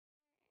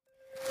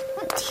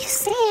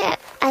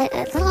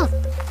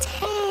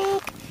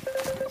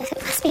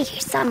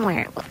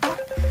somewhere.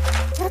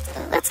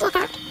 Let's look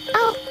out.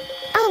 Oh,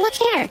 look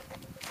here.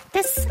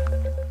 This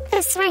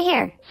right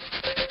here.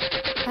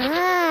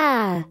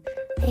 Ah,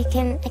 I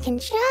can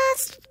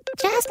just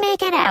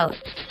make it out.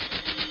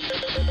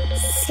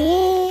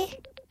 CJ8.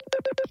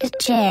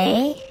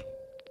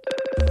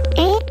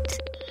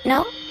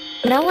 No,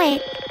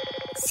 wait.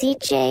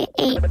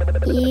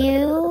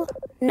 CJ8U.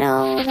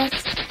 No,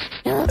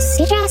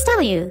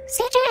 CJSW.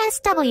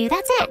 CJSW,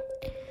 that's it.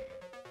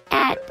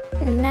 At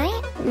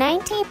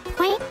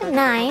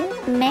 90.9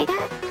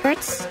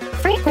 megahertz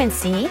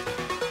frequency,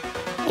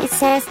 it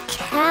says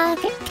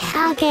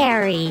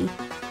Calgary.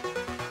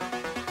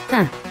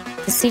 Huh,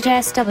 the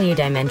CJSW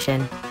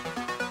dimension.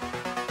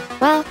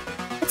 Well,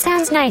 it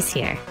sounds nice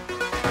here.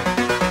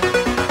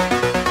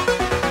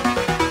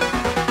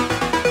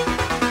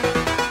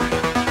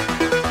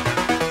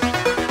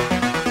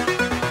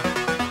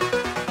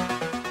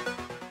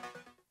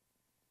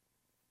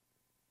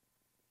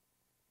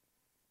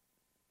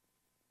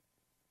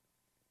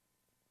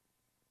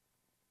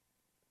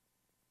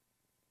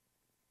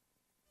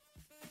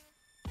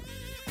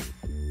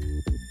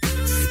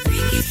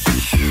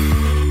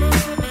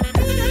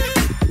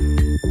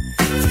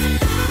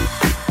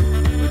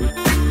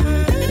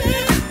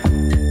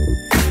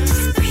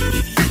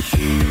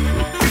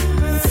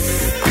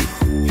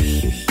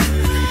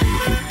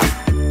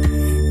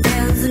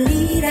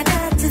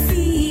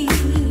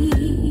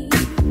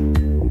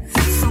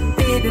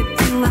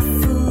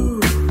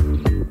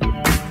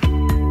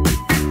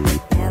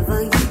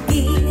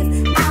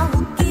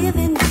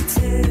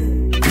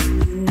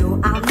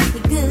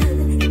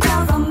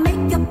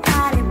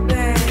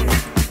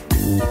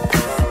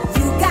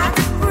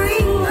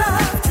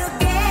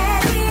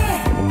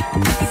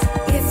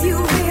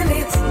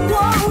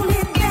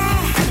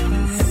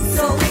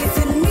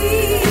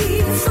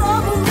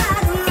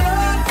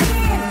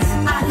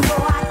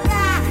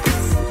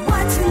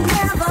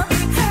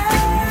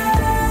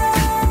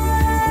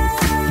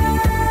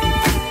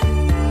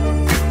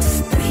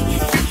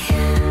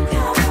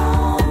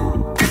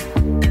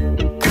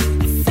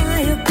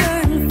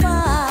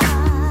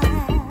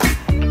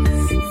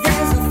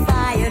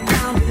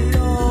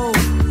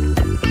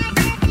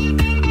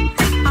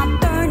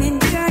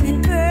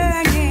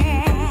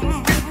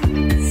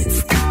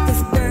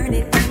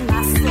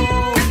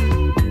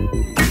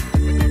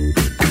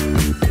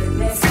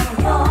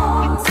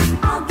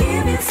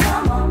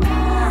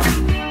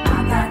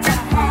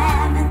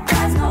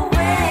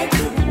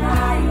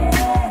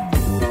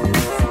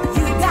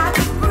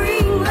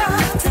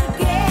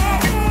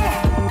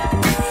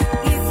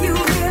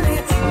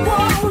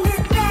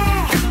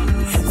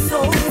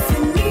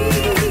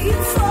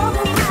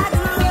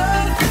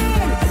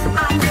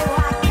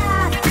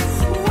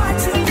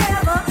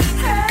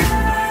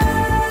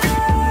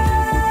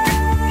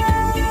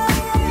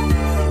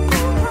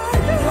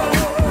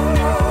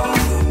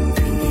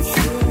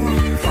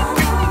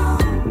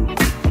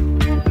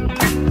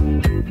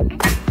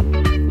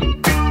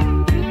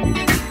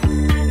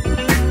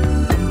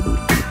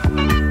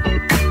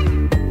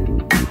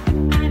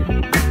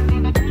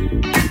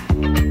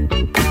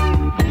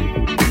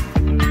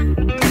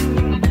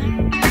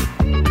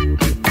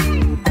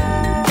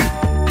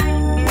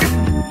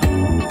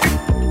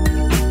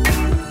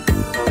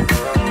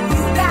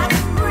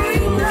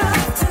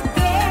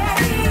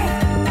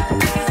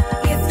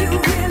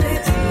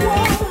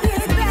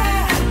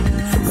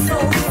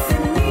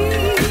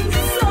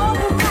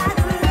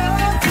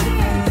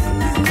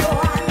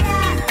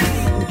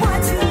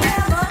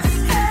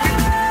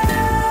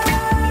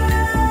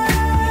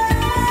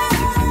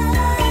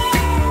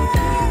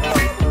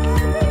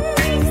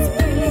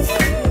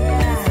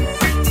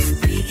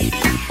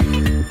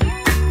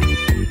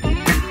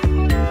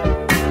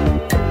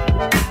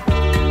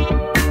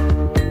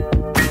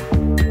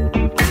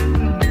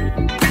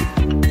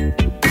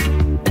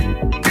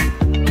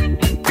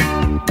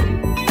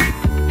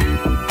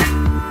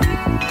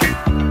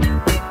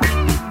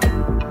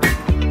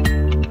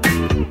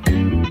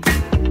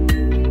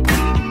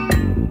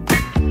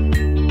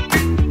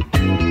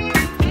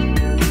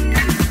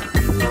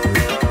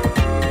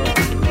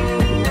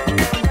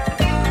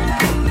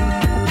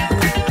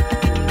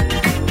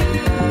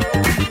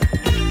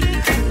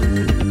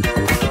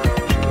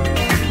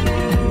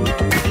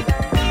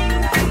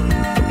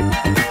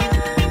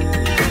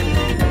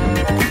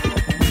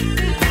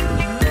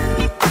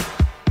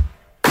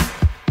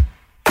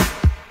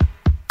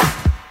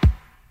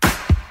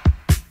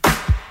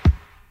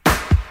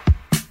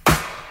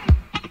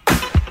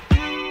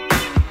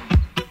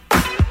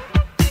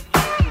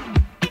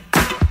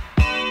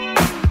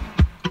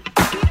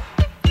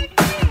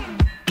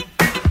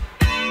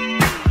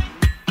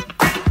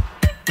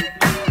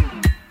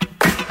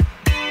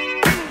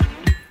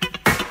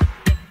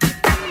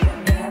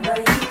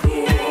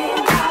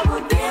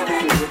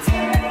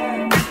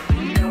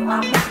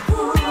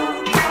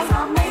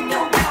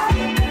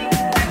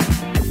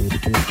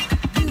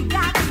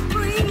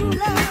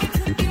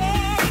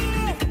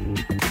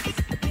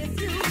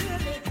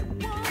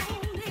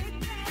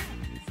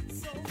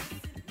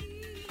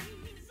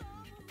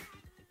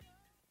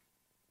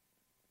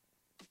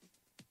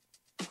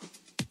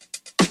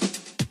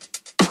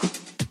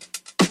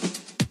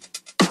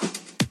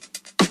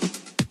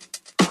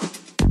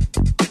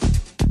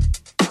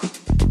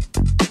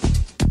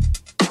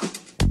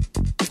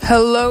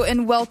 Hello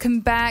and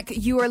welcome back.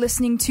 You are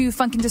listening to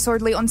Funkin'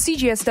 Disorderly on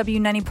CJSW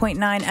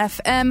 90.9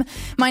 FM.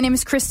 My name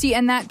is Christy,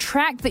 and that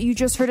track that you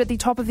just heard at the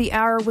top of the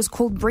hour was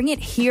called Bring It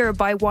Here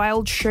by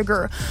Wild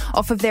Sugar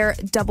off of their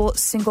double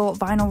single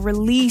vinyl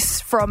release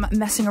from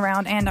Messing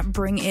Around and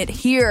Bring It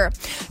Here.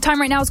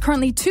 Time right now is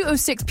currently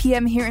 2:06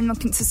 p.m. here in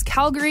Milton Keynes,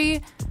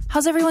 Calgary.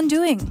 How's everyone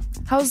doing?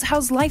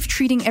 How's life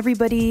treating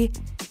everybody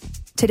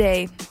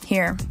today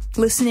here,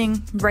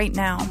 listening right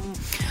now?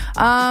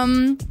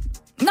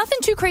 Nothing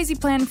too crazy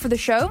planned for the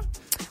show,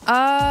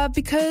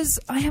 because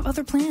I have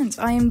other plans.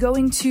 I am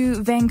going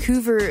to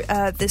Vancouver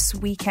this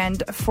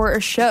weekend for a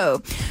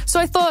show. So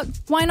I thought,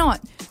 why not?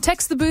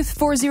 Text the booth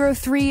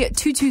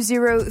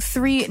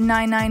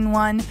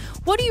 403-220-3991.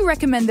 What do you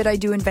recommend that I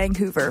do in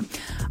Vancouver?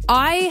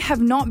 I have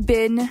not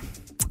been,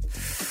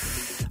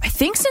 I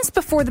think, since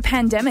before the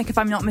pandemic, if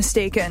I'm not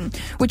mistaken,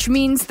 which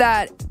means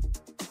that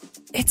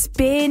it's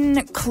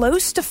been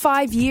close to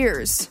 5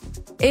 years,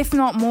 if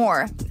not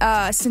more,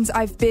 since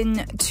I've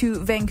been to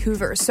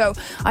Vancouver. So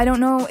I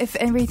don't know if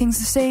everything's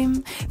the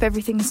same, if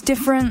everything's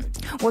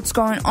different, what's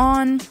going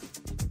on.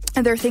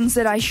 Are there things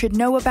that I should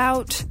know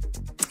about?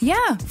 Yeah,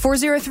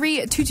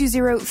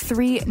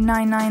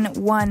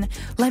 403-220-3991.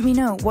 Let me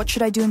know. What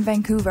should I do in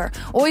Vancouver?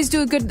 Always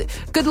do a good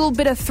little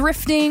bit of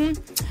thrifting,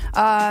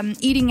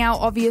 eating out,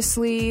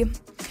 obviously.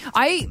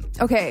 I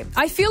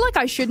feel like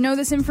I should know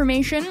this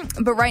information,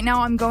 but right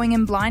now I'm going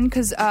in blind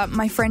because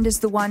my friend is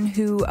the one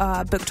who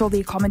booked all the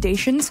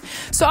accommodations.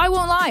 So I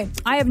won't lie.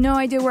 I have no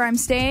idea where I'm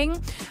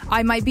staying.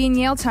 I might be in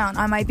Yaletown.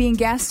 I might be in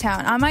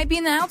Gastown. I might be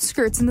in the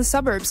outskirts, in the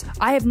suburbs.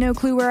 I have no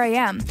clue where I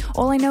am.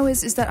 All I know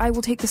is that I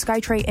will take the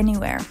SkyTray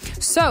anywhere.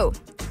 So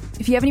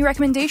if you have any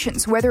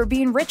recommendations, whether it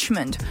be in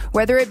Richmond,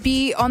 whether it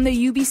be on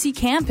the UBC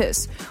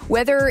campus,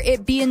 whether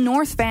it be in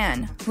North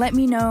Van, let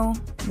me know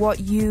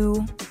what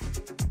you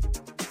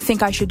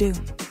think I should do.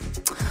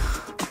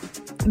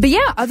 But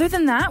yeah, other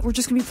than that, we're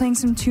just gonna be playing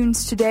some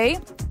tunes today.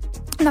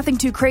 Nothing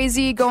too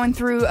crazy, going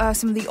through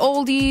some of the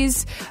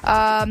oldies.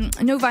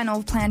 No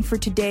vinyl planned for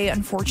today,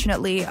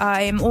 unfortunately.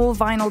 I am all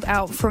vinyled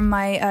out from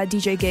my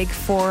DJ gig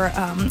for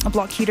a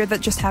block heater that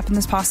just happened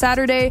this past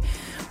Saturday,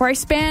 where I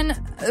span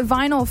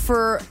vinyl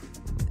for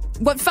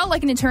what felt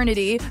like an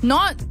eternity,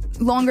 not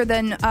longer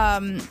than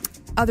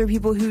other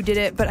people who did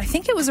it, but I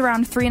think it was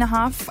around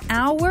 3.5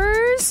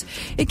 hours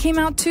it came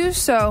out to,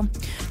 so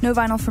no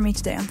vinyl for me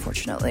today,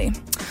 unfortunately.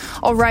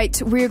 All right,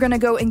 we're going to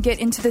go and get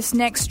into this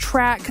next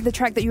track. The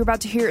track that you're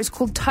about to hear is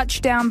called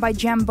Touchdown by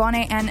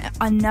Jambone and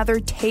Another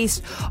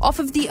Taste off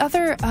of the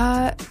other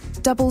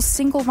double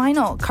single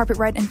vinyl, Carpet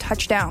Ride and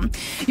Touchdown.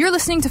 You're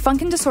listening to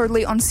Funkin'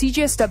 Disorderly on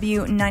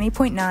CJSW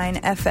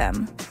 90.9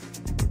 FM.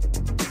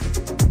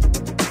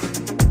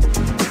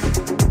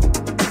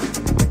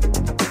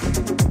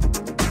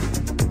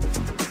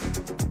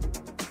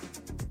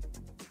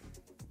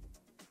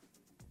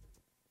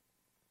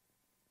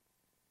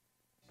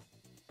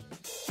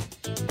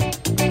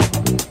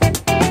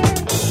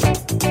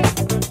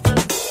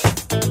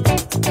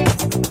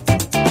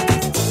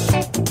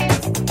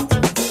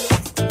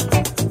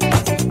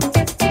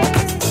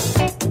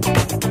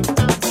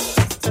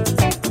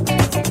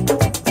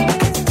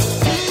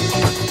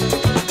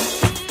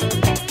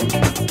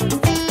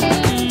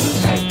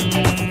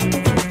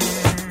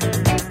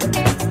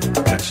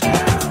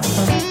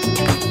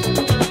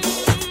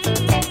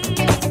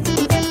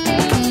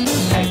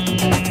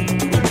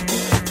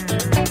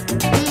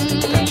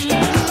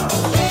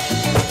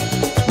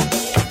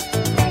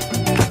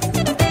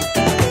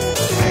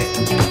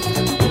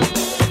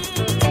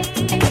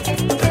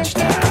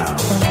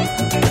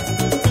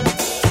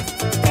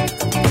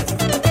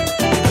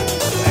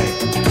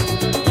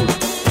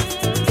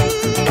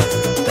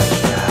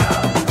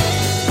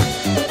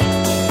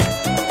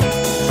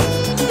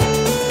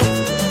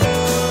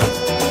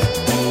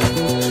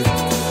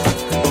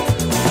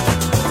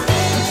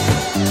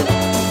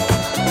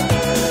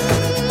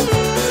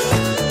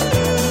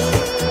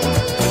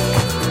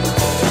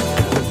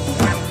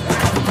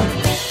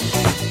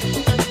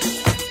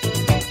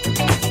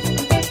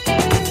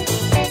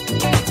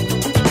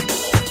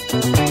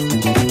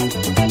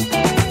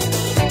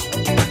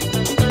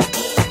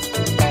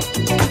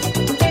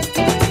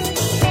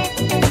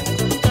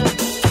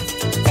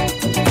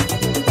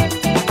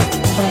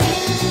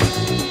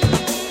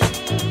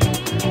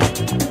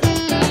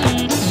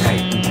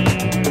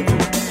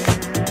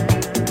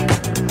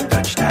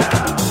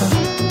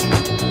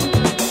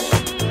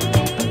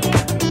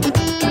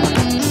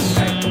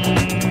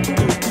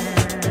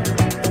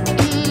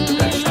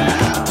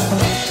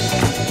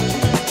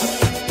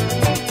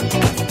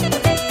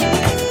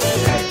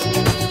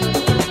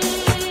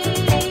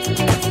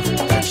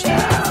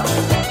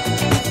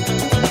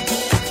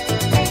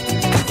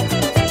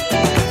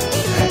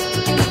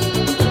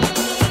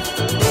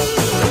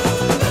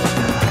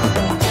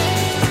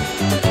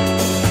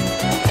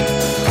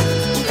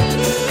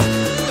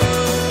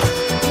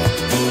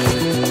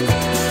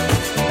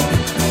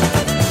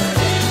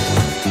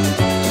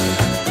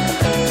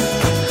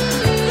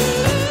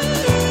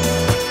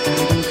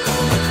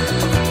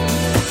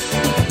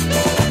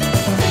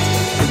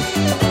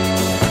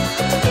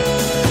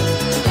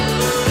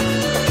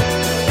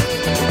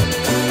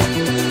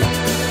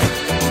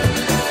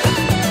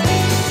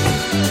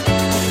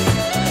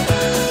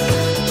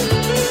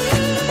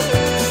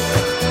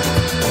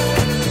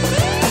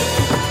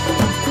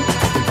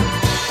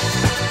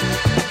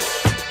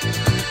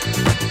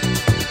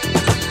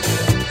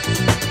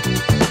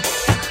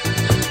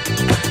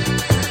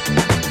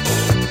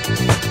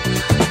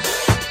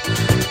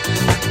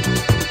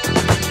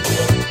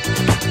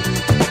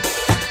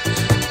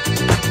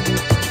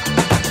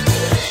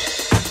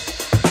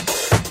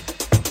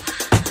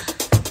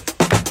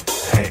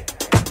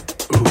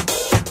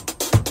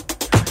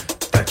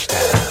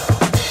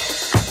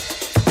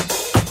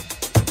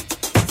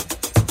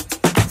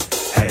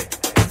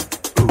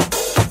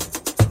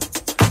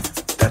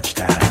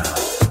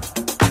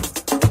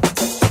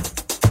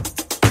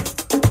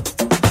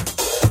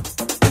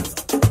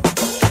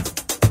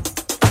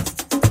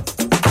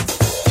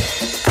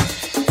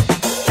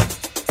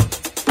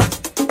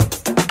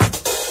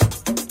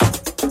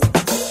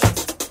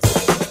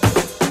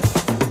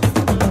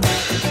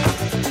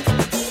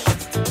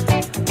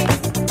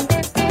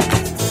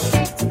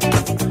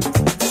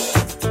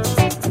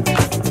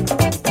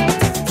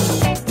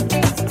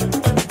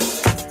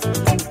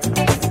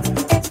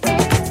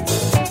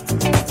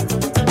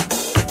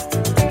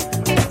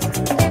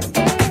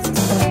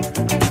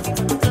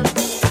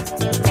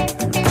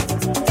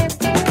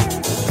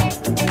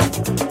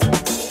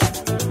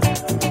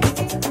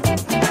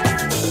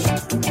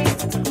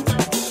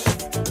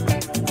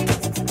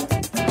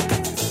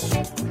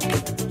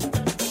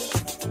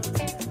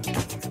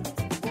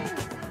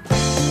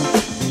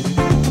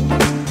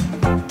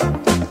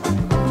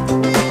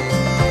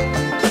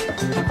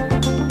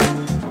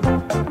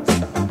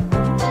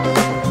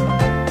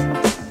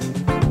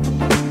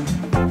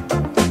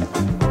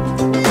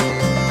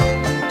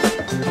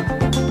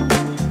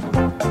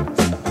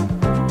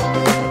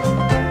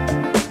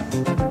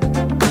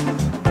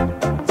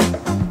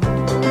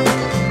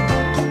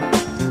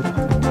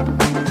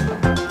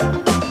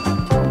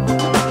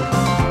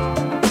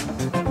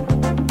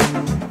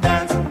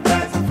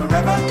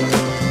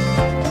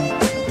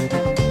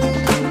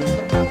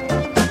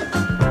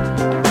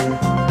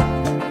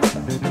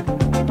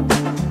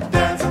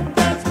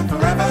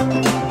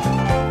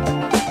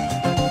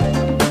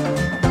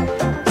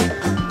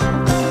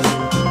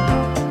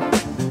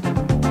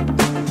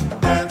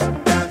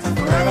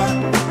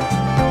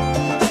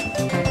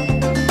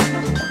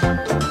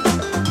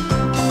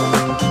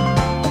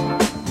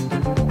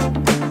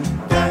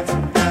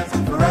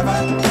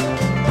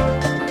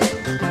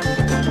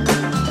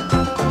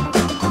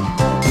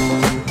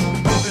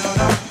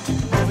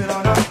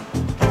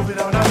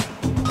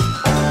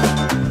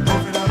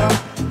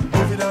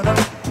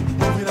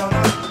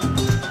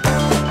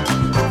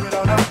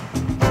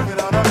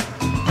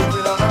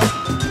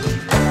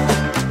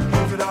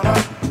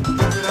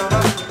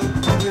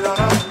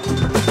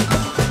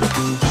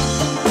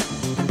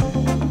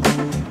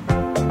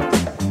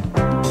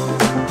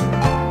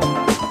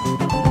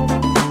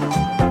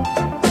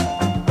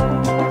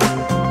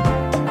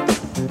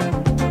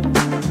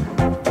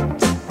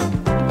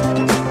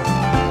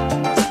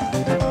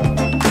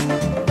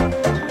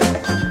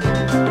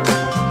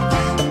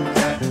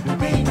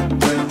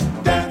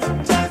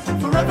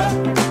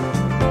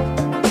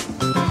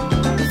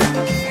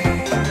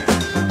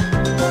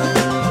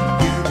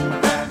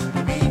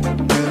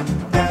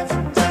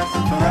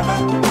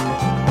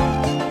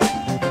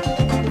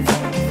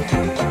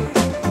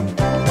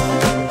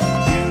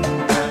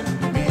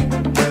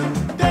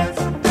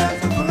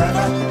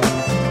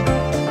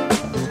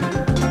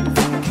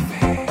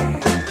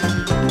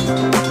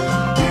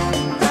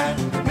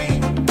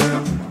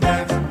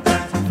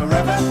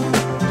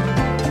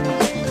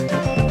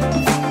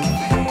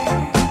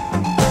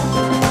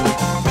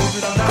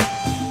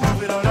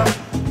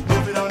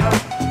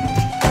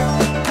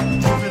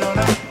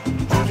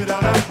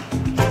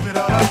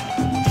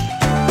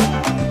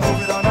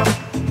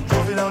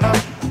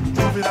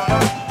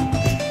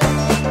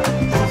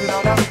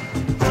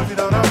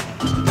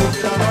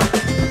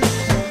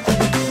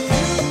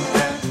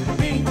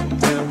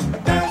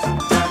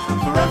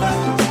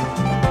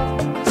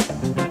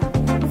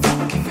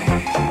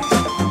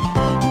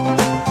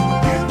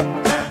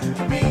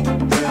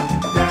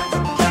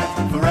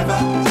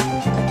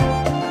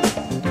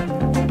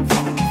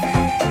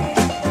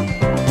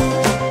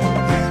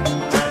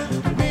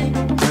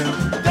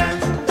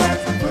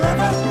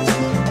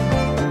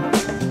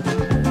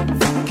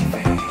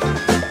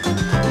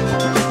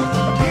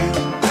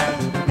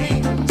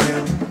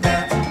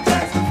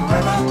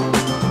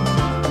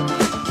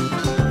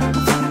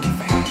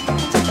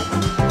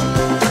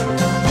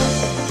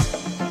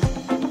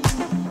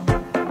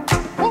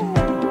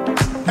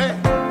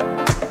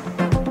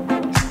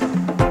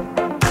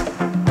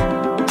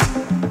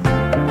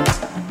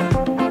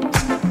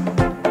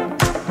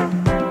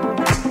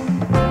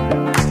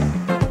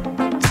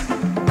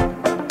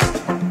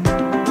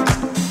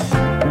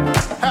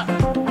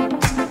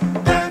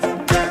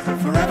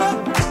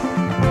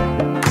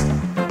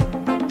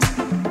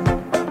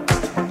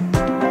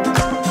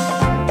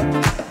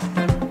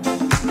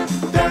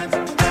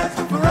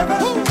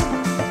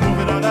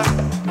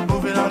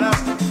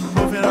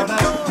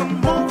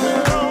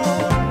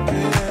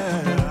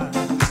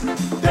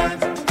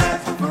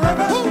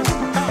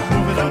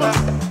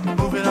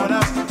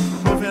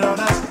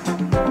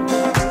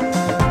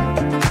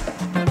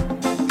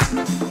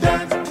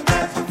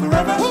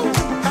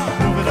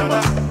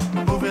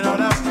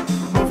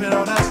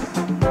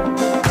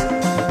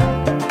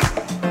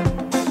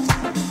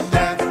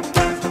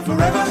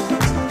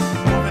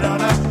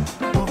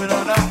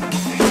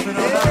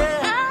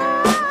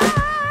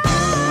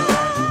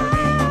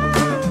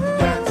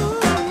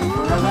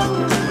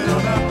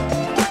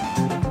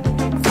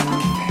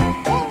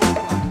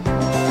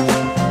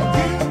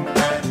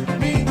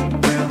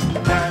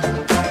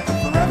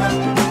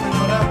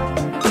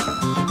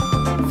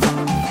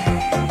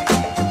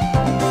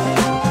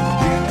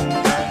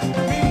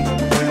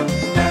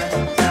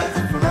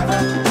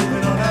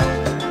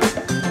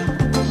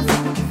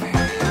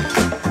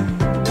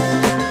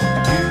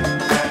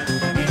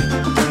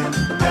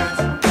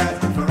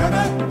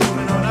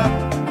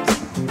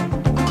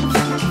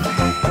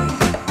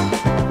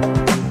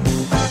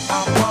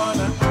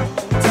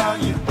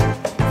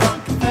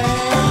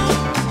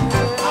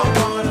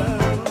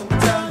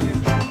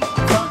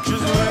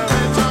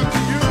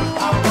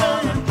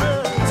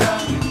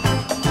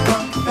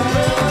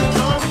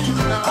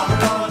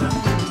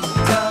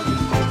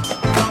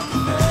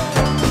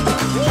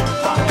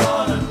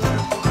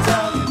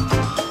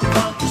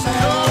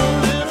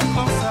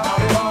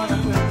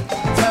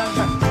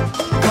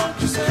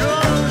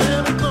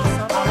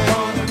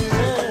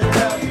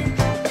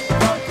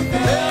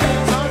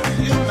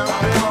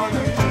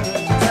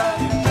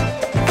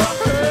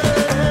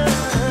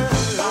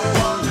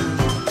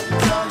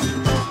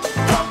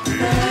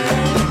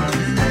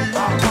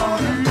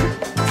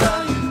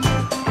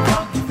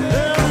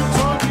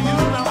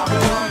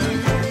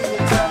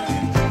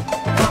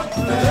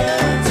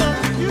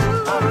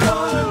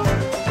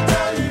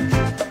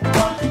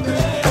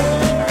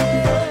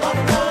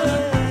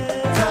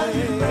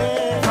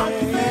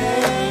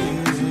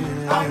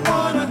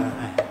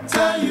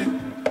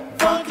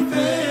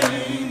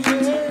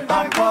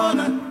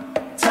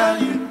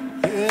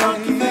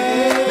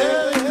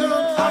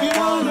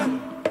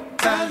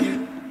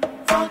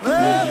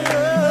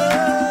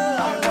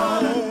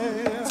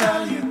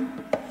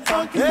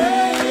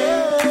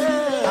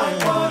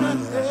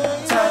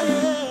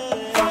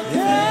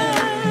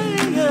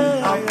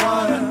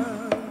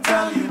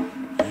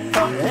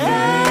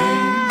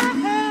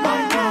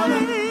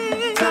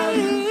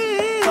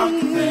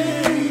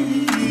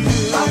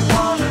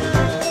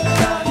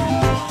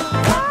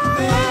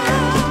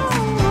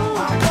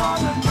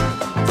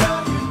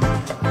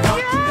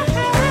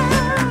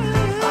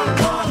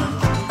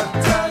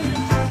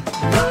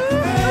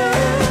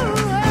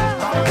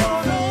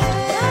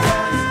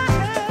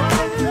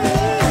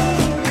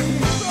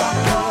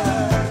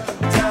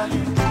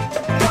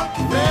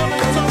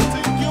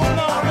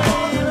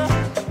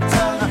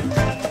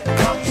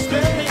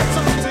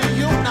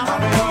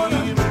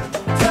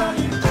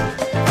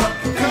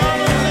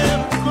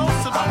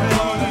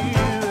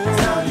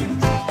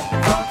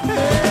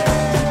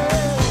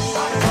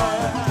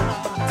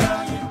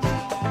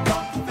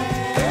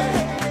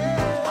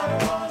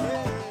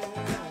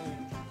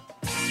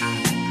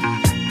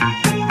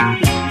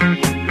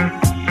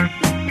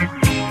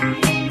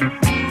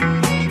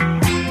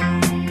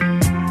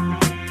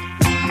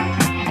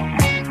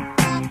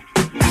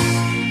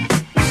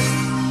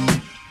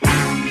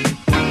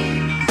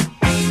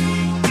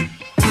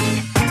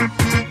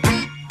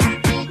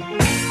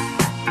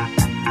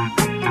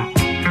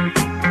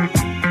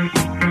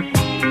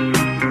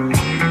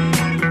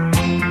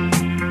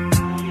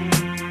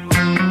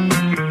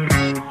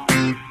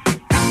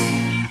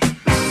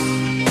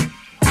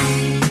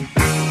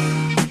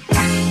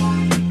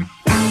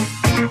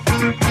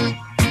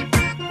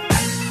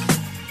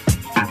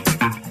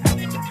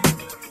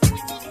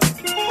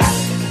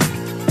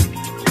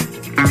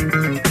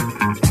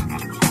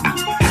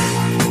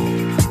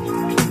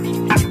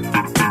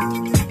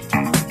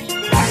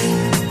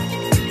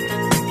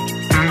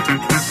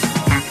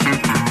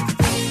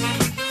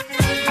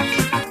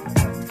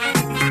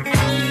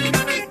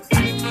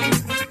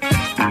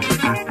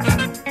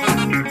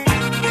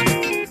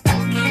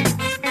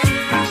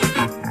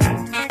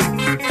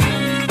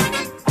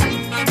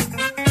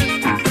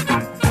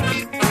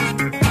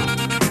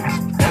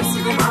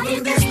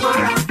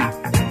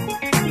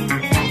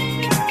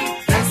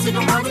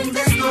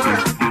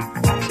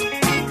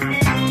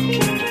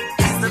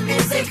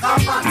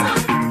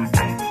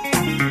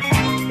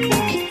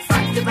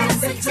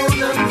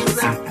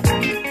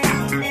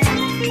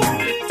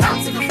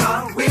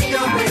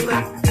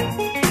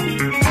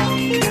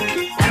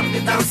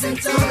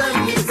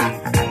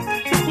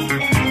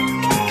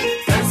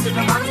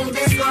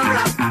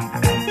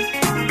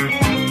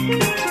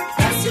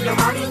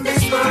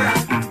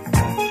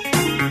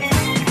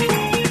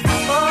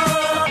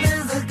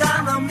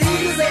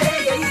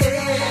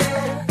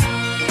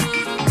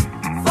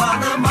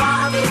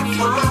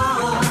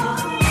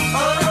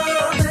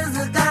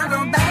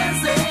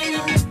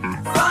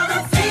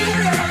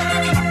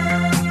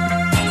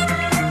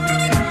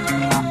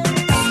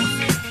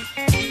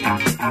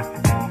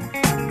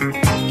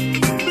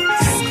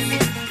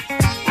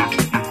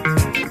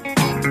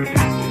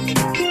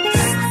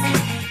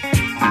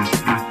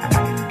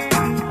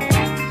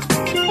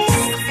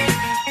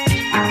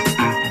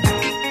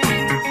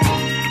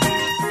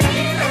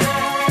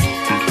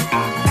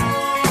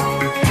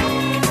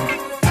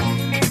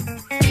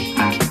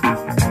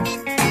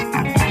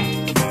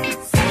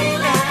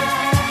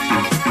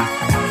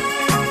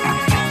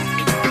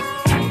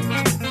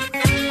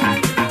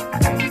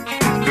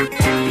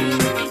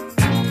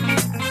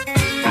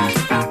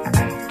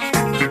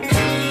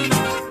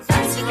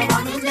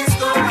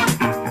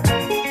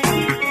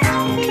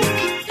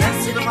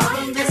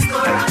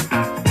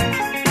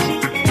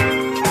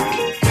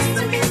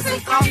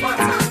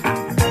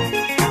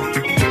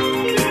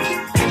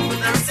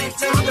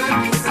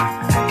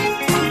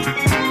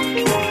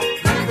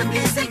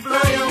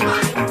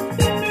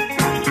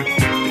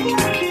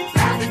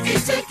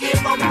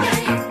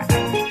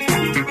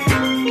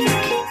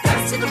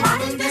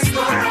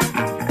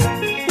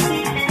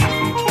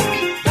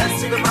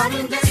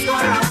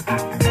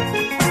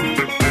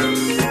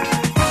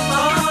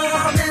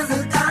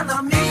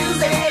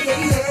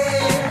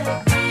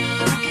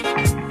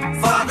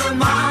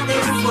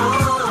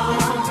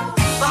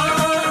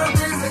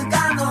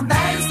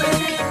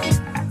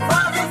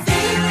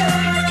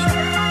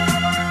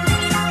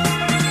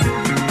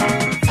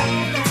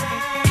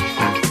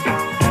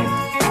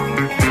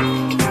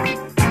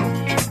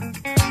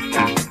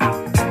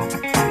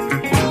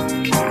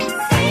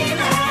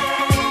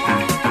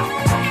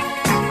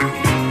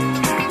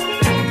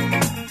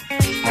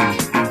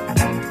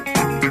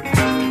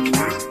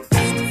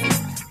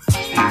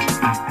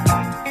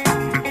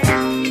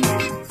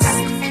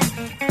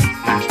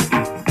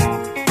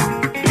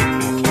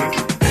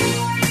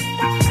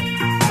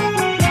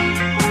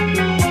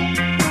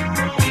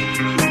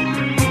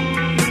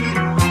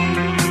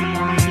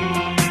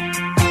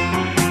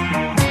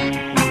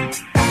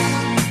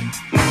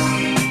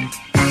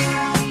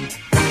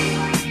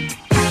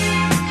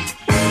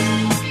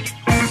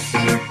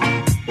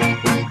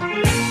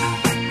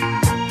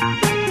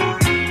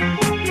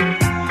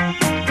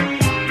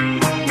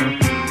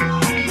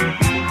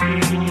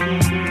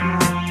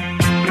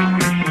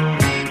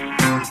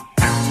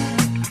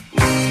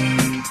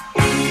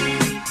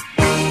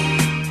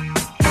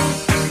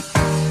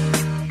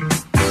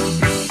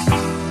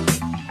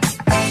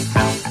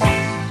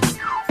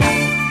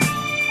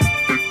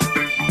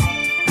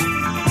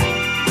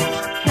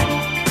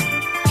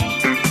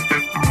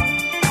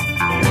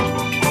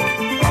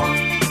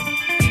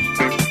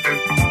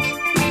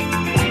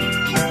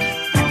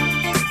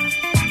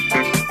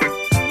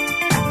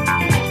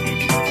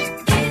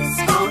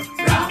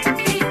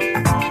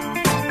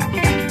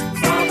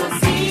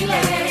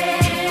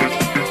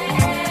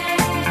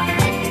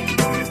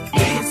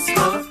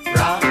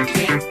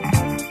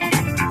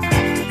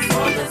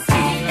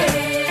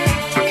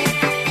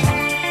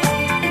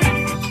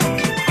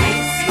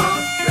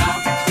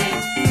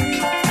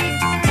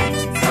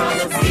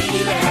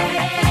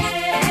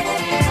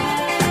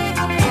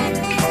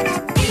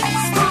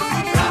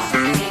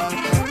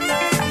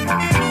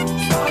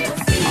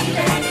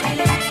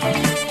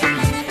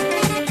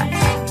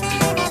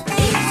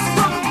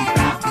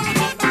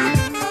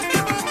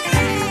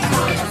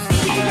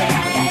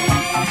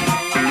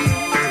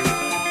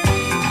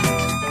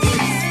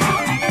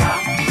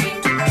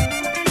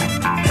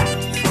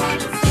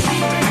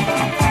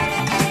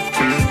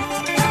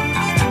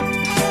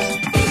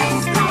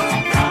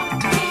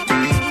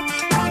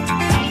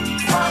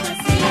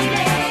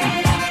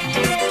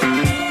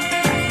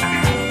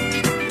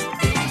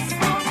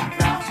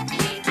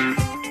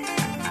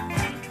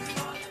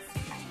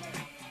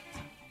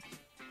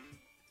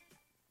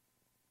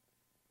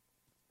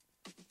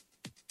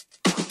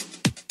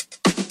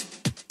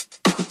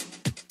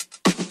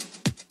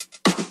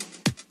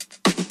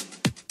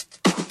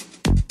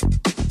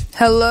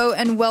 Hello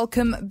and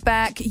welcome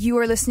back. You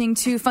are listening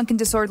to Funkin'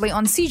 Disorderly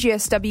on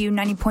CJSW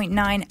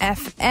 90.9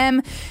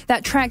 FM.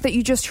 That track that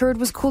you just heard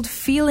was called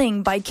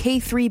Feeling by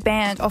K3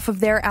 Band off of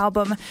their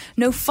album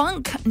No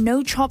Funk,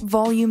 No Chop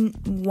Volume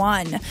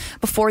 1.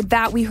 Before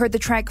that, we heard the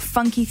track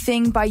Funky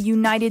Thing by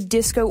United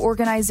Disco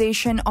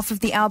Organization off of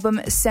the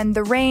album Send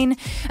the Rain.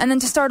 And then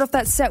to start off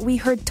that set, we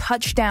heard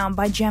Touchdown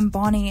by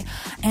Jamboni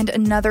and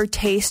Another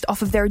Taste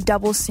off of their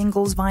double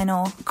singles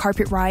vinyl,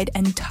 Carpet Ride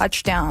and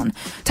Touchdown.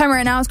 Time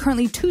right now is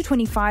currently 2:25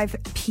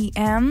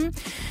 p.m.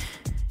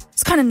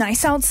 It's kind of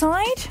nice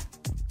outside.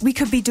 We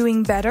could be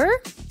doing better,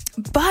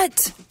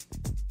 but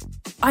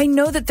I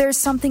know that there's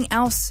something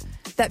else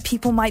that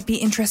people might be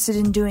interested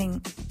in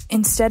doing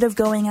instead of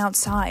going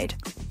outside.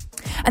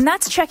 And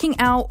that's checking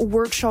out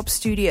Workshop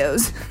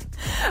Studios.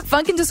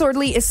 Funkin'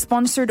 Disorderly is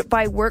sponsored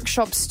by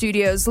Workshop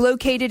Studios,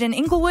 located in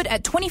Inglewood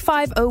at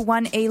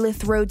 2501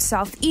 Alyth Road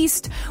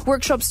Southeast.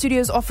 Workshop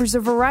Studios offers a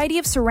variety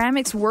of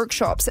ceramics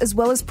workshops, as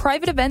well as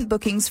private event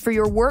bookings for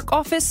your work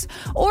office,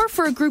 or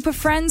for a group of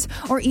friends,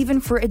 or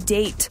even for a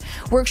date.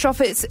 Workshop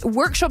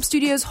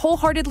Studios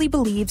wholeheartedly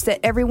believes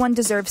that everyone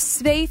deserves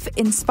safe,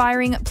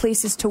 inspiring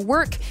places to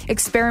work,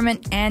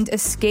 experiment, and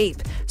escape.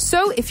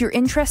 So if you're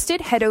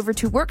interested, head over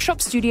to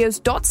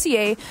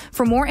workshopstudios.ca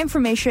for more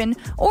information,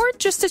 or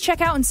just to check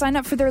out and sign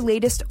up for their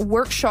latest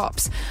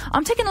workshops.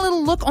 I'm taking a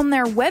little look on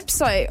their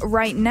website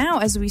right now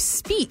as we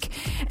speak,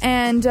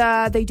 and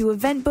they do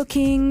event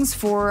bookings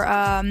for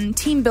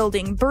team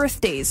building,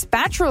 birthdays,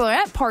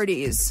 bachelorette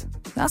parties.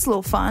 That's a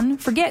little fun.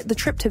 Forget the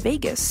trip to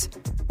Vegas.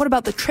 What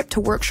about the trip to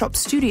Workshop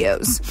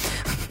Studios?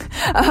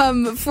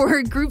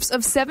 For groups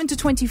of 7 to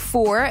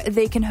 24,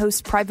 they can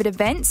host private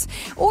events,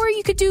 or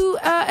you could do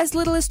as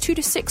little as 2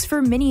 to 6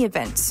 for mini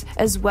events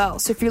as well.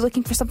 So if you're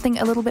looking for something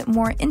a little bit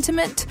more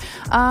intimate,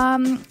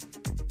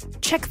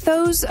 check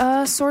those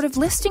sort of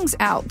listings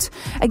out.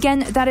 Again,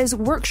 that is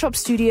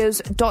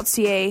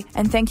workshopstudios.ca,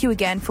 and thank you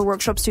again for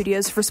Workshop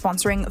Studios for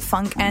sponsoring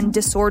Funk and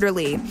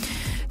Disorderly.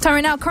 Time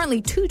right now,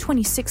 currently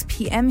 2:26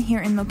 p.m. here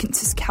in Milton,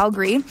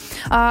 Calgary.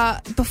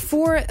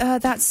 Before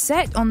that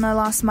set on the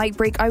last mic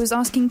break, I was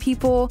asking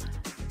people,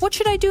 what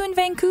should I do in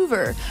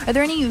Vancouver? Are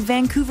there any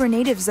Vancouver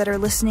natives that are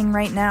listening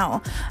right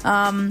now?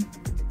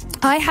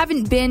 I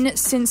haven't been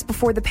since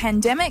before the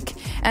pandemic,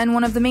 and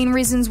one of the main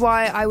reasons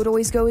why I would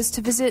always go is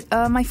to visit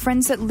my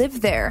friends that live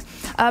there.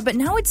 But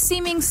now it's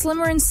seeming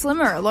slimmer and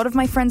slimmer. A lot of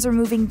my friends are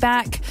moving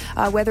back,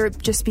 whether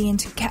it just be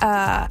into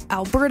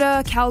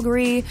Alberta,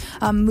 Calgary,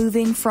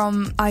 moving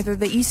from either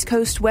the East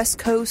Coast, West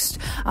Coast.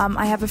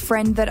 I have a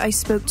friend that I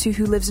spoke to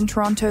who lives in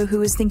Toronto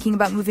who is thinking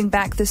about moving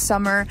back this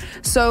summer.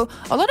 So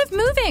a lot of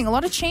moving, a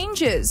lot of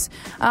changes.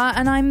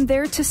 And I'm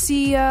there to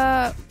see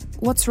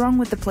what's wrong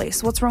with the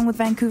place? What's wrong with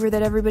Vancouver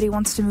that everybody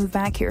wants to move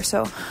back here?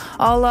 So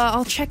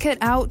I'll check it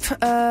out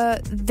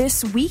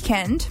this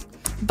weekend.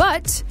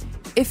 But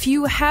if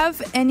you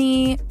have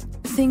any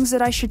things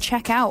that I should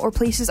check out or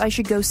places I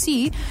should go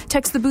see,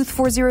 text the booth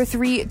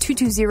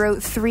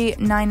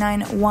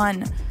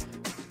 403-220-3991.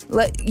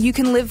 You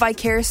can live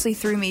vicariously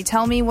through me.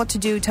 Tell me what to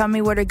do, tell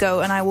me where to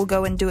go, and I will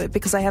go and do it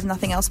because I have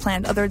nothing else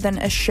planned other than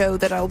a show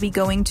that I'll be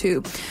going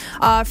to.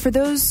 For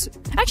those...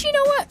 Actually, you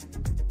know what?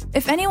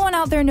 If anyone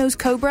out there knows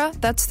Cobra,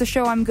 that's the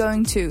show I'm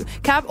going to.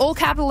 All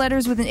capital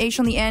letters with an H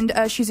on the end.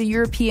 She's a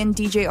European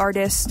DJ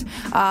artist.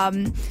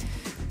 I'm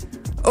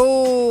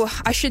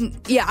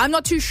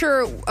not too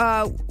sure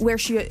where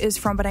she is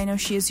from, but I know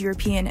she is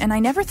European. And I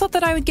never thought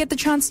that I would get the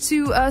chance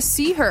to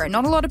see her.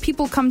 Not a lot of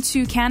people come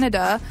to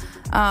Canada.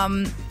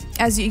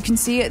 As you can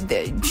see,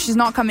 she's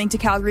not coming to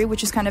Calgary,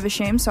 which is kind of a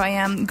shame. So I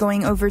am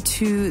going over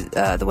to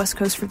the West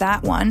Coast for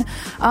that one.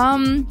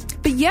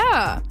 But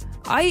yeah...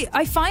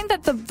 I find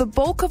that the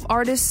bulk of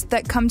artists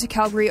that come to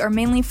Calgary are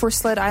mainly for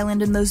Sled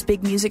Island and those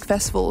big music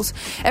festivals.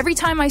 Every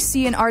time I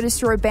see an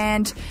artist or a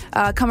band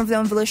come of their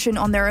own volition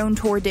on their own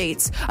tour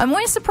dates, I'm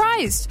always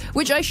surprised,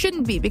 which I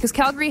shouldn't be, because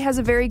Calgary has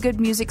a very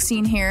good music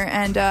scene here,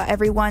 and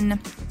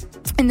everyone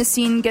in the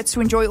scene gets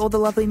to enjoy all the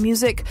lovely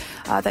music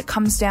that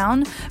comes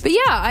down. But yeah,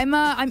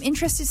 I'm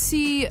interested to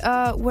see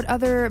what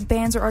other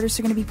bands or artists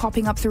are going to be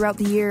popping up throughout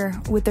the year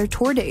with their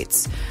tour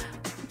dates.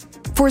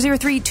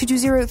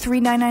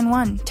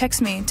 403-220-3991.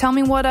 Text me. Tell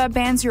me what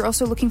bands you're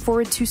also looking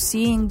forward to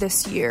seeing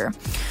this year.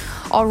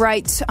 All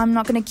right, I'm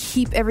not going to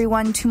keep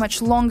everyone too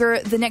much longer.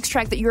 The next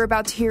track that you're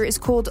about to hear is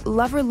called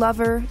Lover,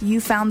 Lover,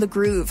 You Found the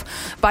Groove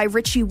by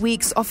Richie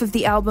Weeks off of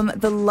the album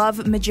The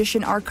Love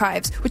Magician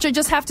Archives, which I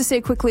just have to say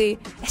quickly,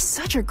 is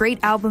such a great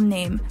album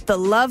name. The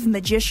Love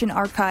Magician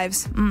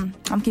Archives. I'm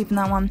keeping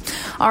that one.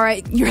 All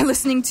right, you're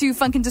listening to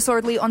Funkin'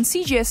 Disorderly on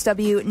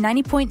CJSW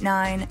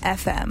 90.9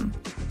 FM.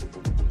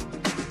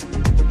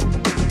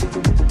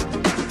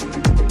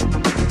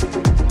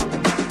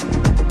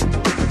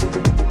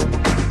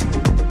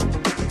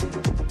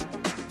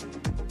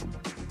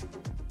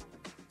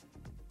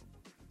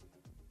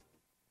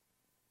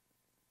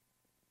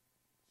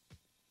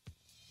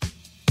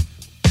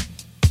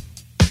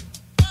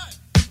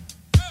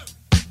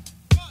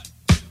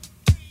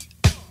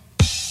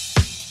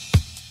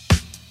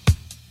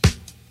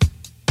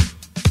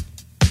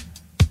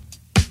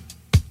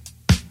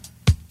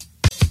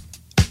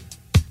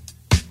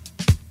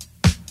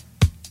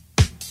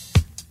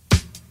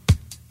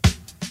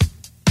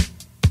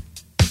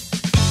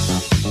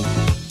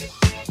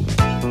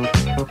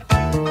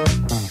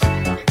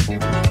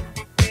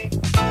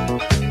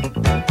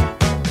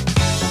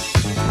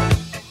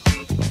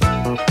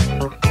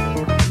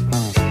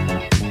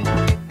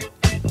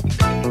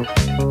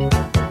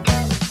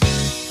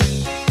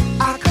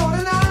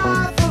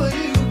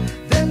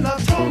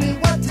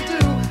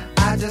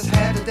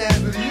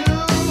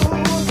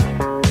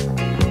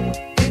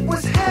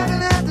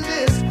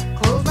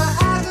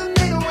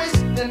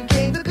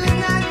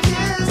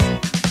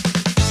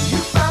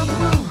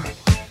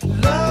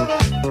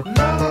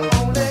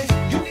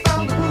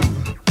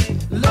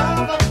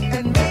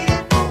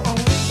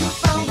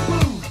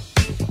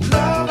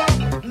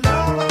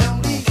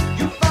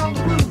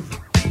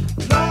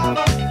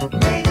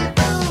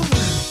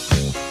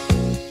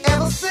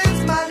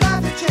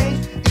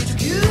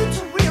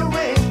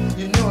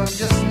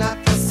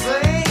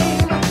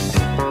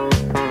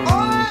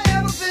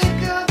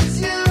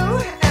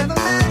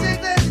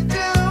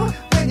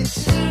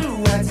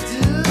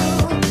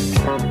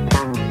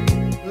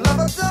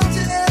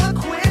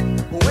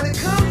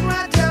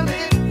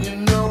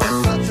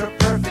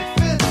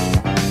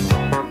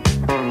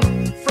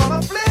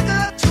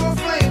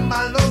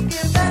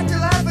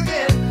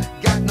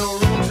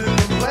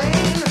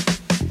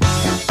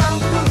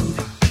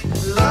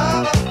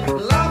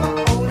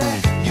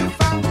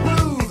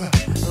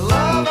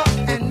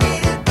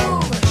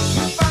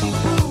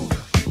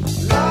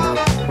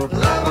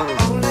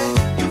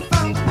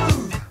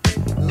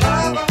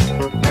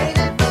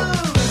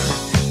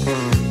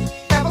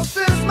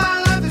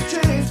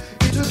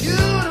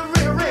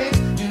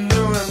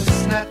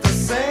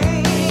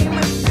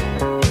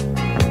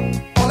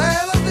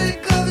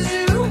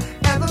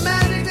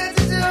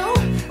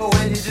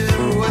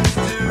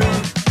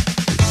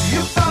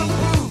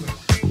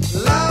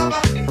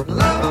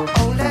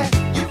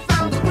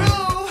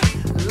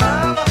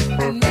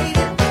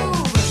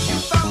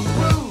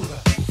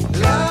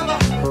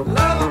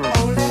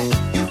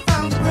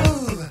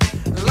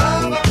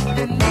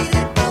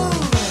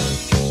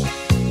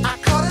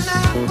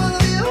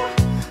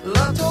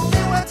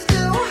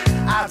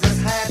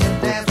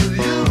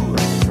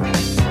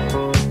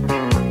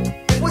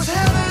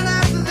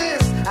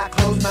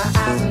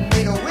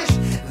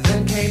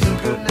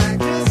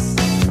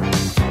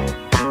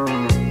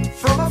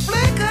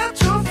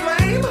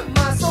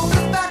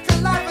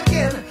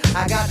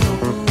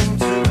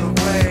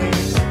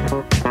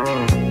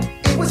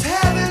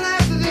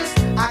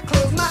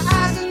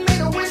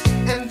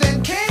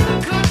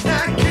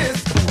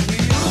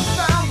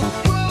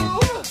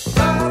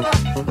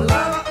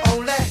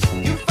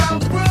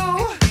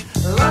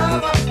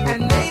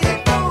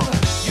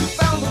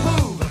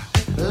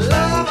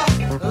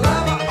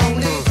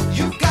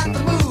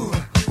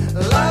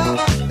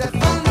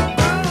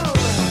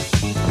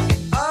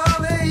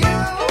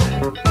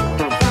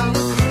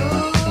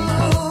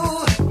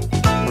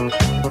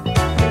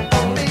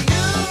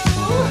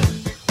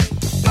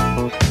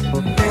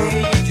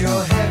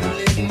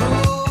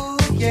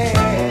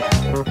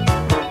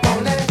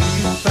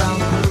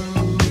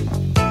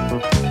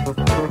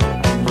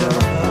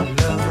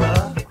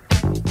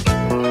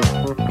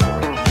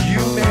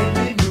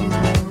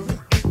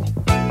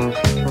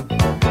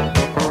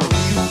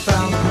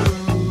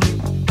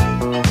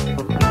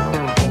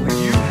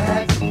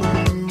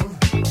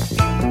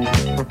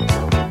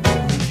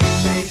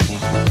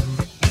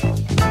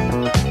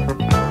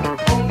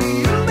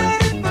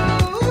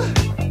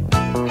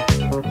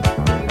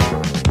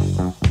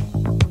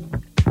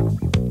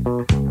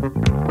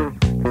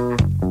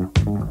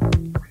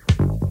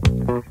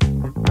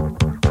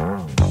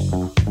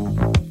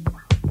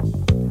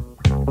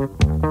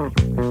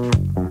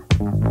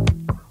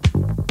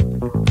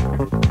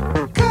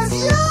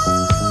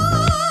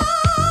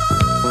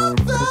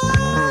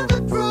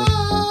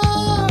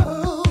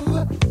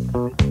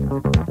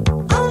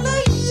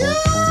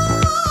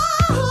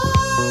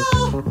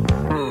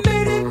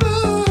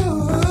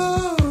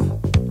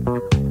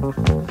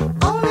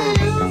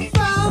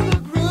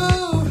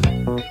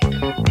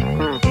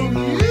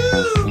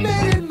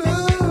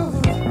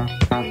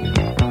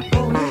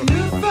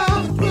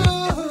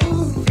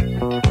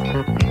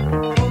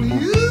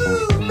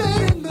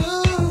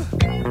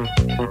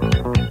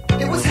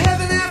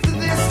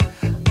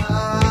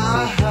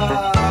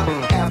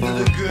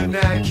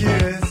 like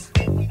kiss.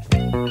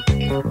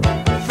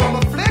 From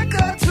a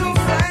flicker to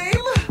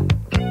flame,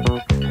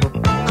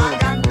 I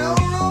got no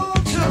room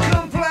to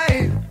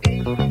complain.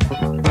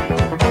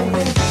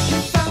 Only you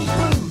found the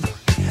groove,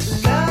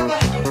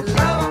 lover,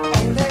 lover.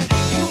 Only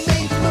you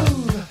made the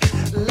move,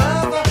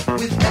 lover.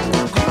 Within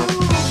the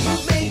groove, you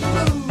made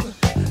the move,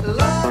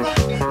 lover,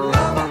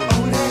 lover.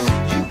 Only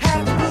you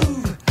had the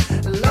groove,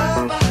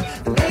 lover.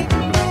 Made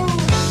the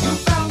move, you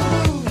found the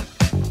groove,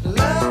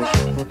 lover,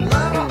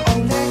 lover.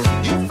 Only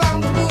you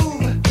found the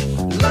groove.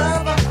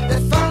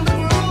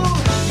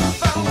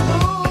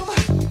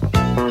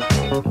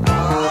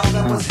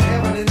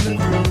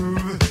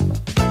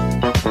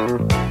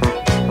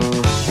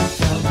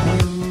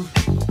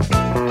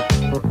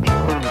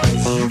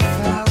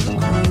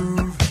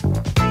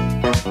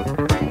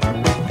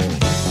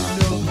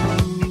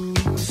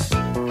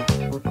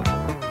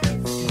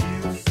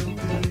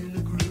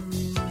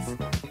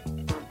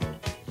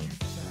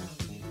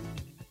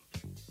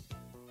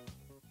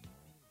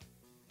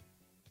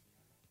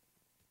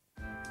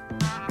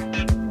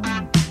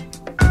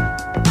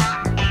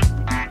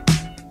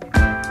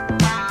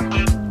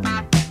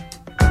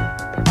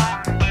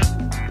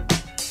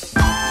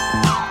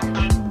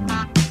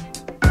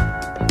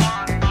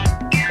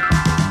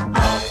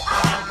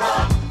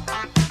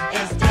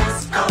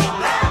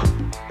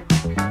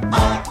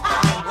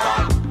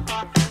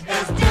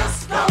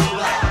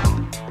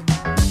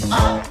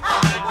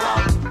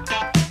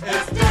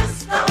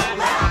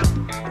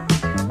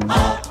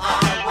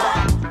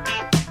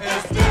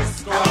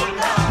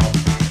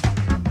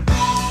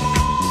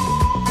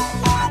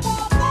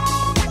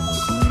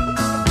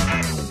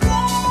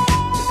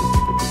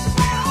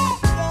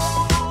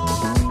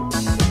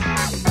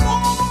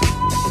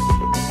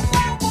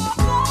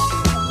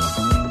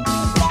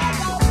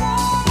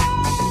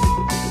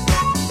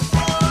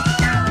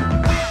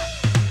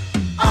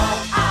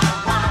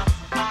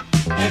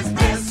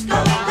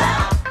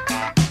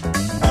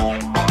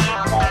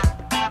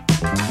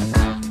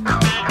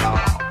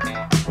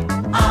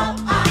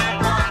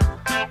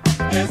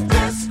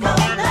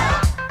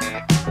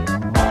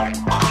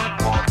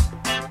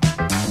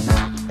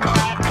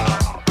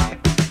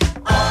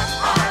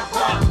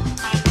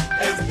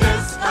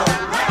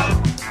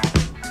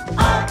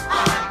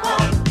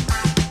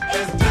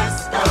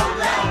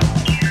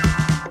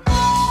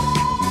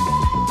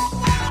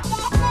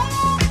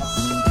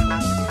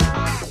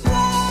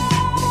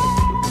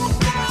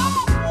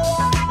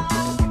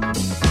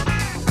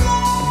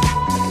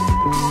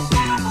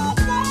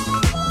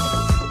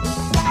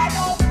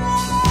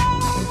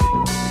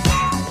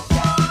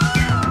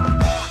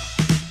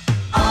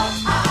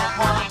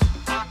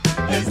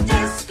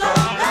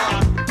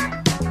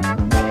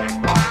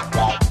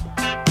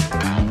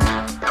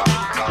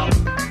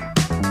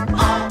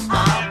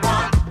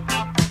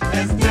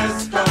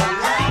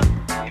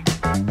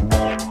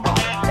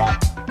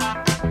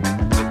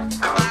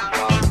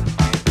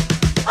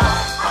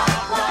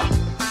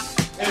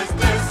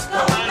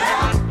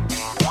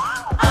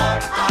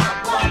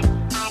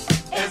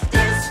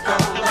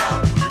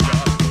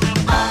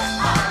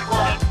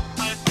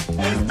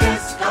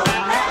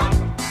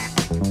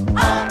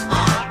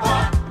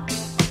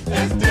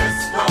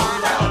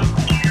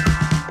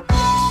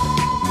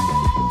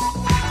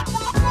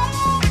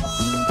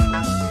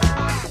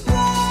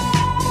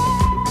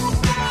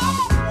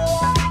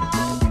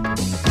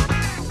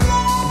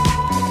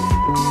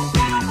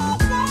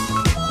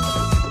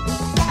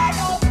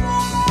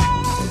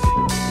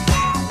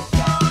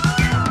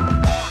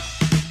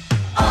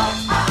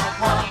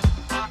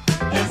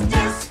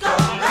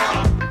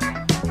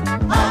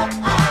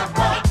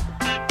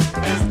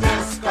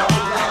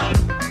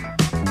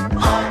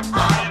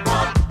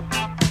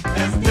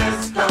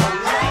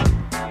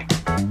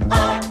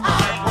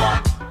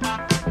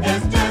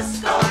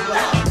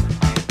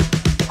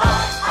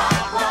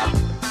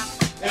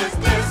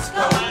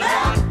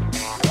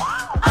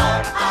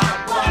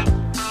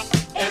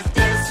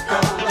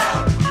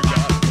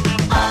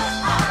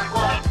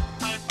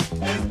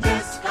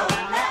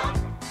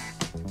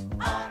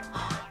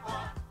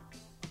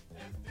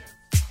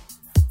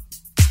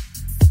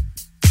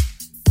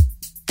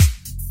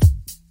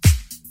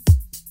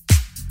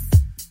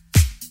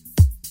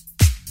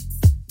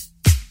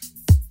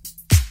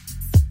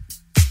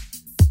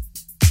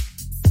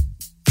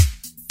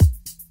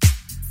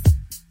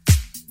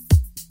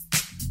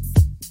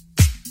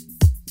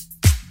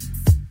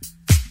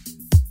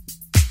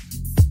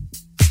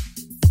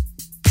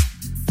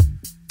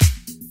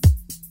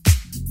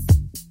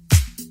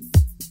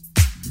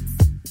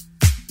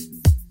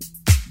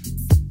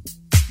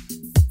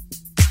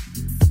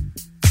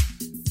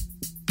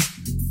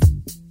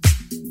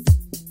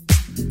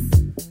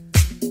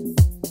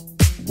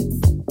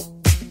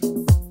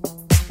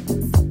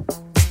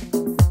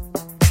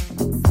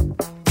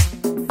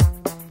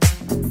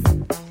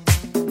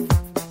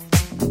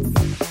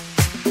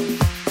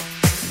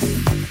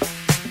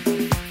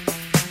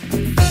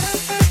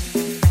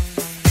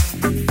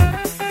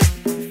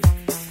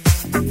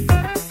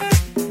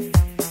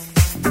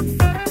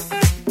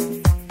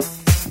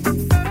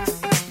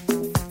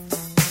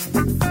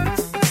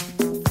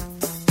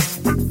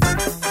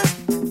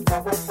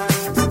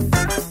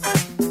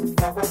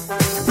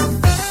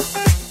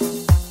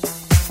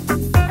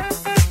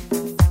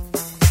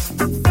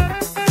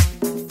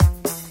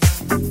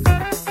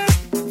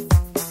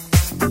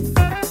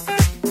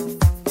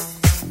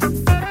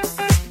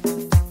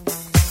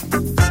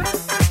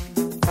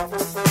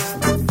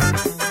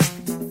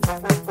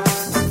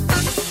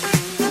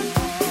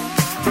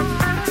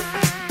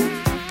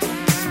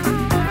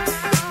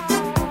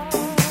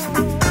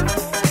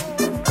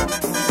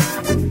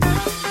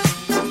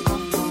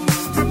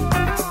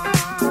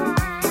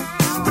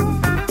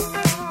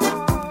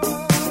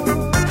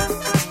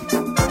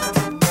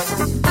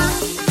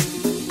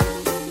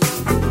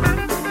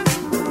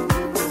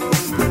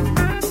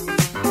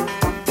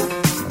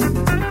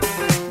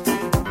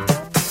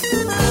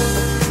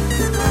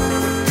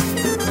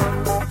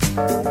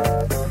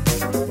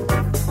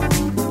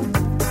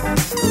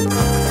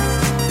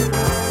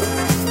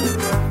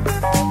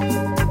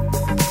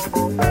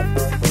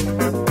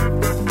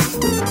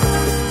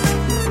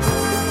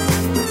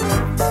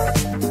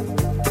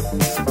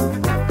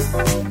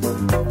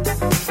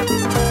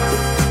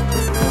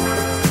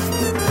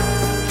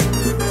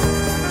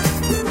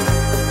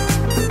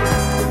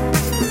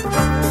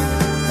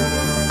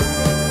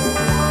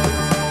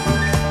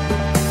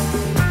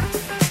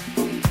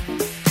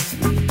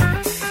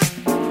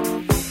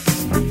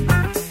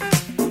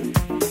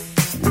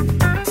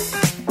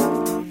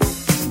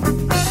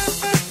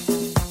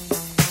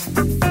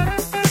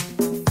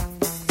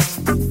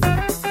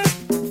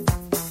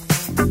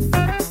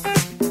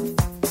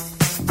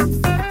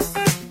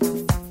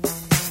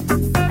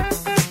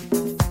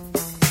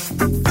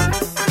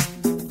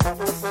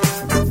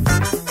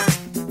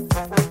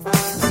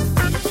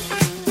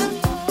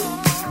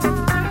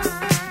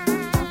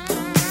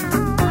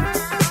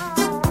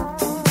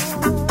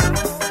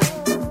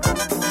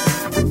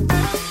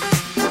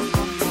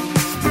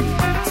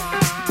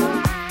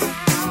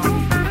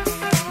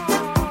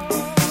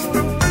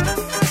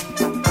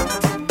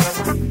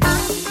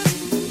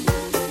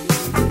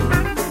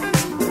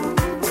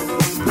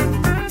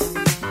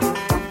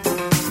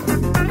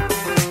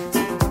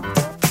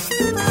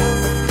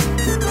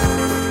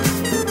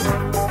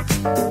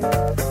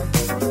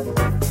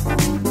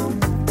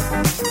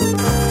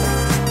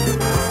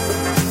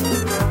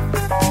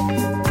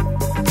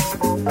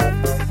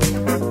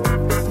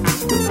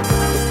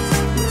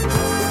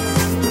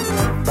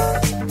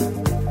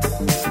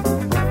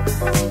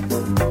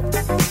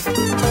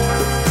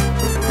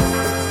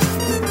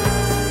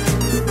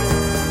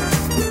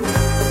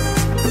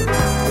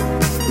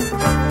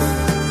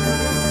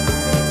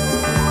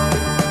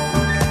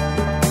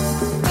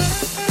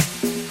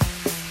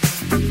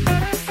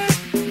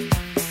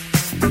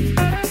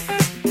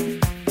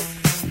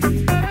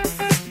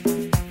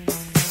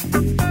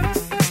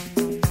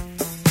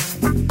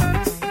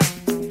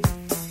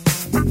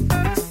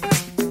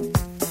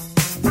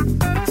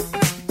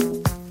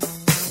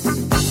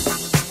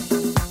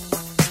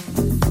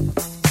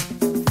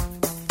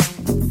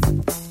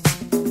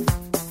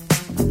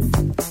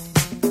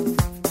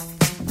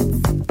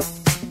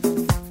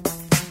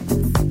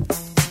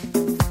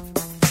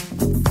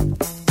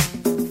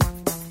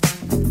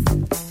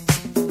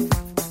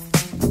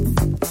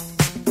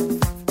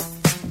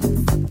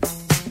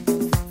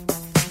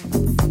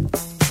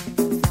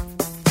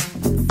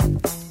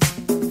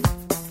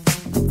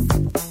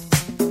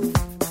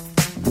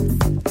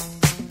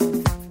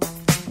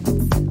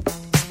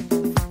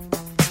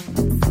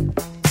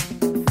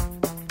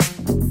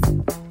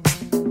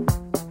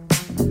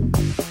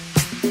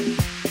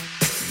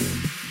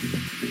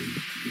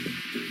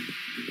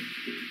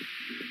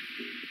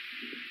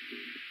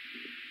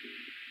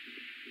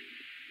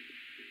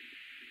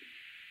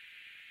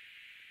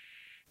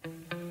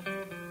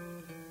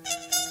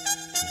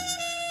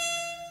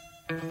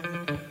 Kick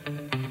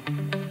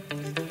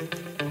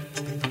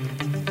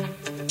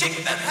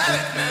that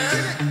habit, man.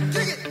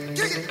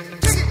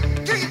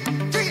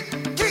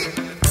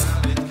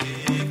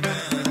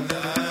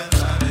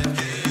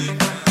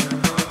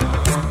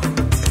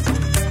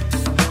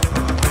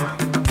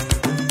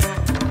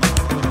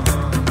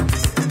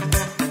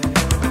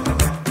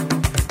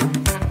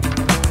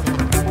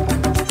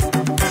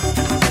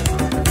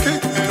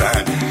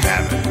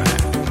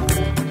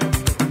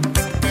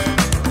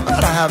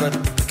 That habit,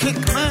 kick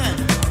man.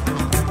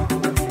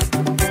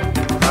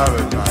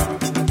 Habit, man.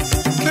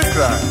 Kick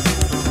that.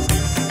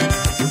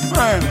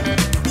 Man,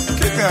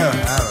 kick that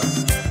habit.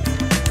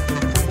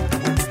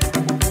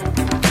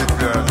 Kick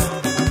that.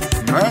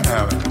 Man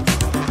habit.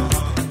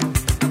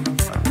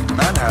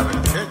 Man habit,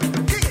 kick.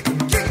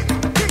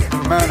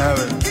 Man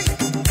habit,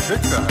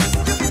 kick that.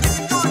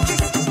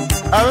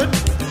 Habit,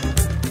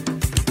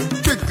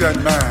 kick that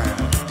man.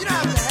 You don't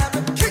have to have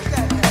it. Kick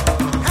that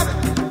habit. Habit.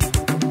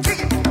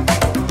 Kick it.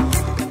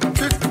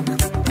 Kick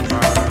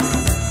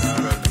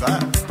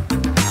man.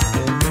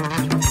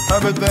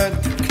 Habit that.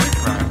 Kick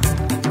man.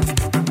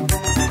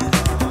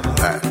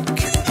 That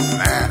kick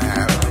man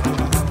habit.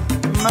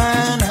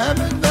 Man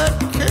habit that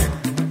kick.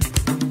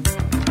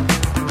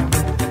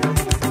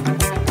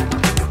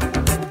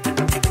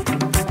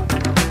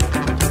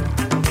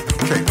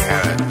 Kick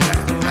habit that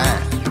man.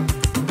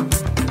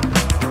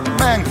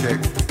 Man kick.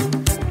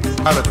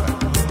 Habit that.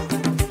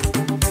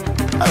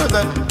 Habit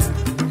that.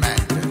 Man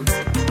kick.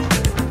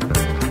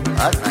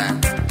 That man.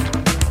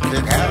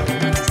 Kick habit.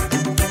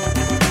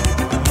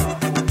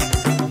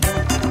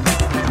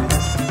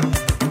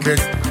 Kick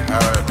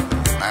habit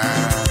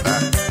man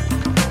that.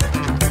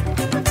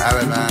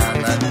 Habit man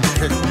that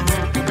kick.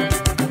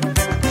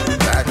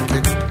 That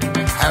kick.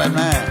 Habit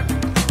man.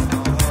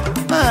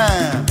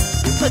 Man.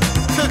 That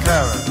kick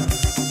habit.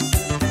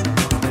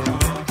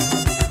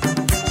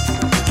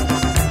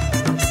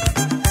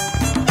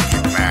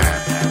 Kick man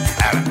that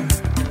habit.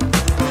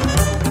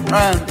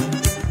 Man.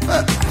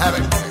 That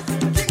habit kick.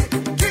 Kick it.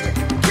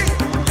 Kick it.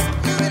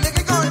 You ain't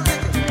looking going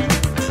kick it.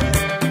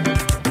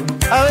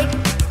 Habit.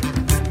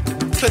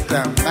 Kick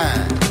that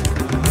man.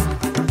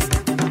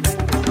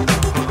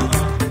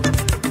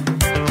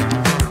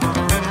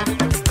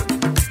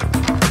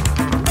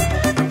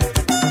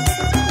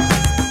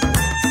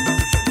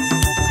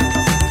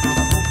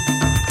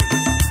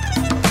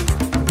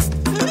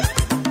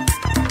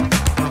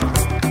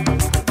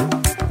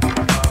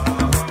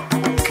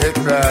 Kick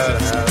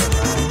that habit,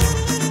 man.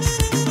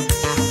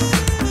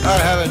 That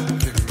habit,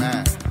 kick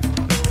man.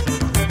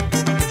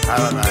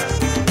 Habit, man.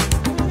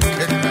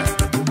 Kick that.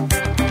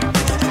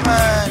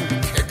 Man,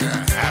 kick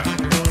that habit.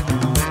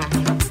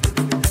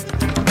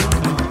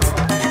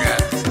 Kick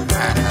that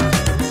man habit.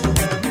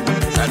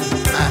 That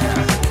man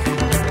habit.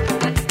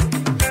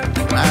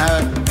 Man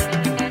habit,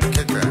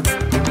 kick that.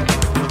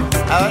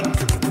 Habit,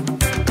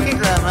 kick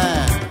that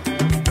man.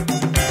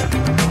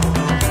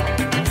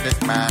 Kick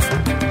man.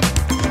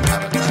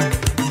 Habit that.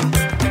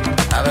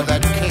 Habit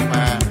that kick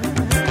man.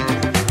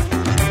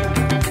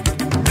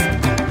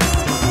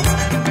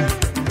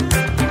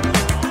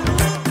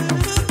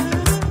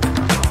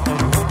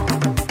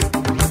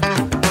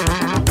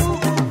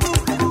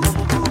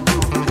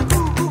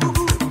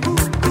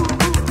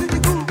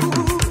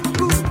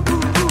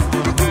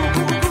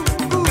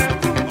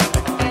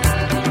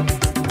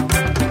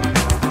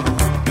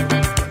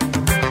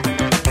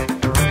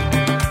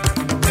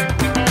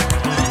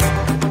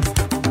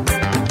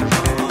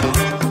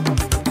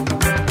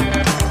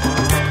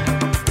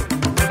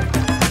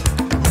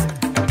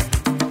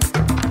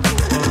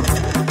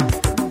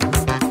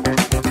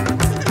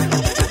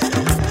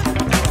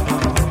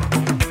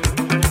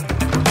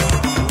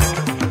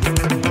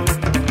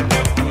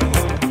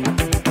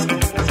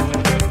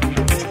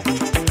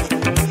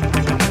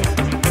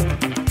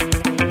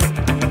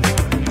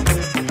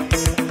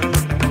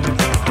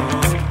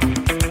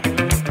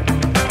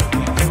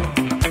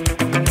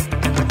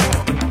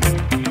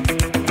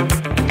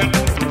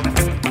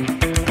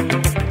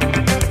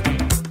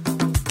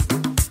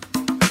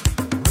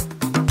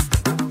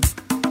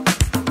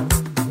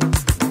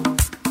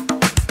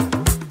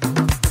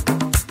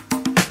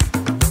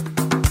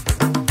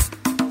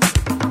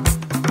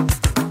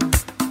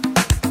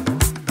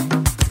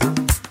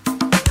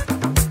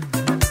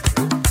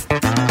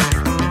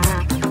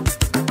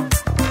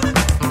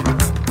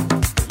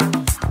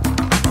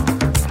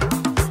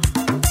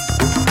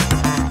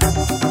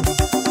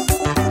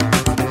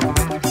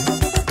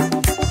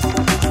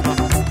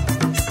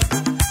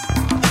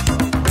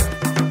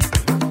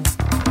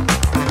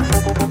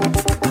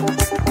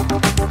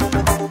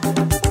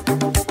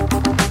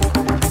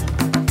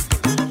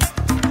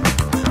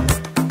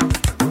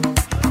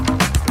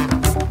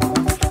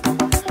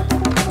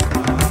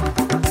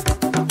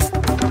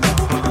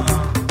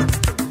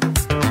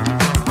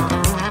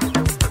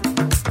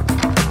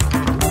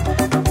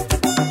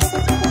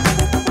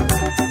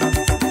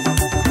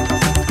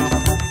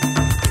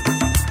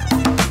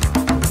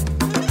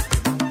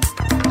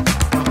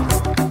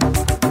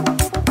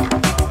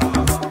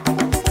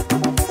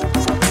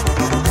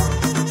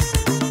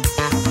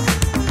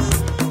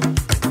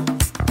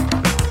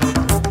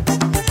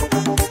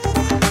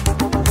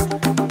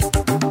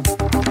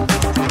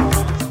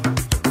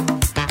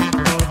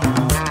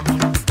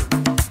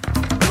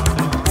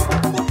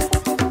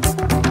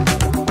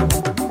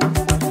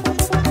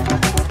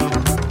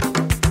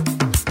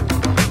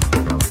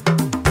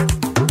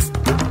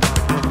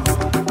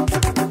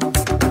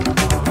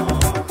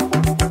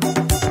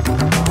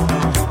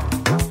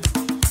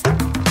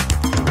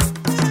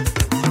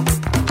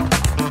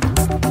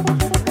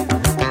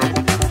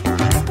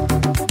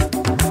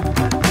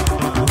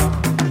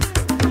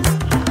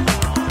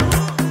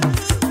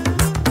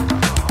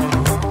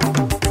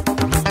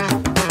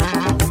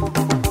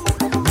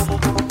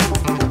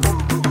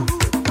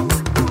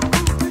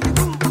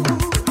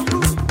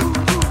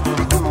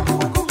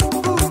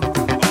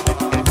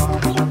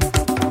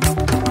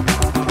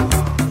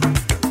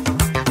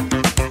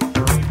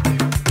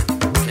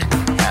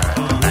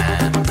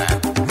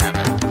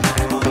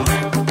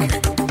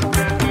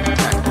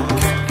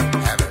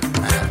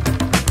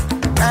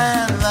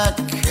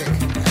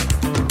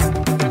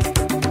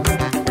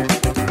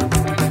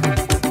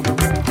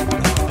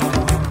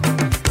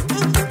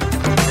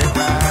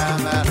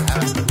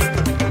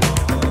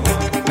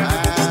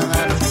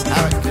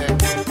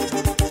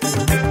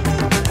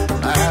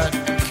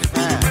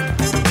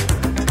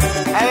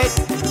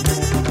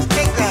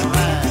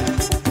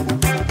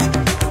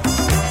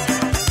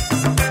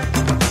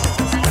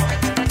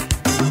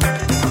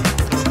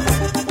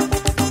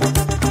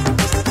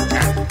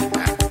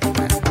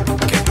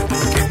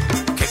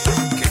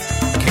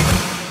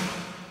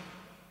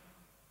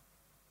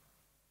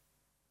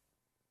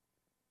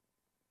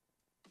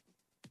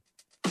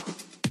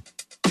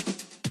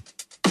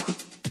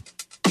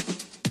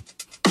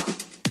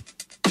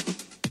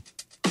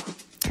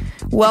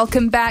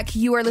 Welcome back.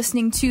 You are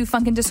listening to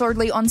Funkin'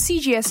 Disorderly on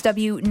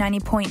CGSW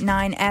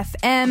 90.9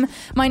 FM.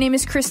 My name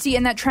is Christy,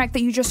 and that track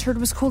that you just heard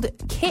was called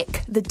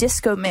Kick, the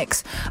Disco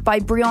Mix by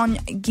Brion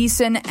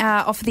Giesen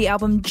off of the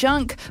album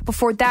Junk.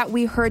 Before that,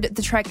 we heard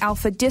the track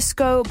Alpha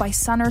Disco by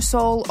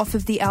Soul off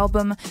of the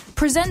album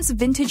Presents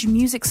Vintage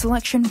Music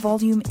Selection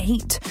Volume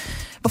 8.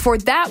 Before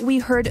that, we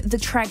heard the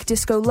track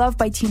Disco Love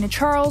by Tina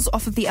Charles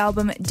off of the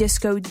album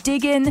Disco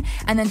Diggin'.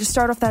 And then to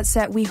start off that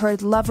set, we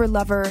heard Lover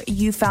Lover,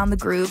 You Found the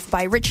Groove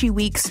by Richie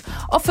Weeks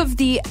off of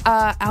the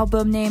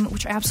album name,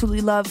 which I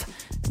absolutely love,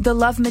 The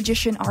Love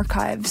Magician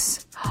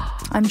Archives.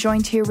 I'm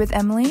joined here with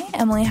Emily.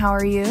 Emily, how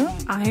are you?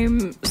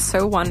 I'm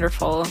so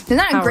wonderful. Isn't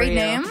that How a great are you?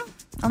 name?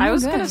 Oh, I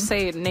was good. going to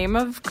say, name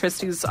of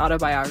Christy's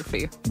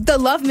autobiography. The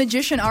Love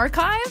Magician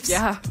Archives?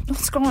 Yeah.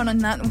 What's going on in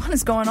that? What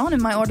is going on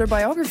in my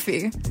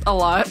autobiography? A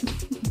lot.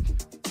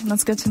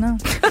 That's good to know.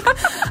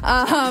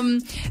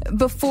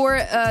 Before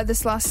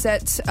this last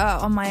set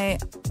on my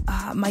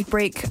mic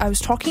break, I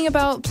was talking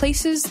about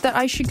places that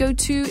I should go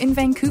to in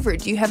Vancouver.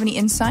 Do you have any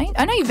insight?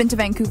 I know you've been to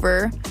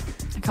Vancouver.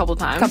 A couple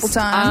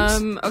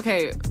times.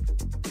 Okay.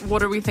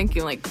 What are we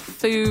thinking? Like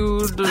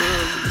food,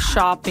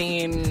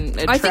 shopping,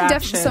 attractions? I think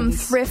definitely some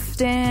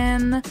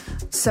thrifting,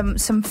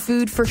 some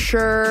food for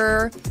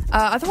sure.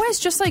 Otherwise,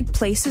 just like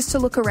places to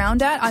look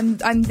around at.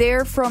 I'm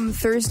there from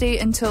Thursday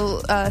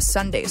until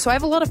Sunday, so I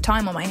have a lot of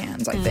time on my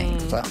hands, I think.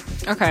 So.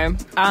 Okay.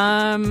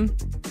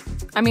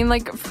 I mean,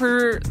 like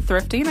for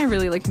thrifting, I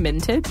really like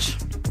Mintage.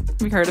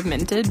 Have you heard of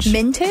Mintage?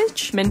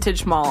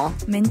 Mintage Mall.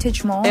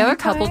 Mintage Mall. They have a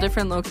okay. couple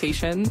different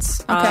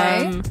locations.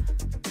 Okay.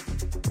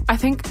 I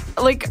think,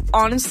 like,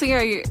 honestly,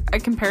 I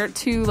compare it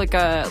to like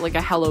a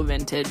Hello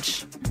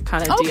Vintage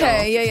kind of deal.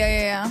 Okay,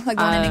 yeah. Like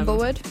one in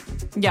Inglewood.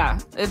 Yeah,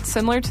 it's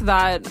similar to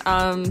that.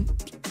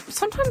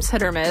 Sometimes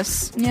hit or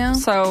miss. Yeah.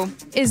 So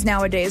Is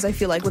nowadays, I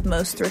feel like, with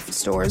most thrift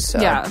stores. So.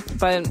 yeah,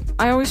 but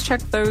I always check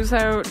those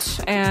out.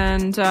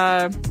 And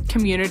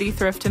Community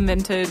Thrift and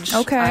Vintage.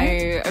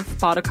 Okay. I've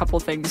bought a couple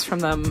things from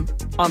them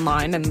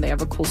online, and they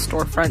have a cool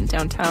storefront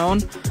downtown.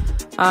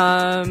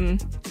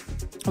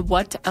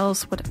 What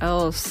else?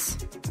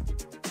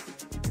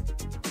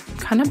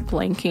 Kind of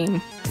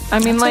blanking. I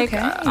mean, That's like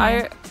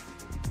okay.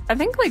 I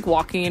think like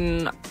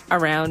walking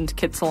around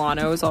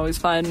Kitsilano is always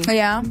fun.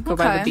 Yeah, Go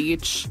by the okay.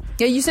 beach.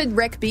 Yeah, you said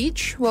Wreck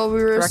Beach while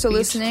we were Wreck still Beach.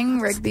 listening.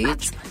 Wreck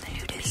Beach. That's the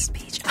nudist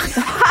beach.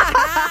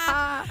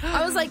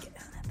 I was like,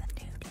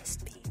 the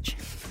nudist beach.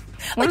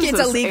 What Like is it's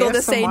this, illegal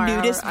to say ASMR?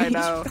 nudist beach. I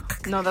know.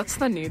 No, that's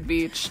the nude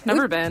beach.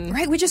 Never been.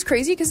 Right, which is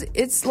crazy because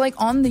it's like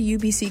on the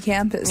UBC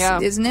campus, Yeah.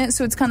 isn't it?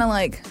 So it's kind of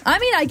like, I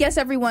mean, I guess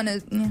everyone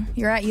is,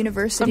 you're at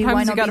university, Sometimes why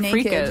you not gotta be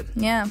freak naked? it.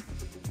 Yeah.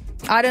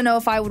 I don't know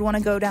if I would want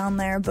to go down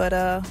there, but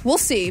we'll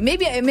see.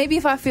 Maybe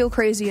if I feel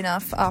crazy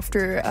enough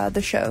after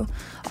the show,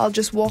 I'll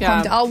just walk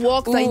Yeah. I'll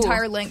walk the Ooh.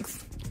 entire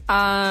length.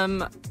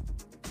 A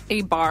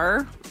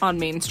bar on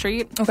Main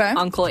Street. Okay.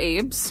 Uncle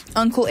Abe's.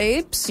 Uncle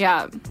Abe's?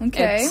 Yeah.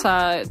 Okay.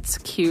 It's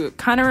cute.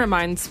 Kind of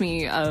reminds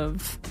me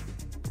of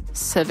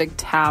Civic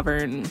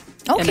Tavern.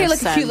 Okay, in a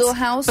like a cute sense. little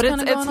house But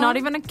kinda it's going not on?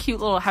 even a cute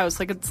little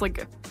house. Like it's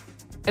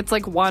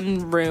like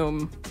one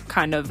room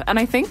kind of. And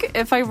I think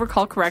if I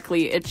recall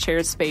correctly, it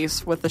shares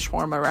space with the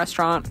shawarma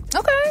restaurant.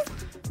 Okay.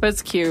 But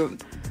it's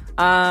cute.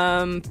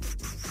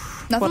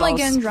 Nothing What like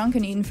else? getting drunk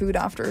and eating food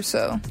after,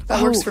 so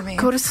that works for me.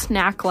 Go to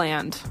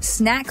Snackland.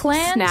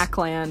 Snackland?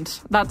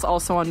 Snackland. That's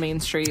also on Main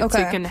Street. So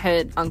Okay. you can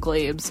hit Uncle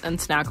Abe's and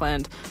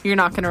Snackland. You're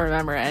not going to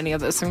remember any of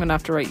this. I'm going to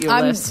have to write you a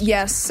list.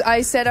 Yes,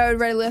 I said I would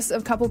write a list.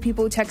 A couple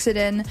people texted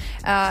in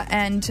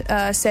and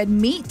said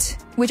Meat,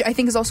 which I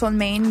think is also on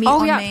Main. Meat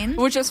on Main.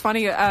 Which is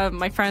funny.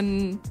 My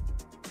friend,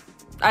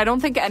 I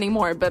don't think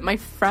anymore, but my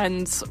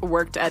friends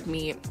worked at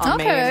Meat on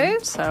Okay.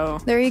 Main. So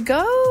There you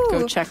go.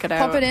 Go check it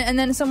Pop out. it in. And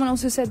then someone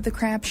also said the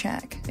Crab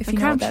Shack, if you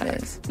know what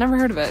that is. Never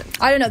heard of it.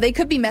 I don't know. They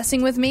could be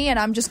messing with me, and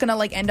I'm just gonna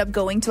like end up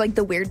going to like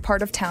the weird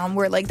part of town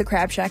where like the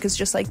Crab Shack is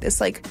just like this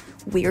like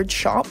weird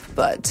shop.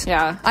 But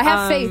Yeah. I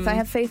have faith. I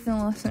have faith in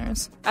the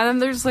listeners. And then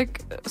there's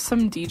like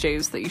some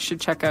DJs that you should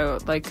check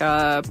out. Like,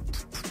 I'm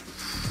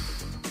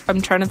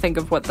trying to think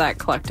of what that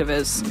collective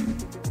is.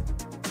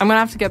 I'm gonna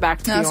have to get back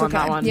to No, you it's on okay.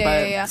 that one.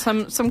 Yeah, but yeah.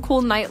 some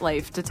cool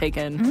nightlife to take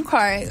in.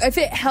 Okay. If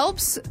it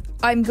helps,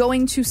 I'm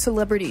going to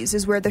Celebrities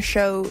is where the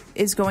show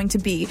is going to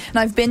be. And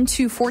I've been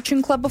to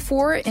Fortune Club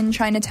before in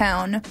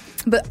Chinatown,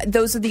 but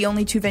those are the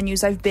only two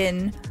venues I've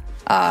been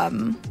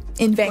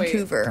in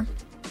Vancouver.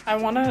 I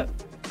wanna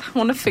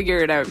figure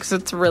it out because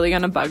it's really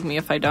gonna bug me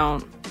if I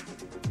don't.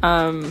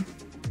 I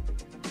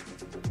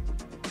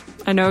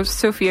know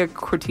Sophia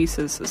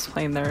Cortizes is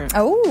playing there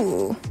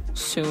Oh.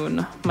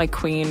 soon. My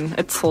queen.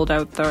 It's sold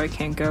out though. I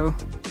can't go.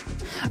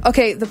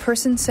 Okay, the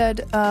person said,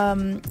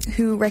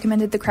 who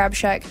recommended the Crab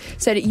Shack,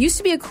 said it used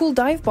to be a cool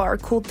dive bar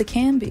called the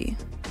Canby.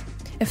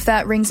 If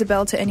that rings a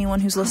bell to anyone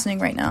who's listening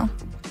right now.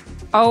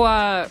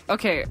 Oh,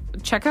 okay.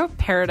 Check out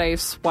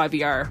Paradise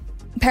YVR.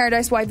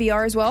 Paradise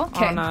YVR as well?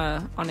 Okay.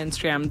 on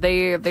Instagram.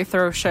 They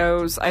throw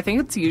shows. I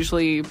think it's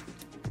usually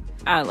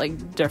at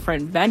like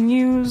different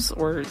venues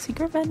or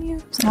secret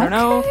venues. I don't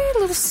know. A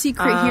little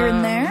secret here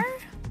and there.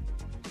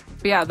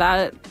 But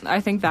yeah, I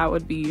think that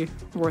would be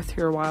worth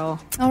your while.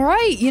 All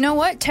right. You know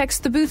what?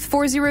 Text the booth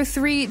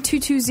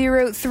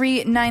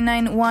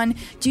 403-220-3991.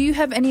 Do you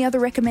have any other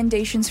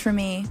recommendations for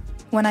me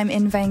when I'm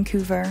in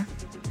Vancouver?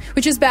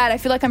 Which is bad. I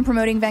feel like I'm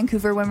promoting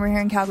Vancouver when we're here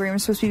in Calgary. We're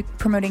supposed to be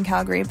promoting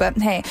Calgary, but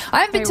hey,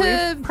 I've been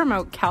to we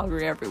promote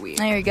Calgary every week.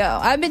 There you go.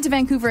 I've been to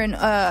Vancouver in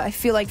I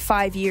feel like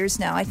 5 years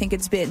now. I think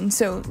it's been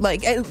so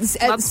like since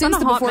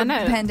the before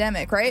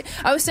pandemic, right?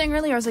 I was saying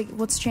earlier, I was like,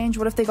 what's changed?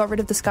 What if they got rid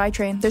of the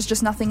SkyTrain? There's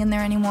just nothing in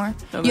there anymore.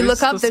 No, you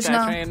look up, there's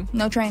SkyTrain.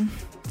 no train.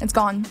 It's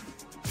gone.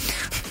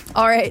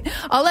 All right,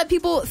 I'll let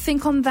people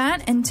think on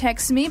that and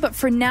text me, but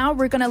for now,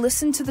 we're going to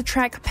listen to the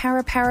track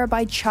Para Para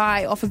by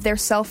Chai off of their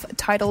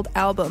self-titled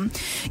album.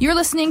 You're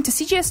listening to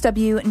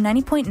CJSW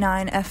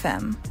 90.9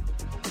 FM.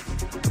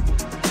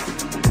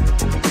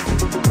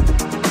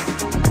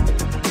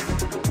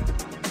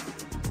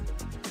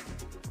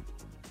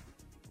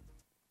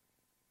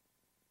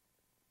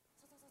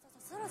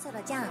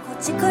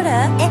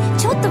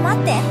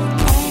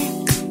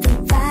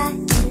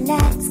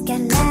 Let's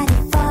get ready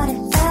for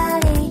the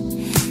party.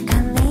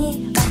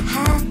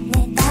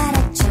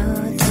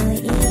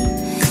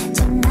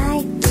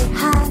 Tonight we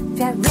have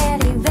a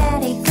very,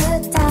 very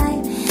good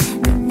time.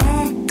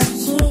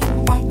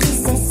 Like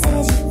this is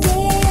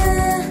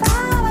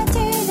power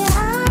to the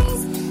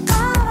eyes,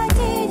 power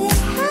to the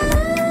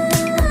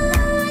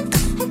heart.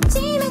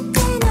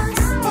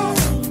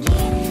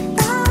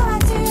 Power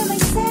to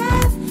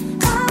myself,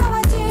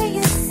 power to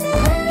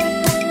yourself.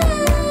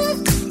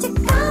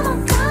 Come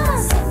on,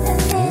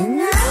 Saturday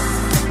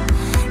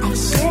night. I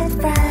should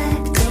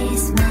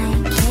practice my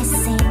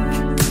kissing.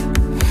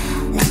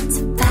 Let's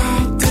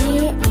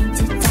party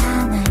into the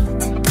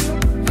night.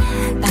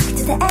 Back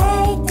to the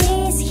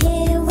 80s,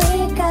 here we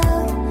go.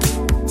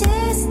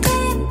 Just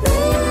stay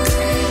blue.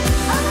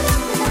 All of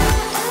the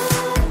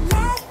night,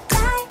 left,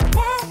 right,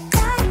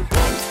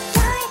 Japanese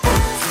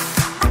style.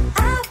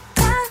 Front,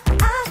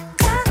 back,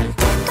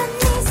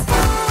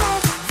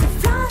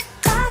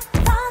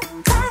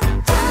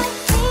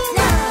 join me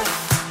now.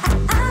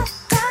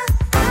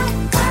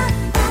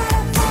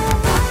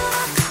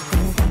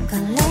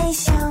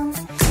 Decoration,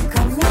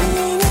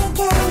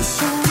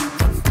 communication.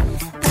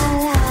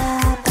 Para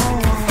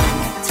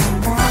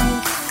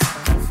tonight.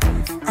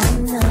 I'm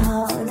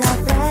not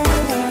afraid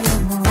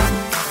anymore.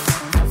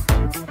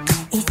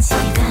 一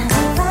番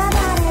は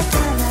誰か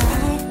な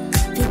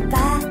Big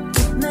body,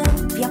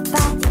 move your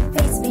body,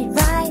 face me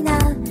right now.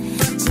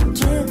 地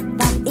球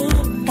は意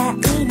外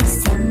に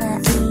狭い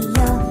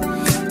よ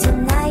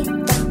Tonight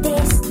the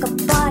disco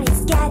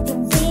party's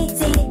getting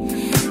busy.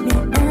 み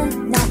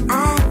んな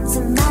集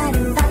ま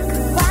るワク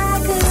ワ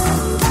ク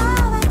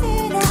Power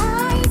to the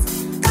eyes,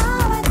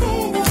 power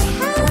to the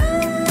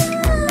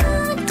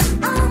heart.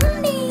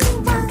 Only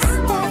one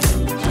step.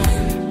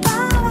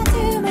 Power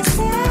to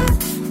myself,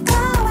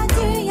 power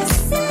to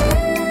yourself.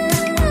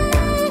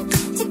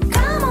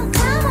 Come on,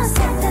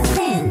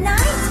 Saturday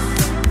night.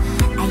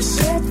 I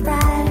should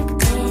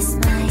practice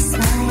my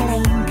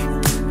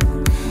smiling.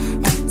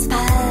 Let's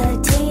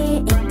party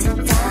into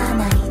the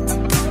night.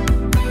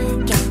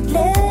 Get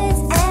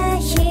loose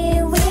and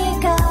here we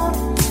go.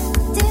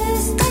 To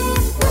stay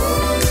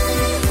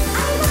free. I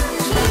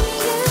wanna hear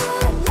you.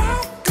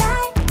 Left,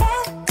 right,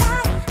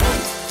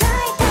 Japanese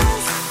style.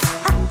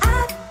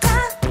 Front,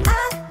 back, join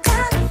me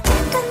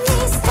now. Revelation, communication.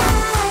 Japanese style.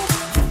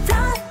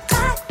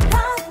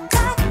 Front,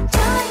 back,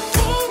 join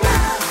me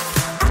now.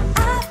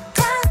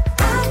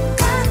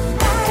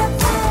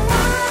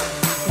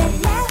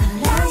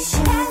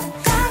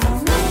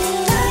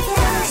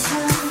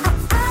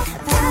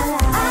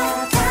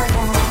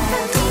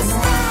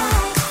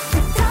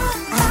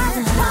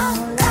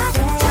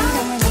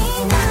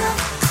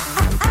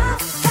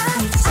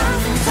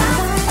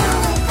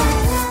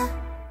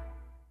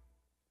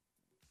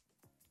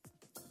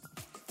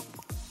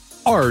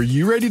 Are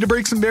you ready to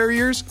break some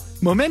barriers?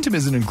 Momentum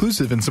is an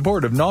inclusive and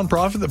supportive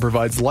nonprofit that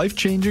provides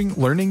life-changing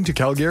learning to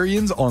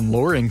Calgarians on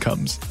lower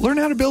incomes. Learn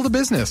how to build a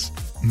business,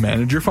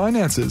 manage your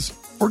finances,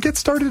 or get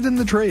started in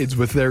the trades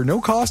with their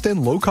no-cost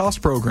and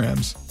low-cost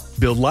programs.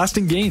 Build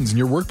lasting gains in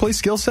your workplace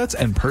skill sets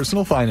and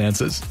personal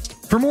finances.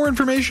 For more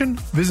information,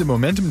 visit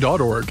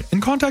momentum.org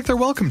and contact their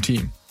welcome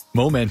team.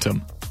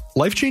 Momentum.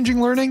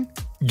 Life-changing learning,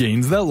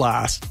 gains that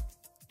last.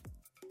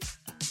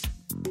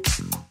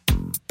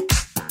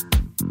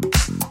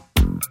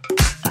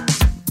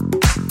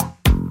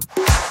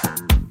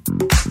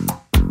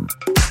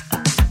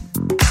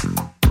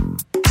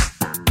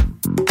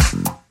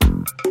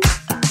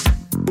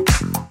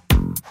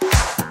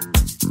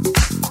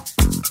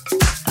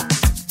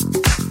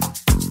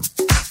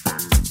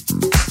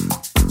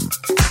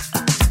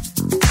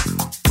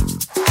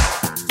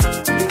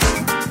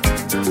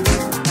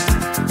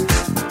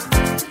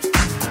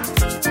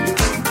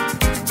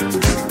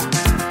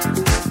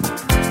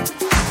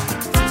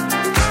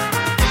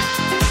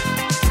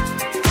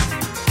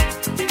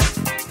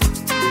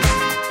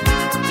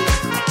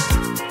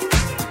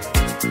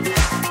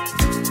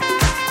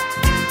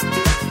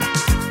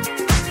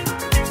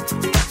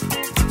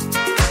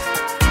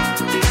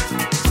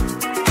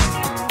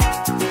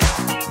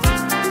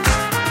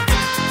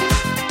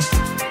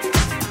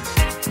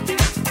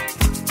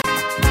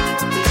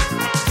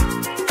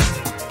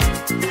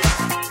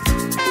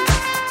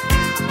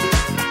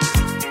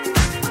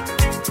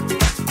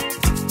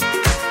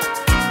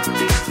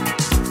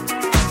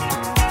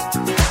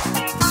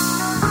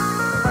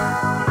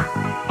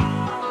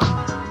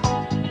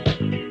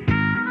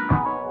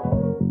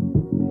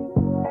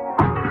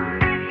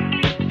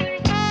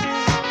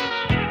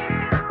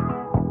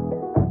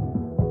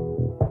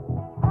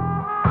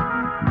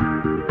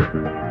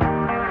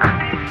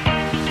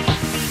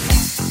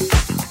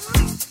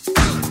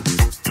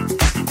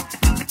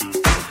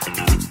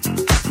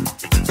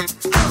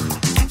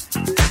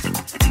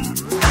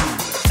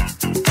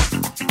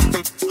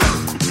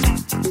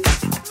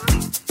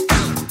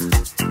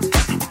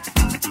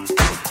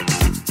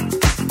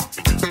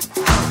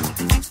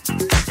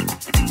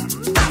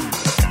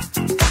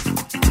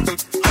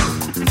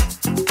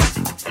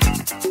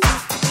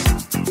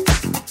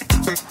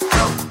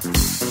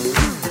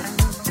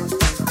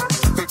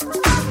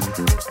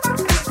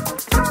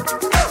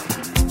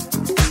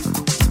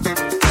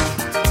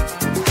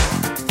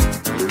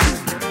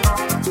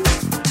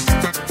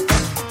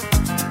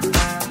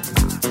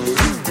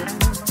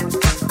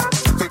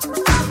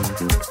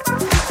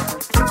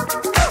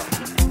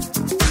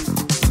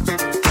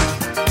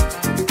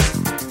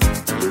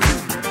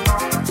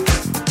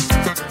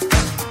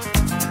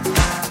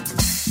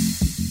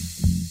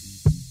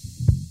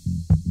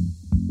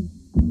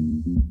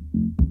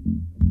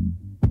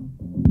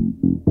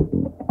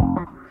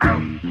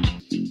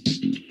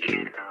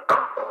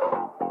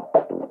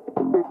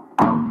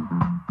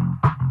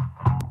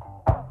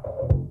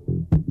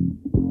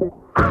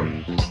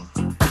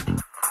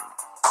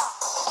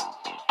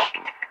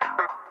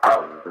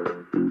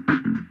 Rap.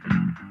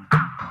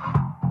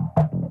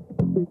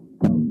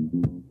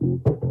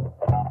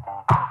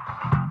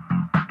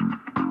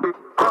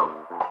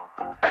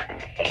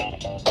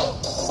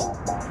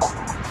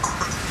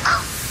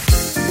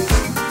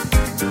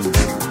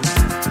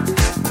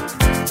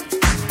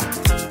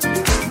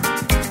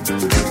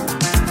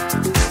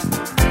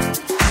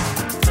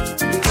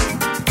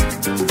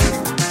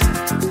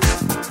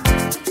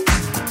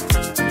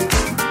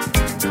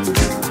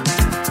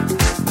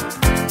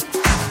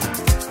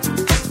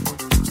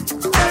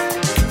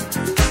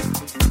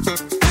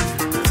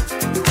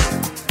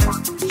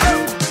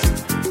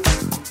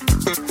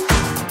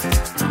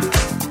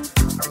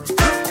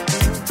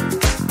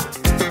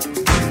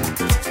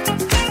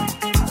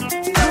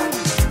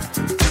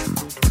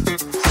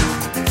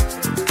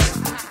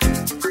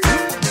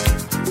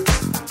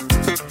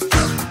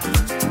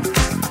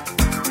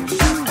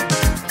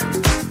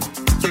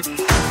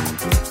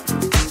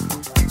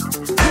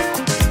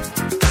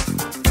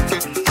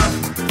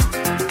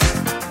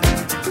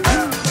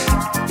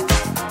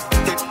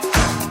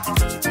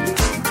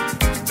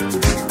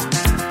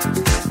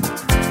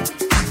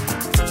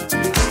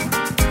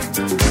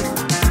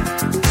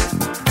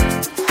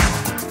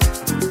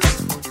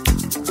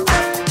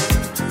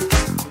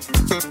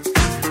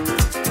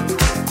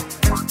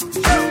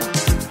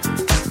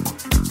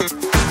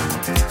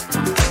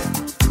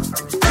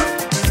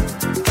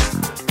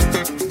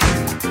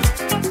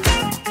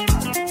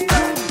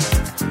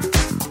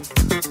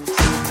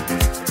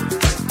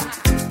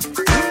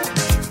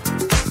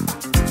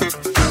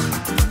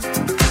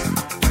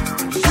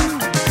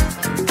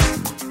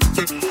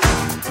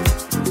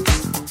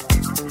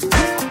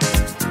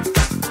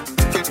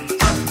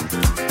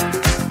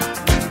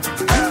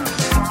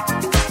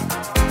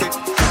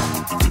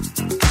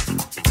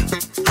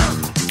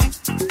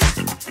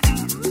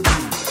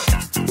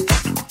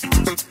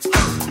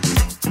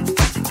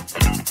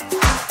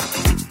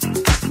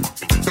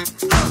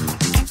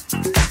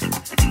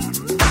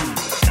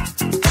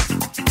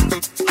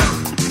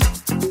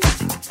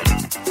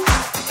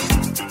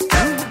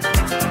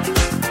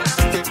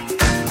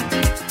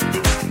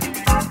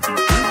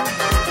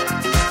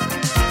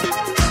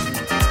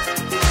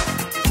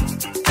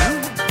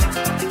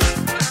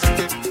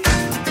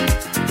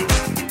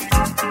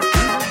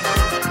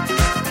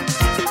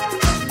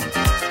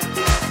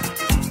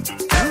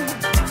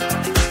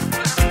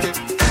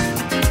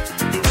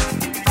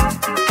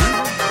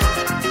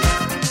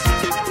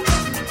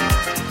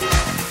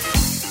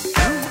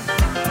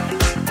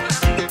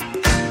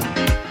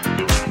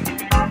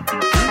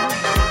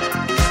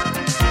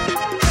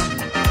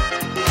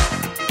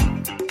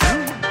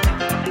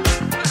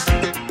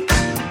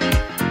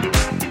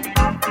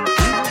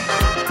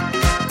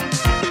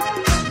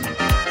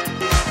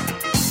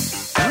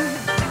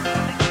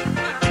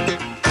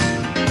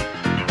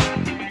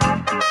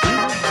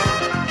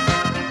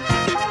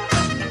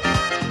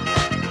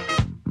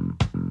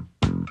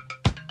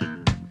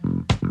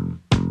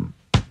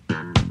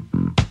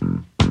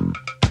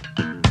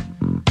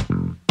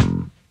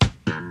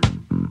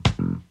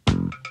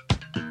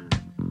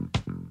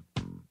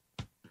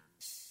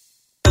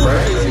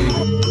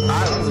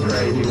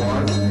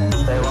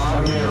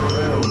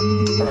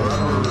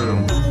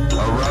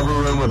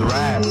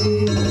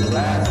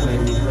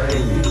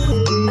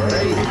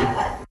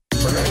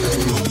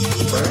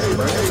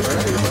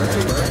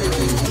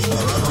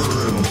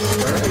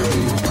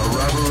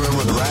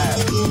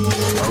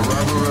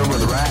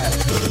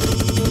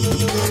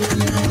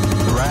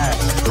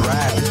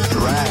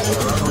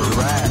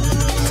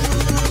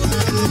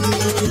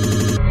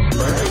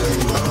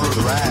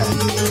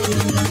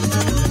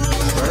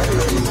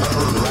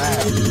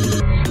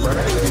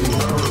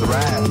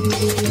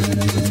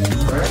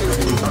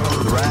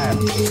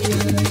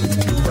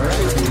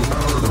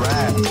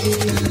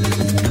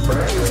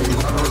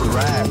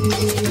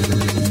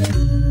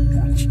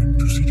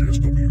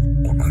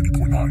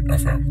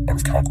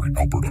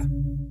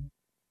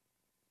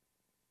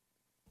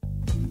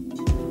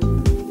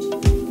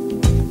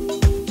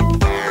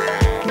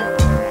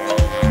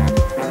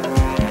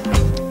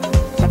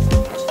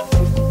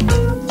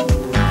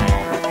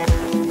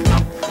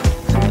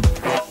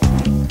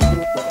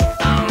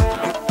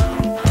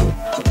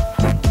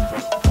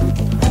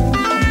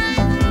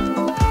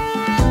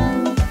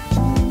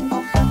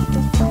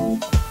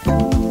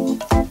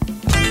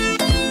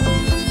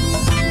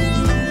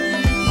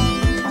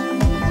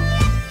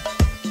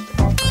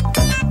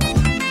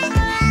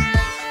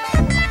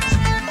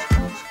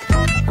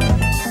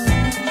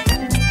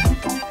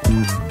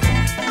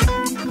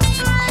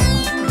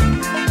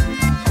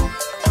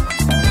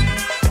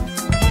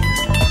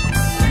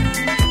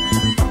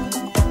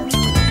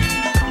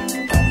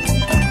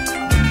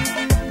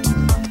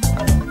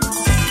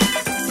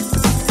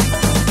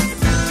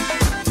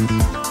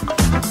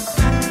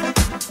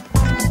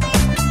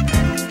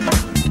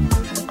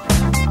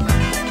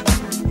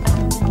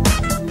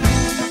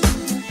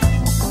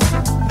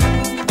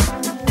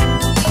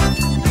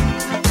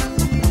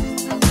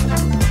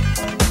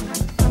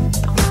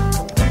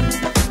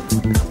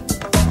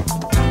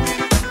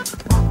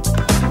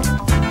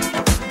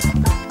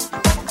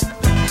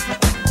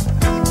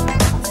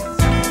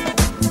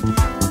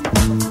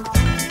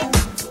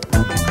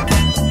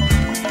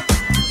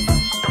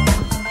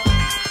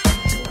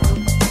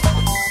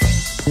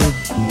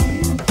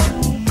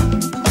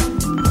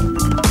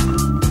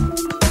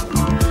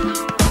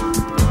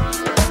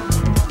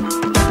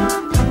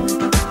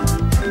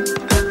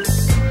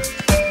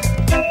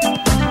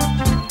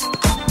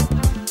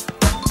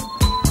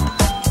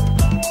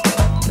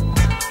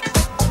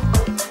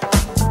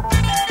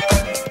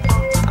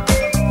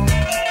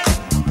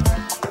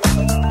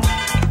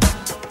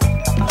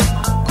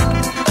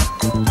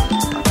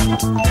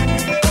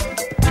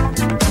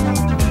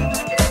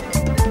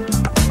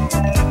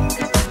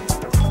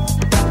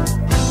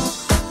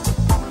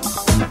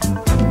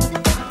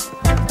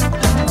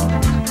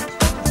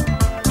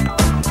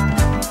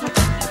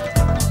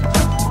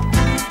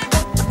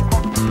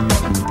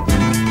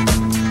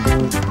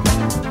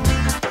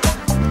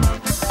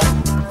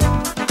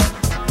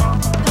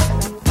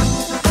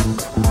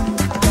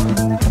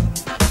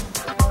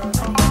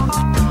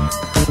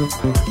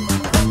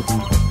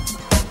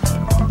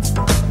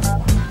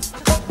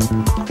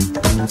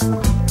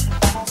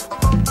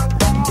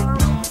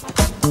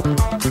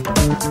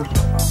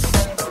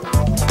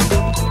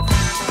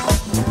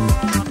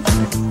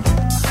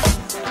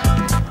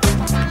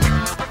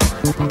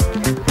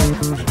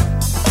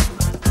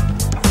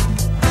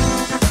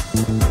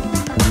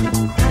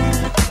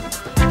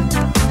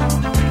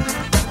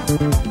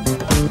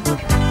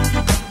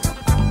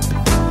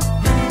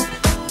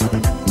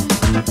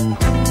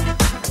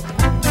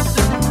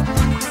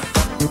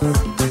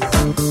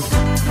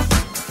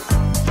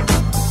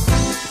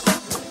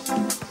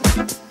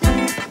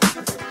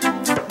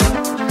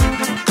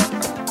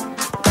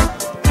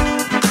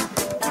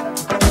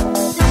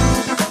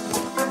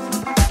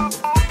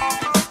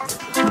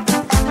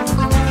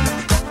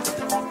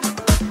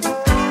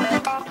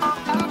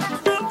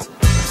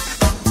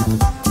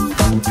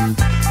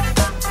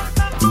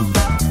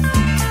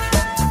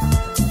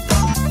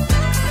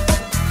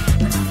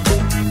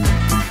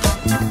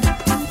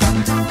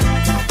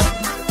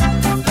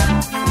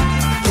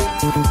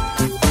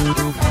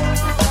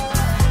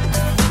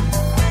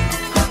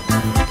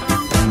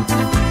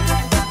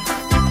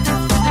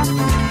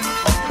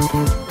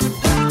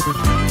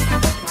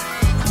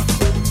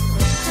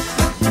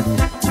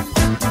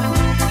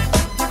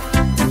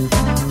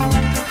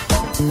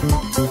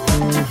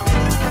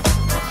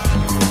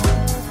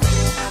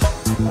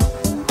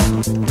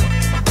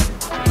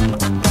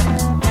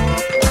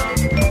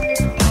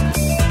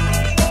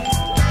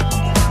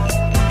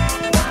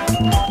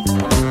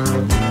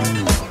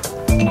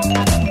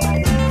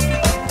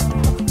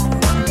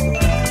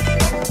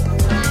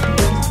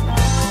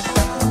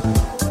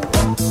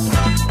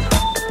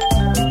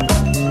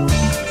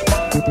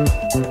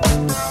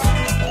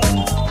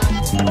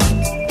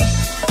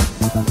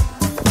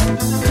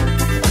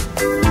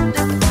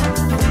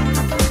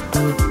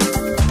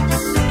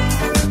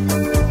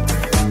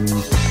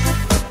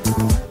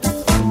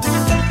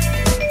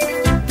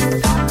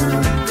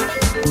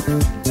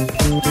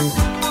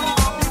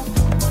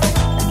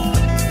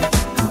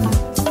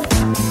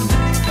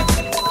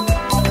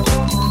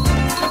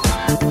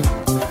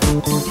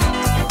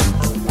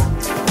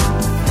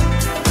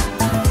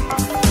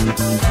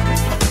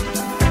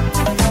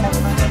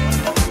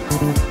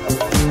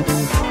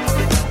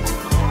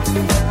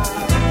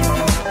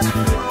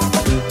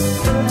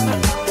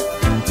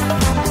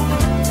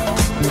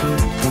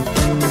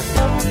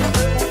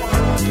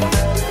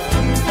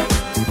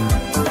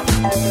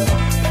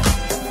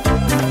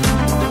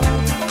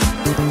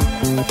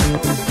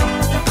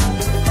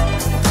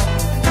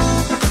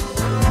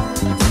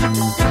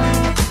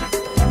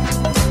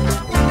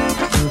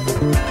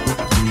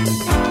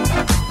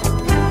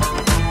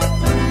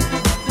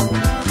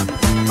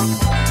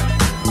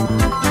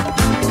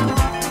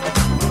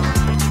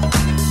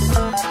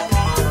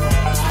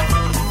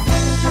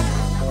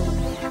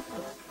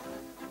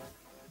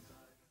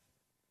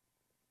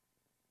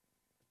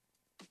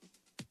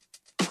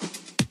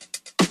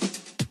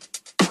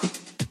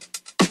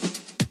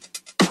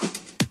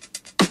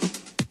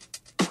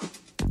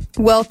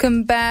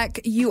 Welcome back.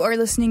 You are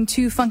listening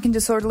to Funkin'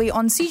 Disorderly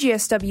on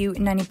CJSW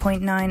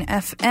 90.9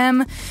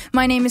 FM.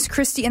 My name is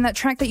Christy, and that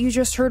track that you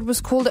just heard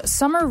was called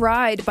Summer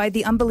Ride by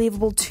The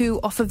Unbelievable 2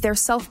 off of their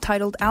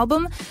self-titled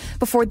album.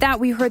 Before that,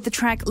 we heard the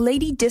track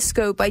Lady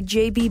Disco by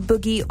JB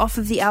Boogie off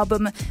of the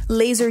album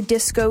Laser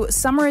Disco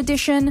Summer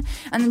Edition.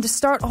 And then to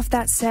start off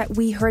that set,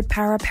 we heard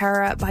Para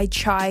Para by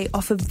Chai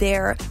off of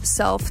their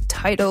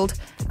self-titled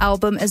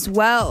album as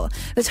well.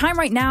 The time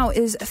right now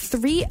is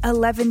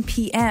 3:11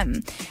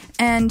 p.m.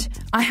 and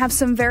I have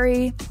some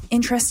very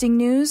interesting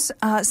news.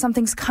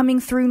 Something's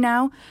coming through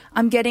now.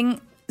 I'm getting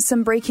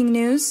some breaking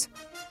news.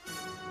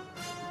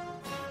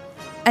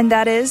 And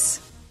that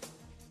is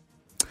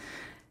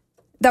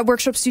that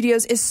Workshop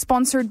Studios is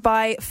sponsored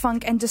by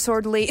Funk and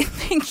Disorderly.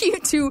 Thank you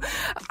to...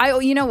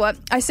 you know what?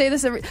 I say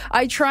this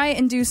I try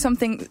and do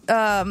something...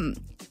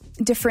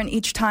 different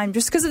each time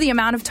just because of the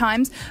amount of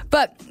times,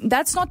 but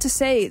that's not to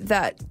say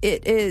that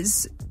it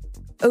is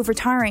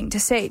overtiring to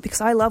say,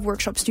 because I love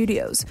Workshop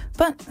Studios,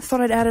 but I thought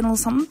I'd add in a little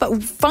something.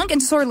 But Funk and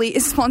Disorderly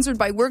is sponsored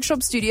by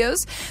Workshop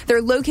Studios.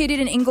 They're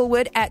located in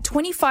Inglewood at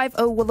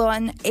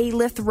 2501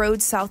 Alith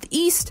Road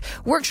Southeast.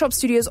 Workshop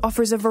Studios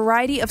offers a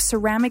variety of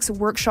ceramics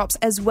workshops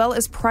as well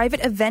as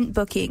private event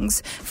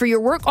bookings for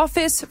your work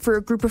office, for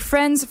a group of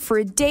friends,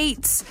 for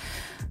dates,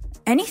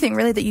 anything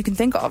really that you can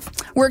think of.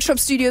 Workshop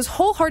Studios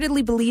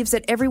wholeheartedly believes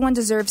that everyone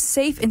deserves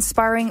safe,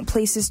 inspiring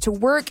places to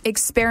work,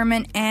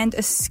 experiment, and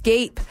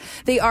escape.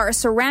 They are a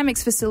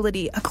ceramics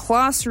facility, a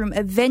classroom,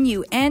 a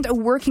venue, and a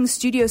working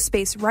studio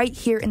space right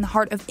here in the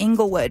heart of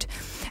Inglewood.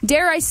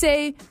 Dare I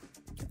say,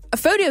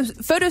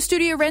 photo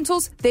studio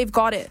rentals, they've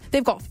got it.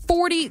 They've got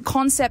 40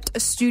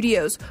 concept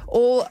studios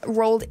all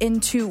rolled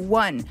into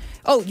one.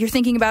 Oh, you're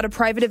thinking about a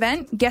private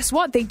event? Guess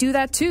what? They do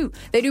that too.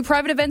 They do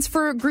private events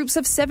for groups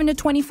of 7 to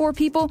 24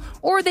 people,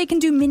 or they can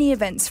do mini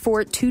events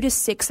for 2 to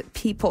 6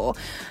 people.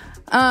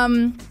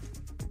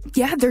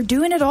 Yeah, they're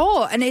doing it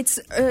all. And it's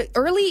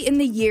early in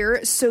the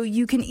year, so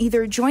you can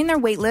either join their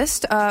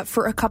waitlist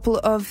for a couple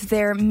of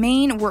their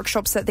main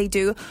workshops that they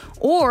do,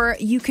 or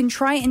you can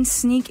try and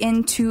sneak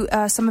into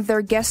some of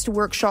their guest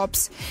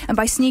workshops. And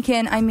by sneak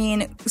in, I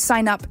mean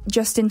sign up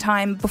just in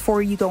time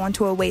before you go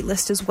onto a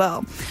waitlist as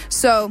well.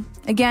 So,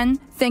 again,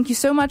 Thank you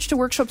so much to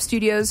Workshop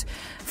Studios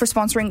for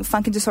sponsoring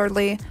Funk and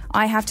Disorderly.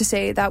 I have to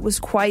say that was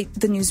quite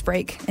the news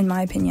break, in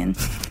my opinion.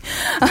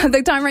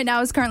 The time right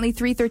now is currently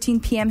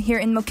 3:13 p.m. here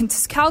in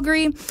Mohkinstsis,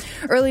 Calgary.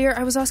 Earlier,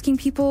 I was asking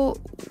people,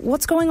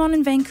 what's going on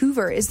in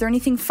Vancouver? Is there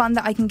anything fun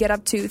that I can get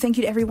up to? Thank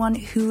you to everyone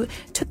who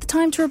took the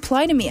time to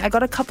reply to me. I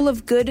got a couple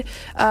of good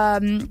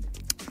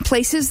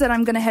places that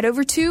I'm going to head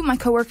over to. My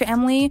coworker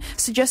Emily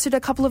suggested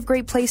a couple of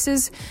great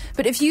places.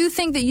 But if you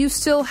think that you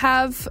still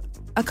have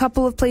a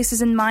couple of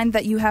places in mind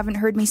that you haven't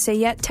heard me say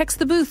yet, text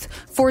the booth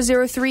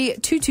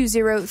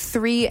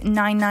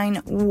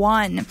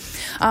 403-220-3991.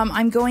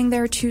 I'm going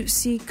there to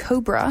see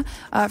Cobra.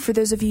 For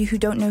those of you who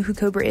don't know who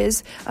Cobra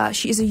is,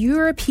 she is a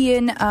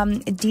European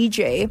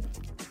DJ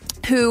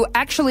who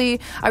actually,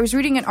 I was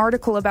reading an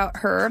article about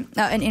her,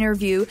 an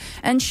interview,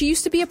 and she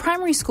used to be a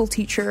primary school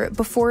teacher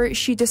before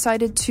she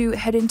decided to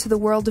head into the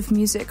world of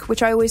music,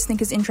 which I always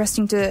think is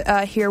interesting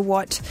to hear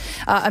what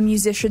a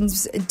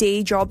musician's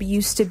day job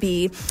used to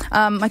be.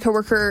 My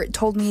coworker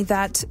told me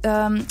that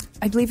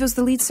I believe it was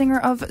the lead singer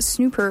of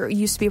Snooper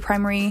used to be a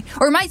primary,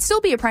 or might still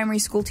be a primary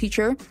school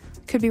teacher.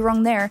 Could be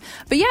wrong there.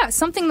 But yeah,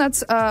 something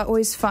that's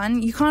always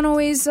fun. You can't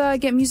always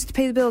get music to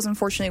pay the bills,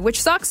 unfortunately, which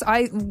sucks.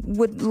 I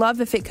would love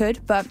if it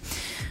could, but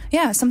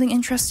yeah, something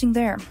interesting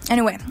there.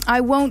 Anyway,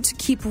 I won't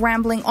keep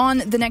rambling on.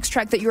 The next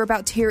track that you're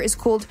about to hear is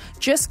called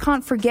Just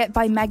Can't Forget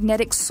by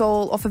Magnetic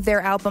Soul off of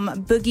their album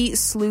Boogie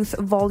Sleuth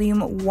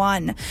Volume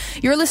 1.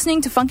 You're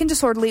listening to Funk and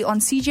Disorderly on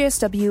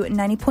CJSW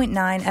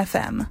 90.9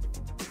 FM.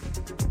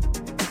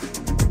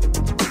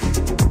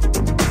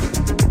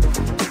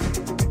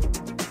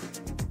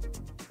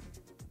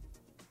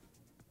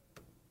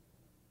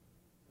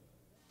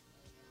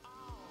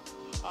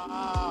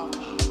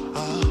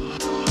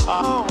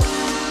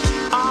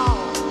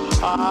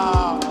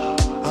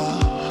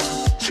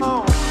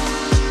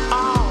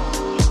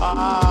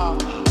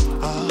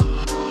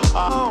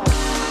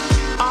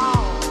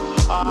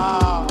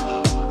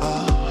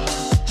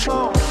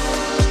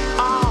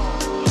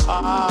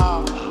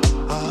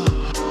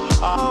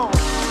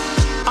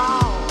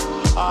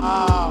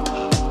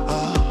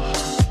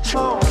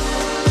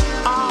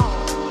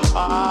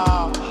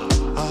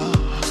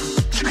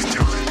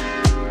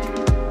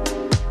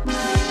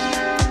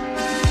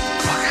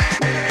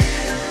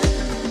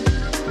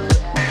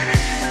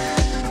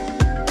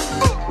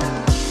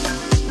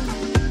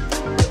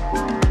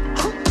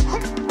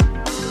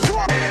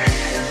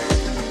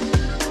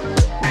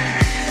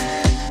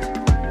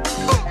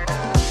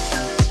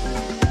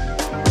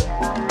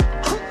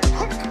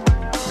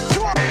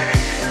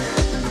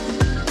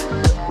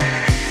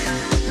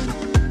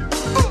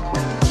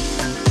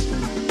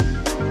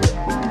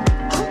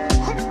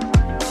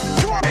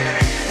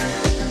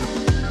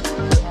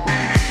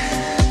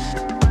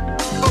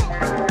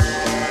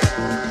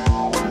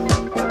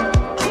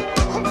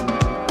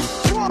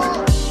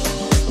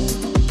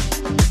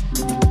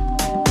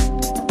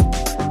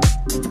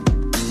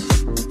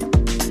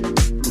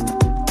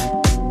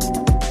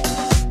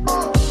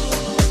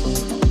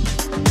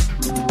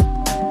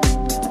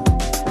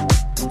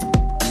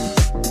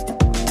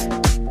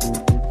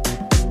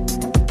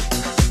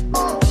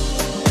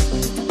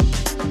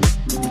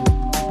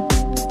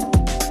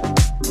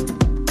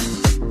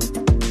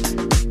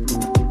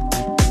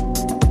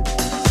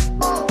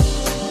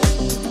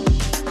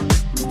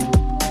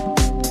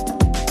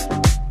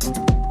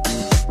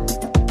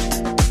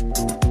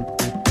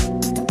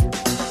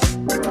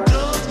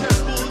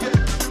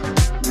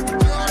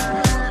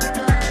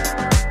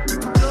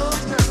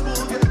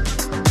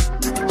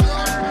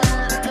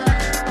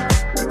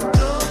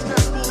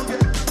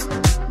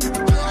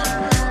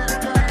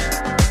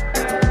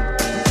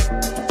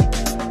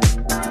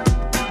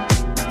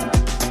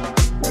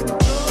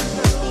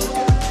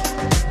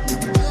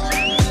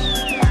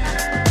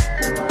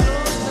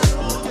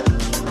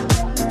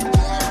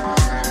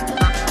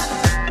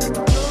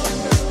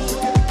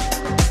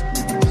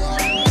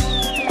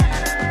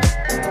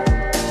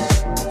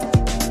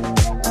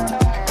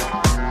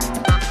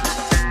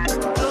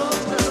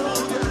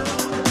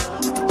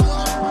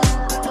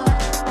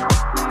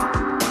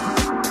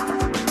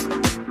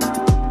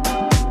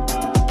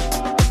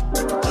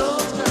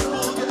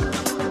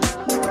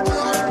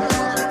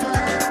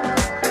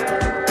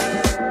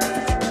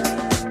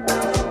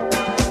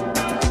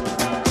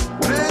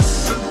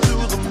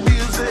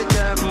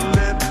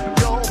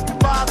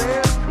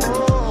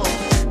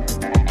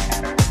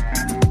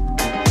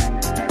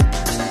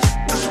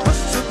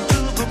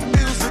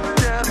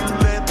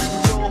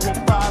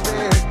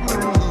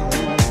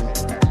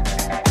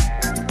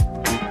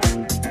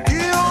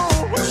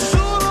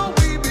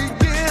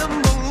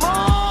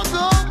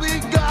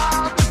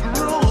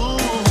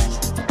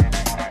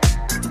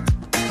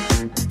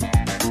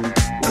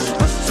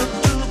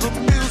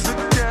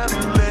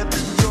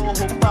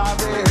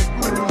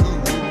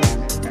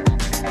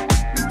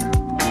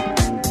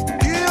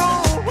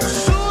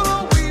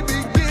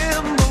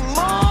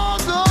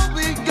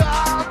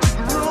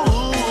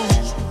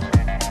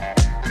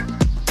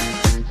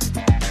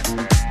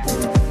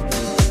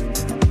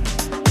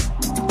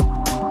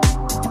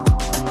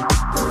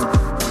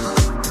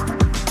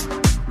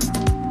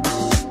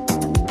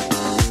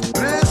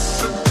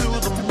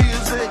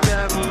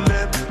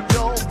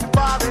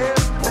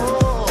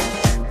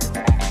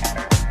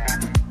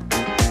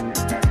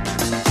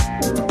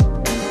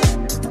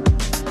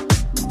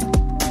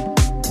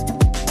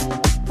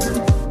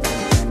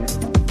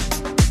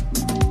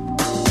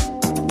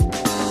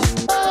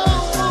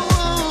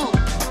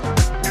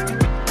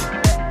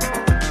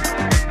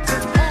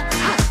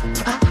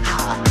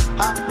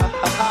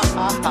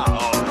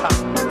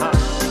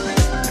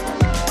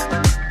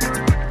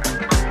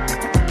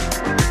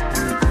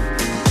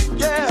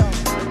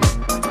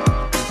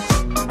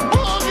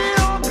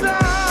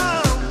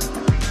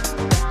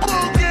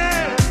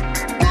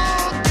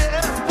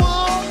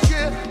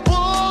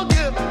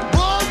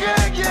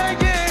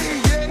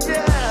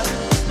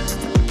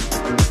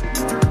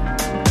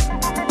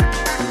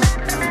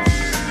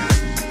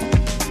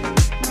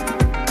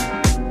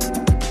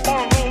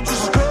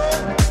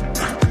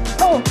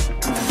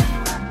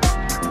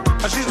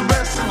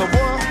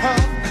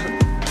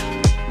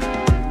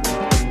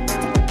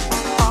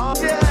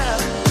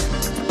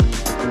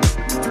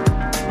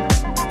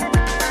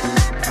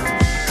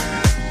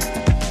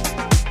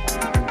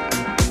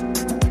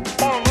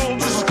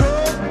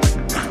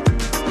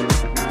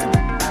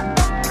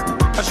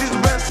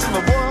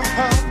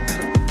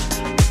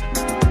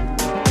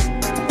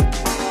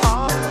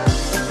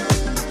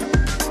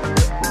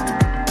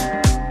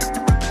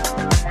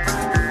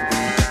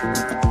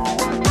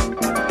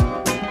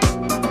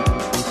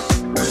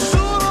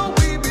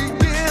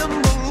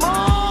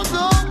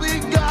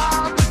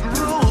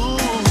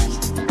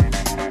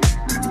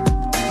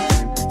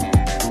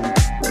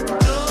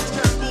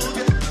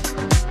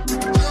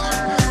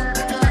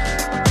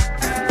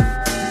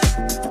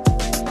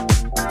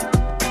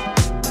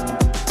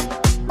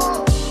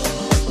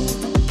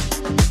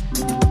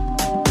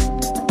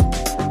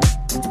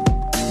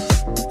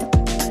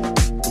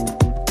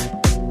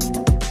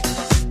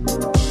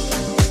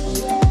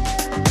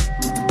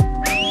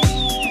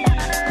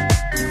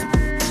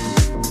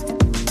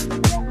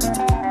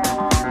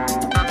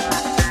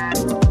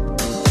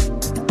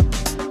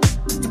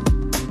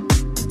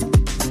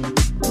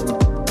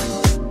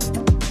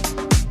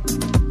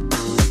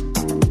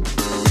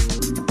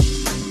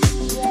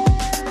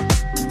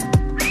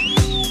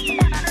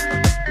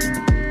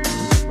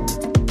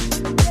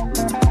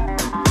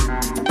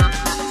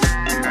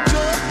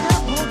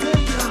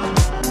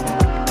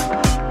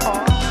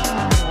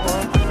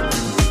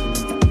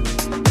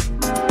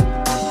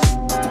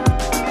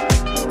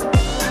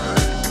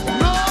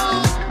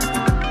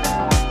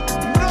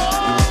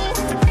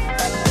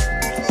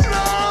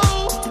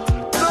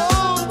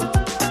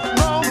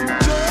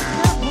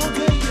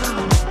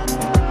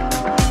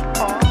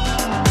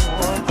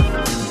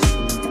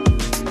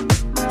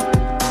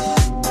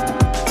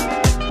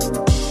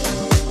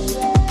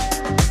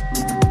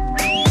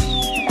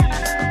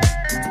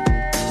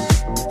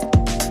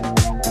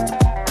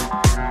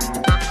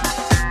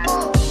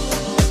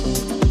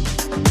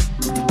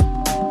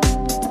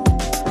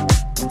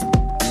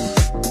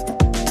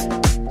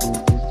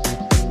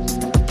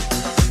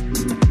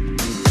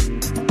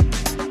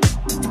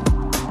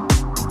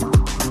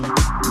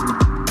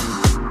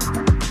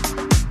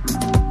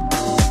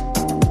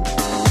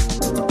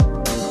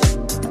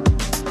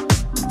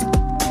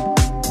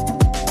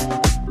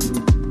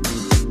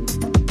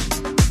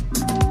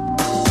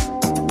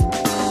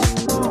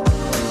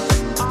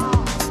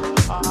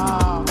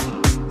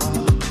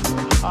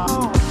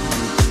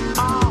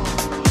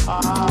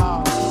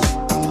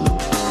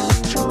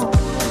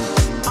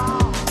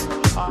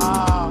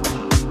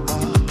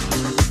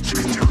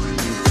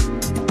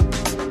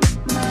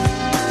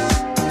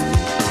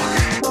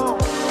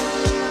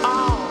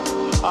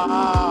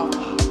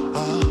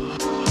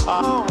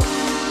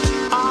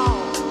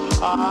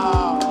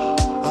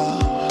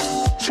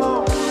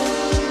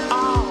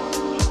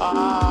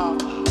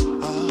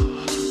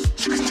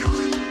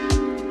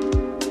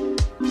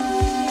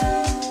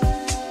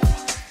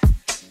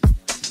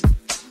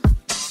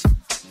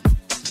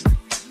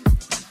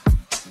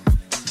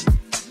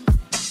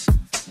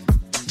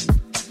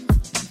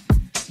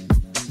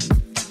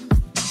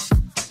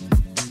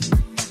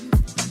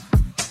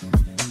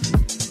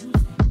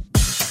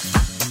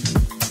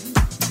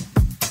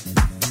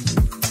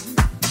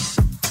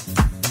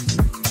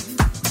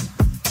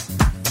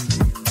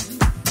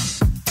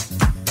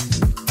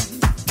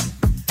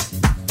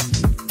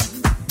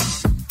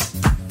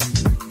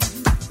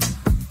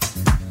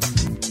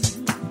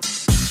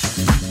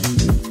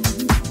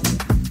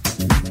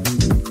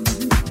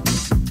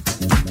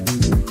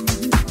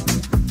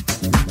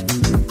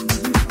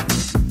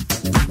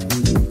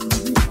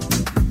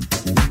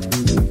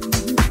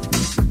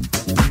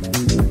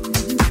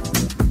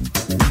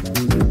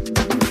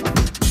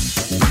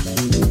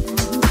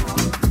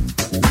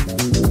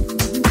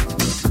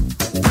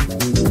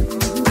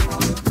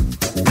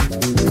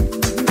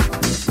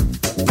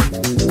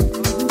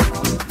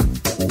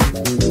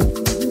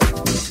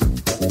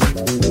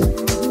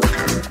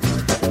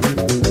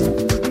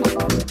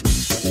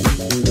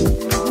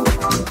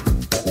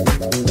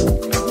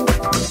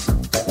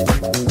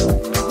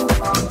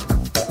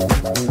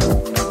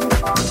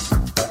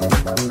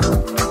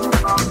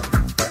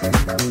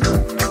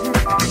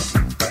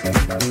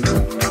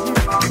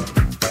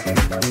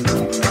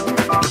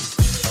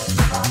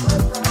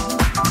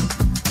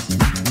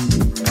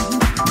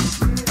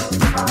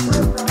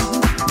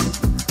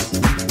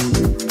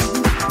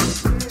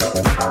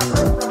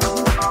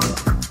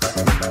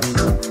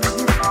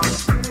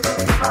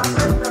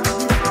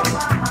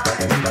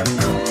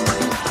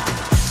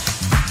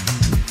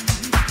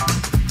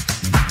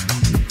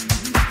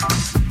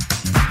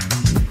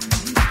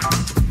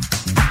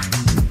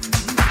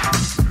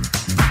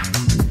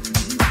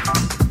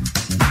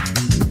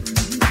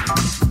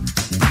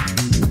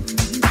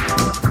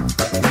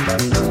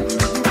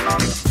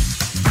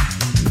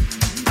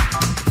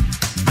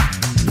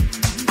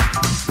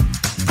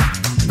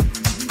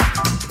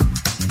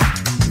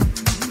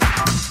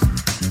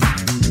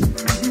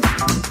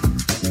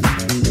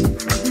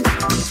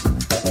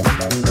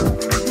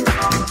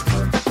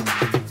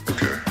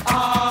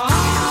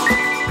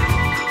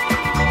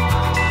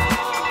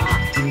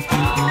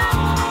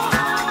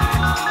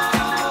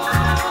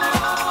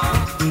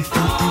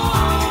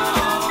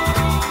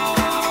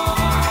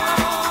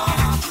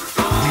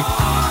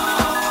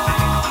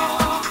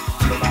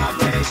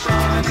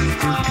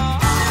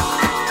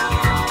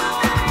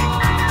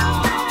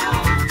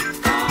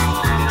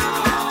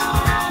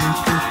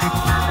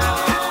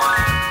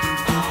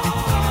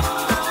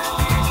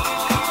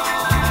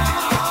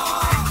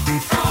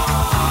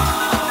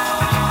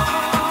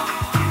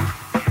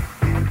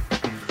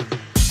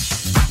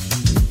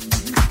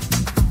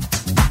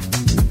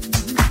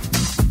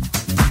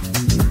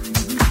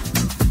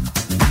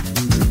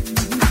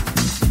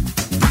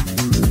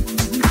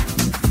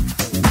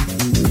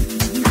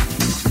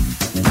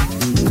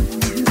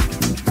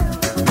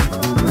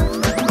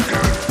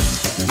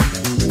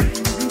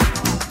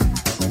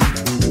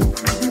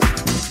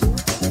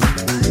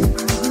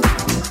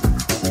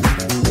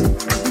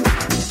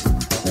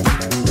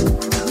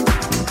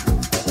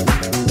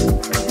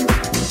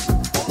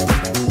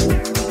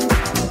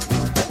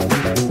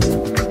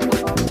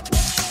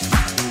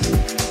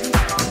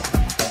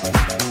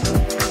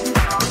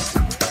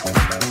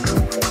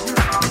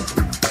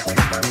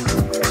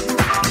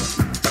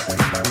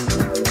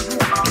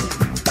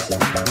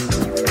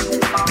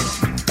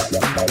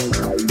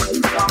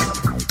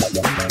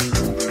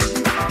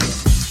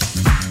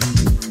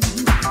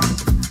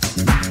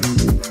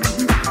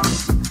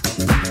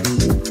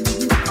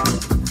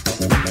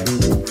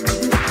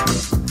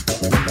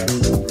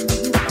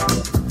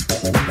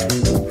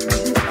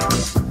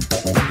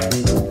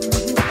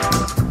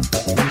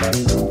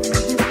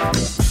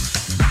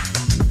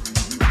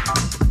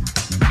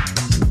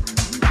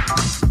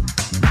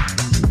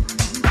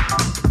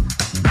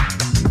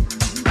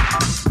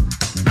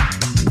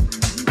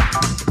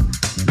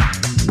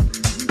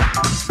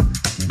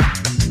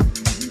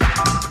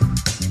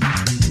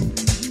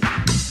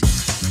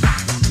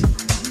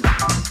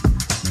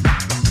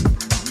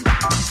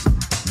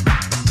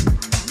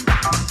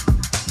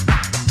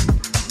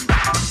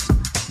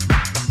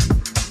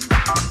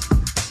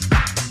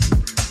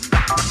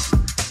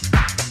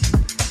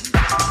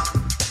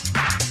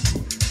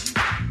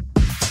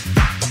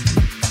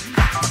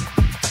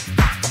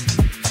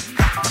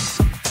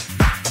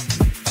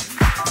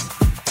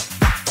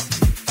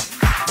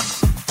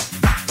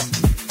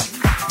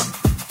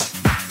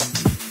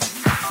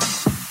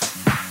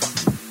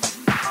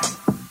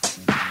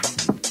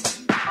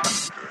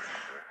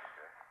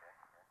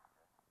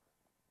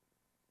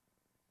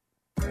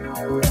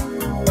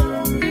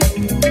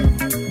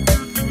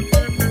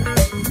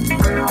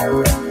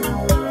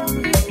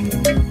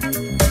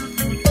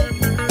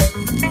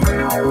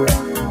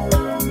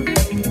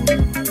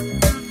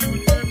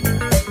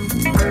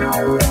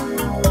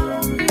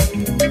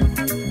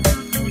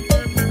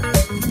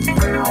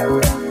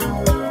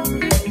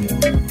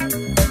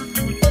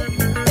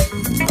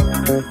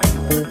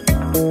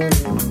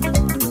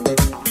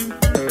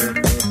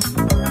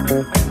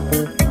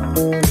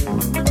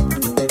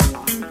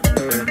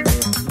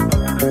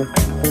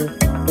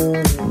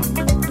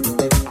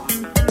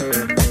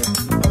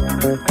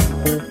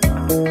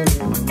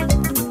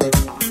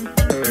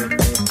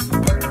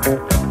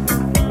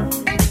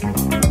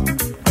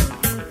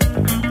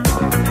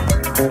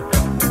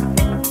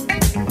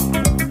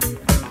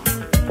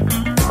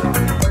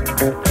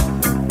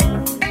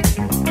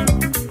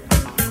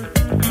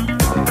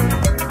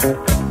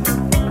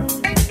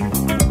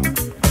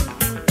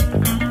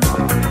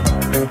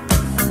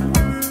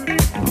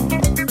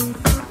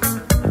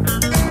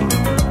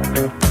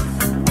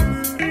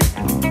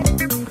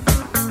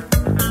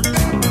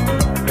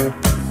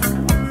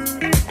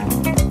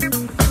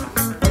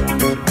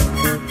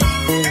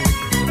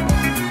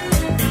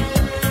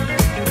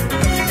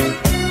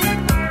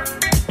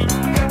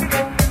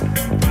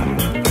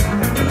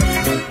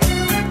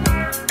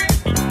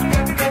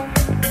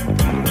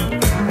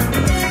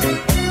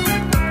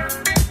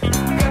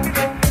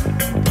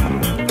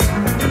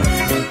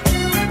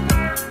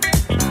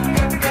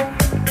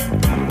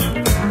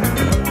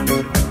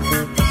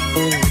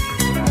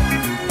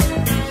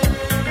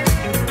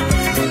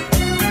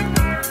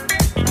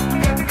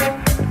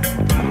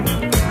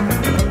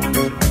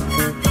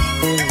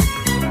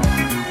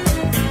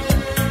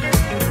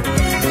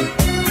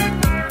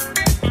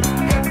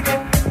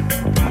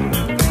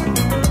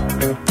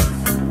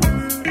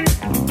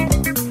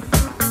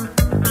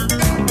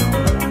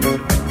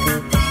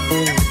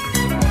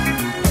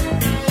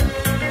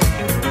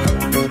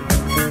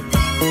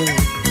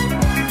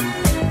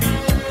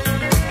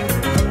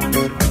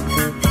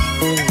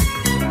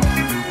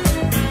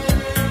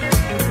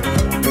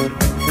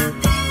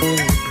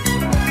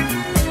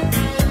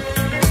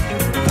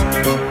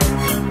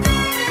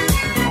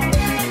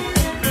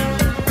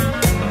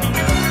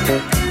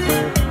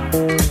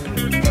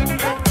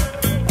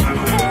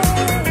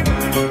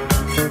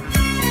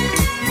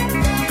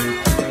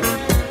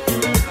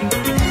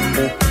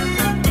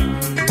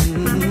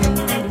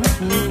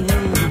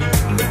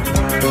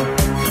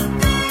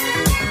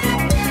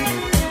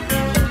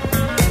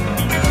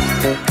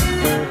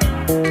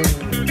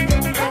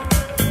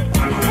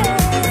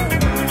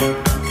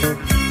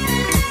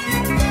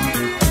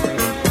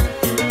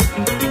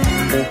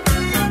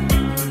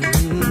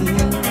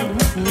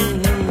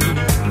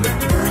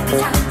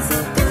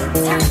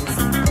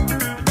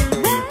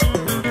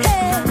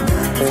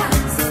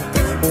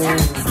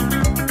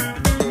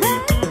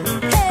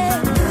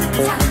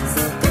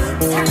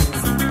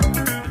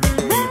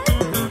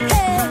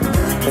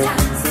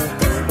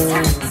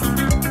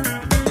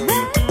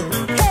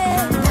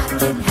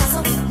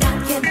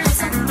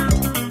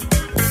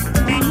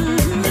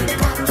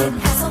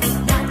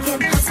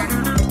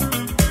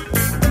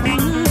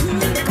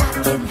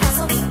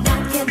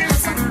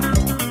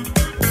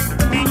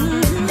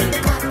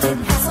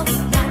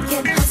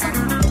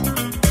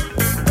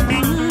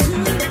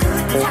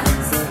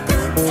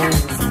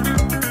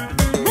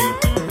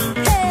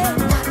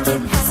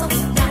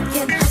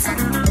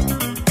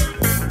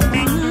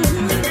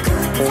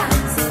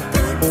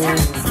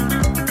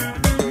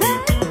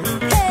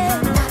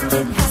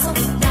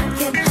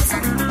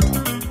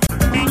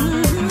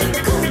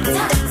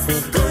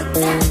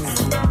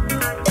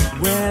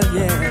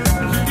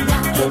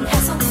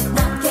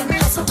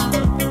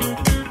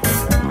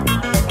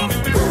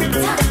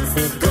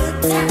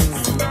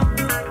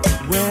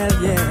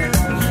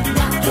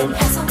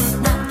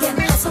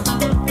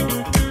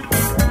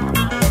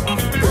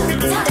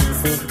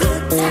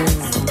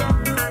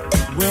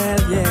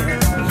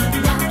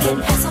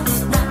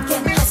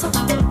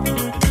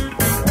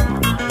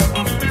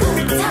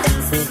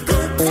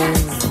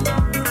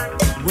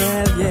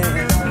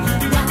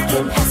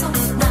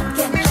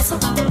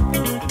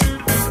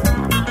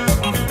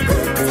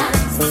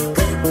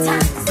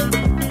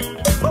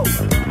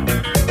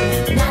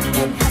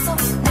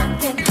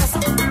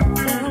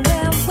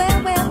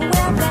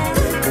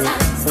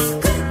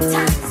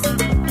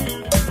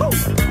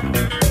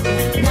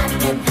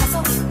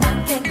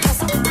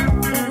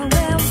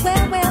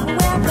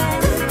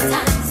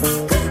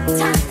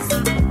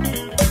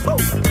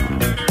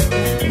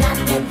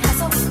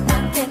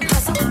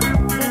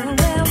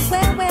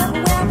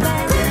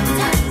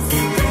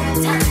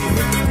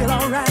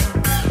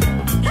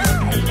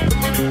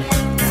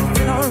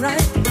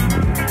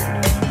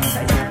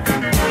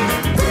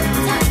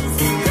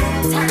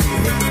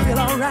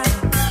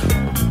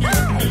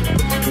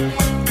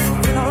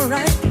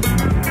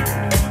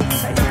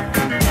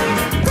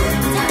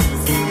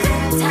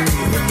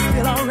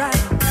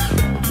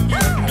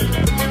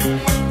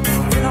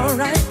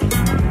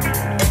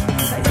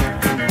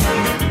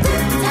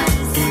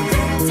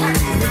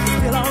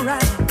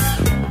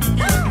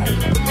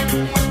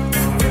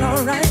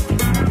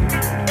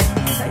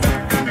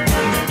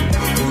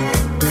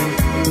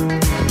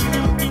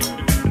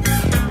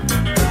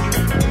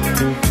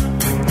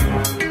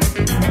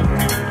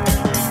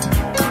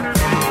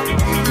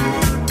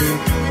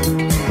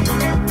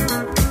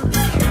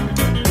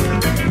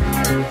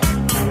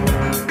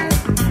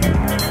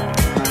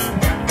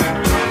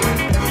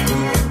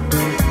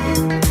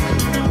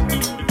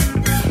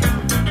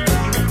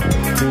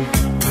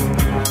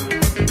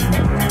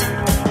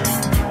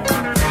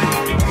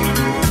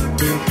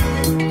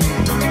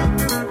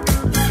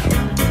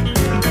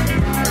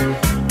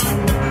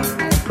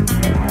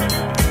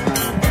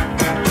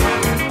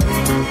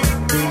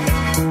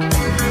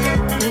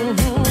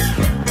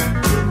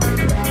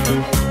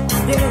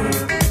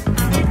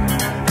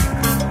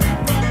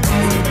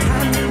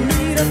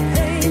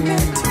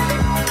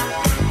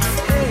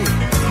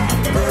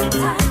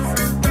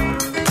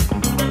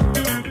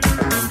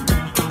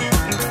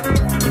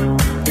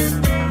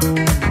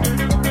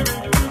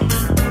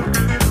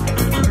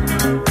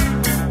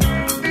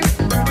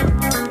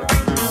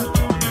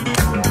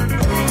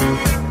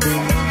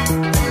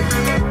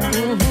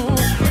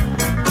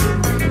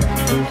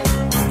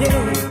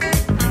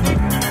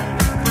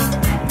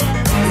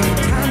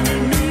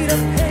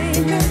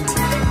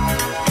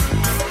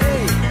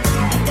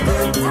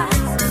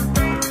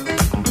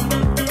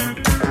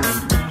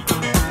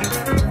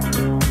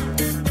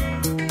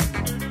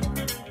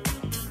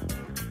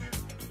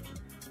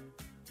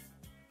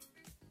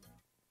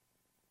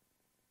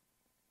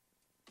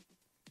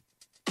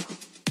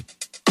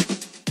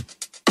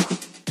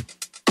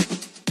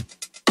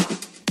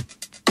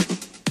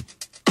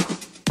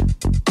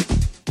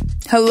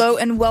 Hello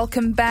and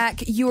welcome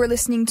back. You are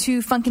listening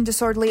to Funkin'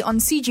 Disorderly on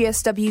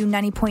CGSW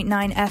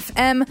 90.9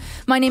 FM.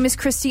 My name is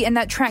Christy, and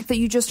that track that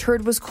you just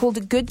heard was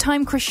called Good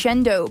Time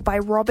Crescendo by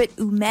Robert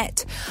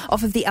Umet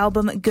off of the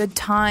album Good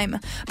Time.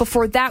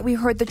 Before that, we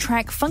heard the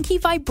track Funky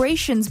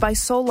Vibrations by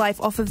Soul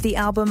Life off of the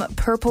album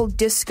Purple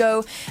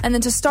Disco. And then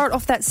to start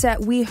off that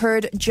set, we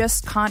heard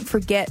Just Can't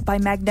Forget by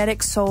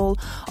Magnetic Soul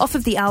off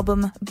of the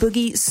album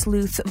Boogie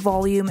Sleuth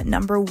Volume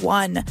Number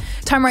 1.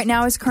 Time right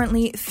now is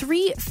currently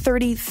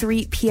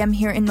 3:33 p.m.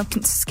 here in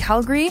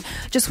Calgary.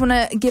 Just want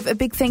to give a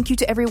big thank you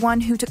to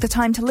everyone who took the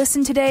time to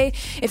listen today.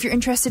 If you're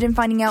interested in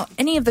finding out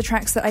any of the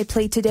tracks that I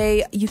played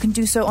today, you can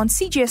do so on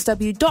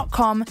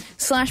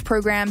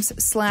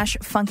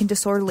cgsw.com/programs/Funkin'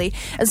 Disorderly.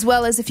 As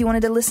well as if you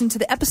wanted to listen to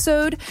the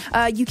episode,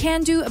 you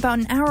can do about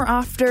an hour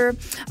after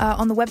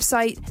on the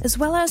website, as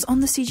well as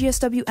on the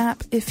CGSW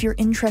app if you're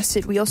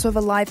interested. We also have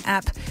a live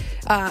app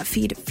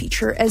feed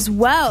feature as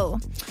well.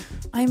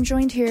 I am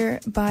joined here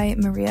by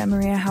Maria.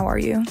 Maria, how are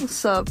you?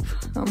 What's up?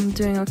 I'm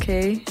doing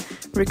okay.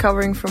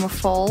 Recovering from a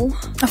fall.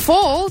 A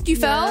fall? You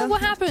fell? Yeah.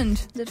 What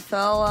happened? It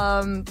fell.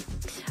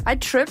 I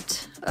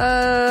tripped,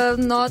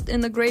 not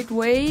in a great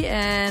way,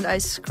 and I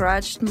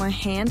scratched my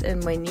hand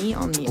and my knee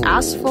on the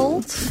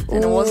asphalt.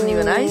 And it wasn't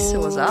even ice; it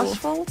was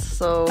asphalt.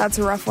 So That's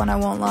a rough one, I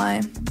won't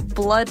lie.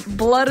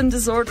 blood and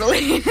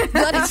disorderly.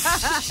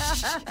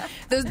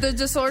 The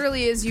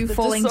disorderly is you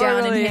falling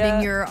down and disorderly, hitting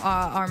yeah. your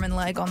arm and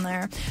leg on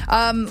there.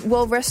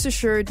 Well, rest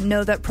assured,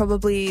 know that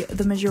probably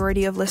the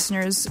majority of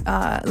listeners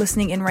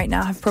listening in right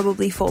now have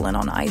probably fallen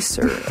on ice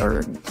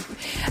or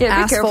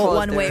Yeah, be careful asphalt out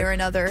one way there. or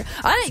another.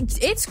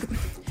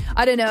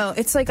 I don't know.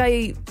 It's like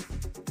I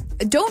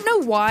don't know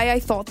why I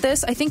thought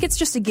this. I think it's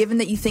just a given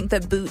that you think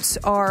that boots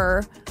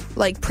are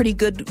like pretty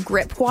good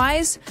grip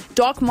wise.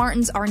 Doc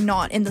Martens are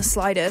not in the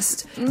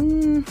slightest.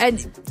 And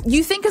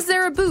you think because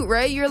they're a boot,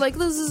 right? You're like,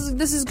 this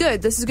is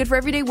good. This is good for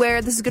everyday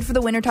wear. This is good for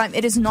the wintertime.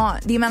 It is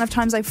not. The amount of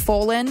times I've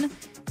fallen.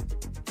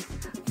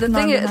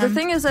 The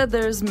thing is that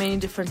there's many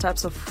different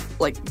types of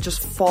like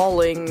just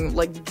falling,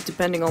 like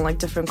depending on like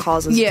different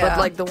causes. Yeah. But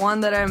like the one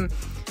that I'm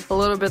a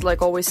little bit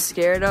like always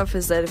scared of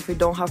is that if we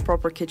don't have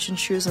proper kitchen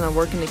shoes and I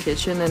work in the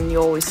kitchen and you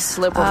always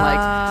slip on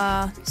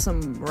like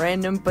some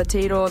random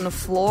potato on the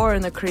floor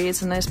and it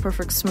creates a nice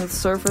perfect smooth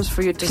surface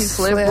for you to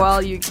slip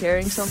while you're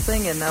carrying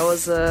something, and that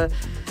was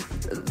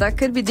that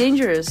could be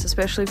dangerous,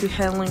 especially if you're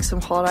handling some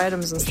hot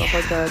items and stuff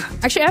like that.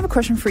 Actually, I have a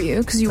question for you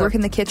because you work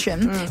in the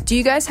kitchen. Do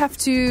you guys have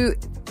to?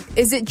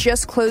 Is it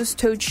just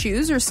closed-toed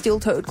shoes or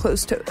steel-toed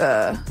closed-toed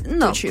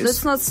No, shoes?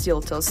 it's not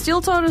steel-toed.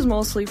 Steel-toed is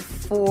mostly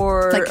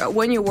for Like-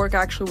 when you work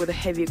actually with a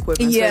heavy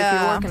equipment. So if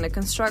Yeah. you work in the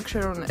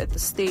construction or at the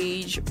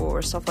stage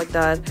or stuff like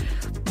that,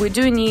 we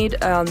do need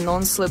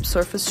non-slip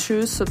surface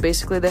shoes. So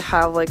basically, they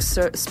have like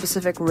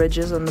specific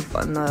ridges at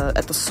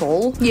the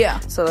sole. Yeah.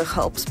 So it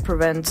helps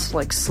prevent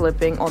like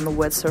slipping on the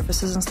wet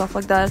surfaces and stuff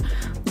like that.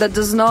 That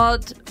does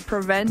not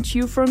prevent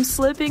you from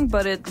slipping,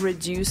 but it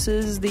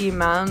reduces the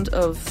amount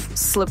of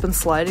slip and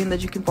sliding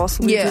that you can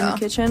possibly do in Yeah. the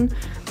kitchen.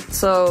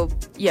 So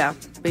yeah,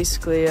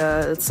 basically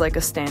it's like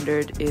a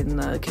standard in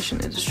the kitchen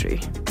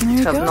industry There you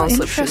to have go.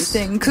 non-slip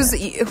Interesting. Because,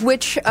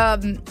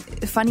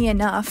 funny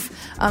enough,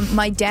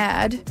 my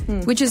dad,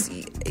 which is.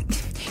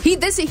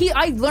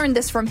 I learned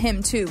this from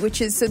him too,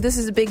 which is, so this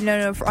is a big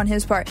no-no on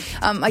his part.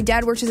 My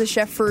dad worked as a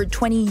chef for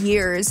 20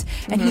 years,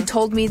 and he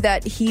told me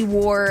that he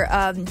wore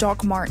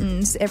Doc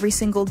Martens every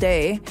single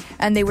day,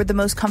 and they were the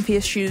most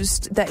comfiest shoes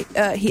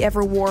that he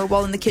ever wore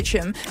while in the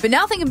kitchen. But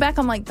now thinking back,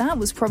 I'm like, that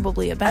was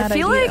probably a bad I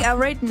feel idea. like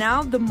right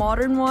now the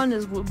modern one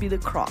would be the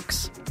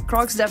Crocs.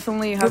 Crocs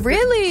definitely have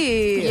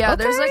Really? Yeah,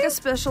 Okay. there's like a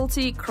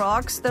specialty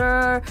Crocs that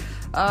are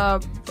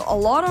a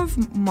lot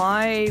of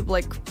my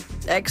like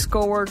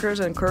ex-coworkers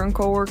and current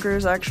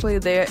coworkers actually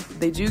they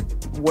do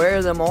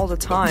wear them all the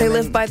time. They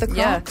live and- by the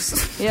yeah,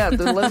 Crocs. Yeah, they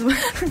live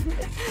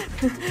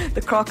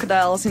the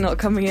crocodiles,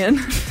 coming in.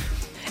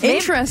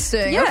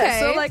 Interesting. Yeah, Okay.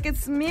 so like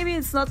it's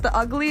not the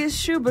ugliest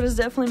shoe, but it's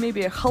definitely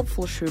maybe a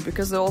helpful shoe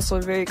because they're also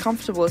very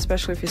comfortable,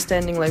 especially if you're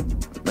standing like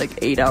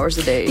 8 hours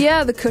a day.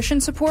 Yeah, the cushion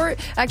support.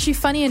 Actually,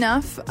 funny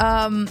enough,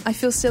 I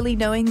feel silly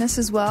knowing this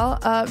as well,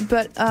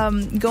 but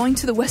going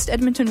to the West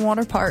Edmonton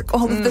Water Park,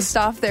 all of the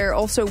staff there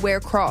also wear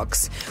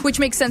Crocs, which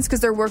makes sense because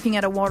they're working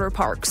at a water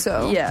park.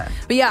 So Yeah.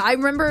 But yeah, I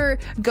remember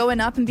going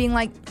up and being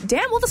like,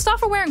 damn, all the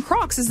staff are wearing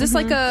Crocs. Is this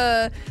like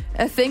a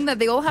thing that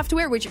they all have to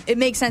wear? Which it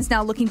makes sense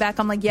now looking back.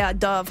 I'm like, yeah,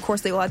 duh, of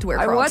course they all had to wear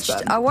Crocs.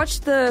 I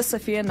watched the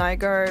Sophia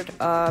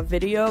Nygaard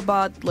video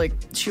about like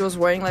she was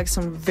wearing like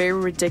some very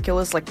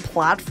ridiculous like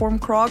platform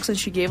Crocs, and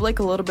she gave like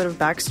a little bit of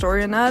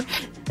backstory on that.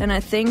 And I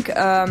think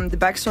the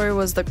backstory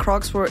was the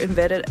Crocs were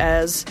invented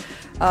as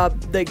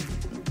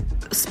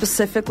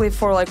specifically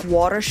for like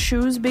water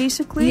shoes,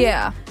 basically.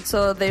 Yeah.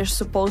 So they're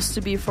supposed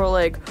to be for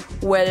like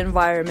wet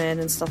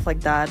environment and stuff like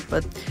that.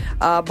 But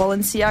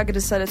Balenciaga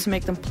decided to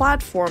make them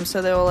platforms,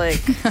 so they were like,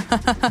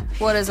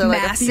 what is it,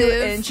 like Massive. a few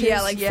inches?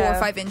 Yeah, like 4 or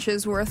 5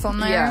 inches worth on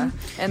there. Yeah,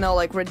 and they're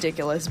like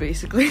ridiculous,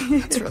 basically.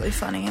 It's really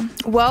funny.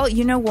 Well,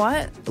 you know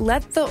what?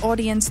 Let the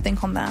audience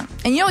think on that.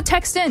 And you know what?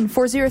 Text in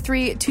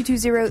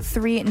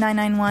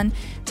 403-220-3991.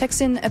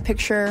 Text in a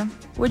picture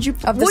Would you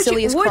of the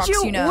silliest Crocs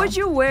you know. Would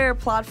you wear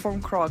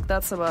platform Croc?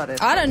 That's about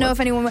it. I don't know if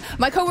anyone.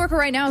 My coworker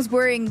right now is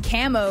wearing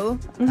camo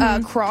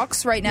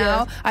Crocs right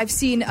now. Yeah. I've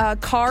seen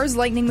Cars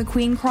Lightning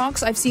McQueen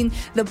Crocs. I've seen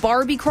the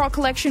Barbie Croc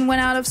collection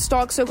went out of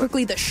stock so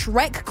quickly. The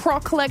Shrek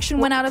Croc collection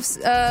went out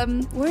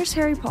of. Where's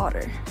Harry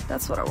Potter?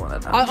 That's what I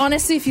want to know.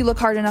 Honestly, if you look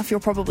hard enough, you'll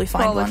probably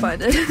find one.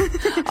 find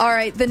it. All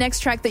right, the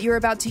next track that you're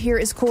about to hear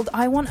is called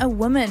I Want a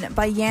Woman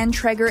by Jan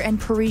Treger and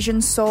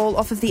Parisian Soul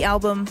off of the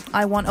album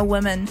I Want a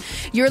Woman.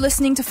 You're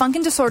listening to Funk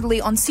and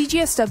Disorderly on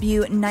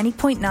CGSW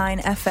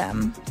 90.9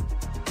 FM.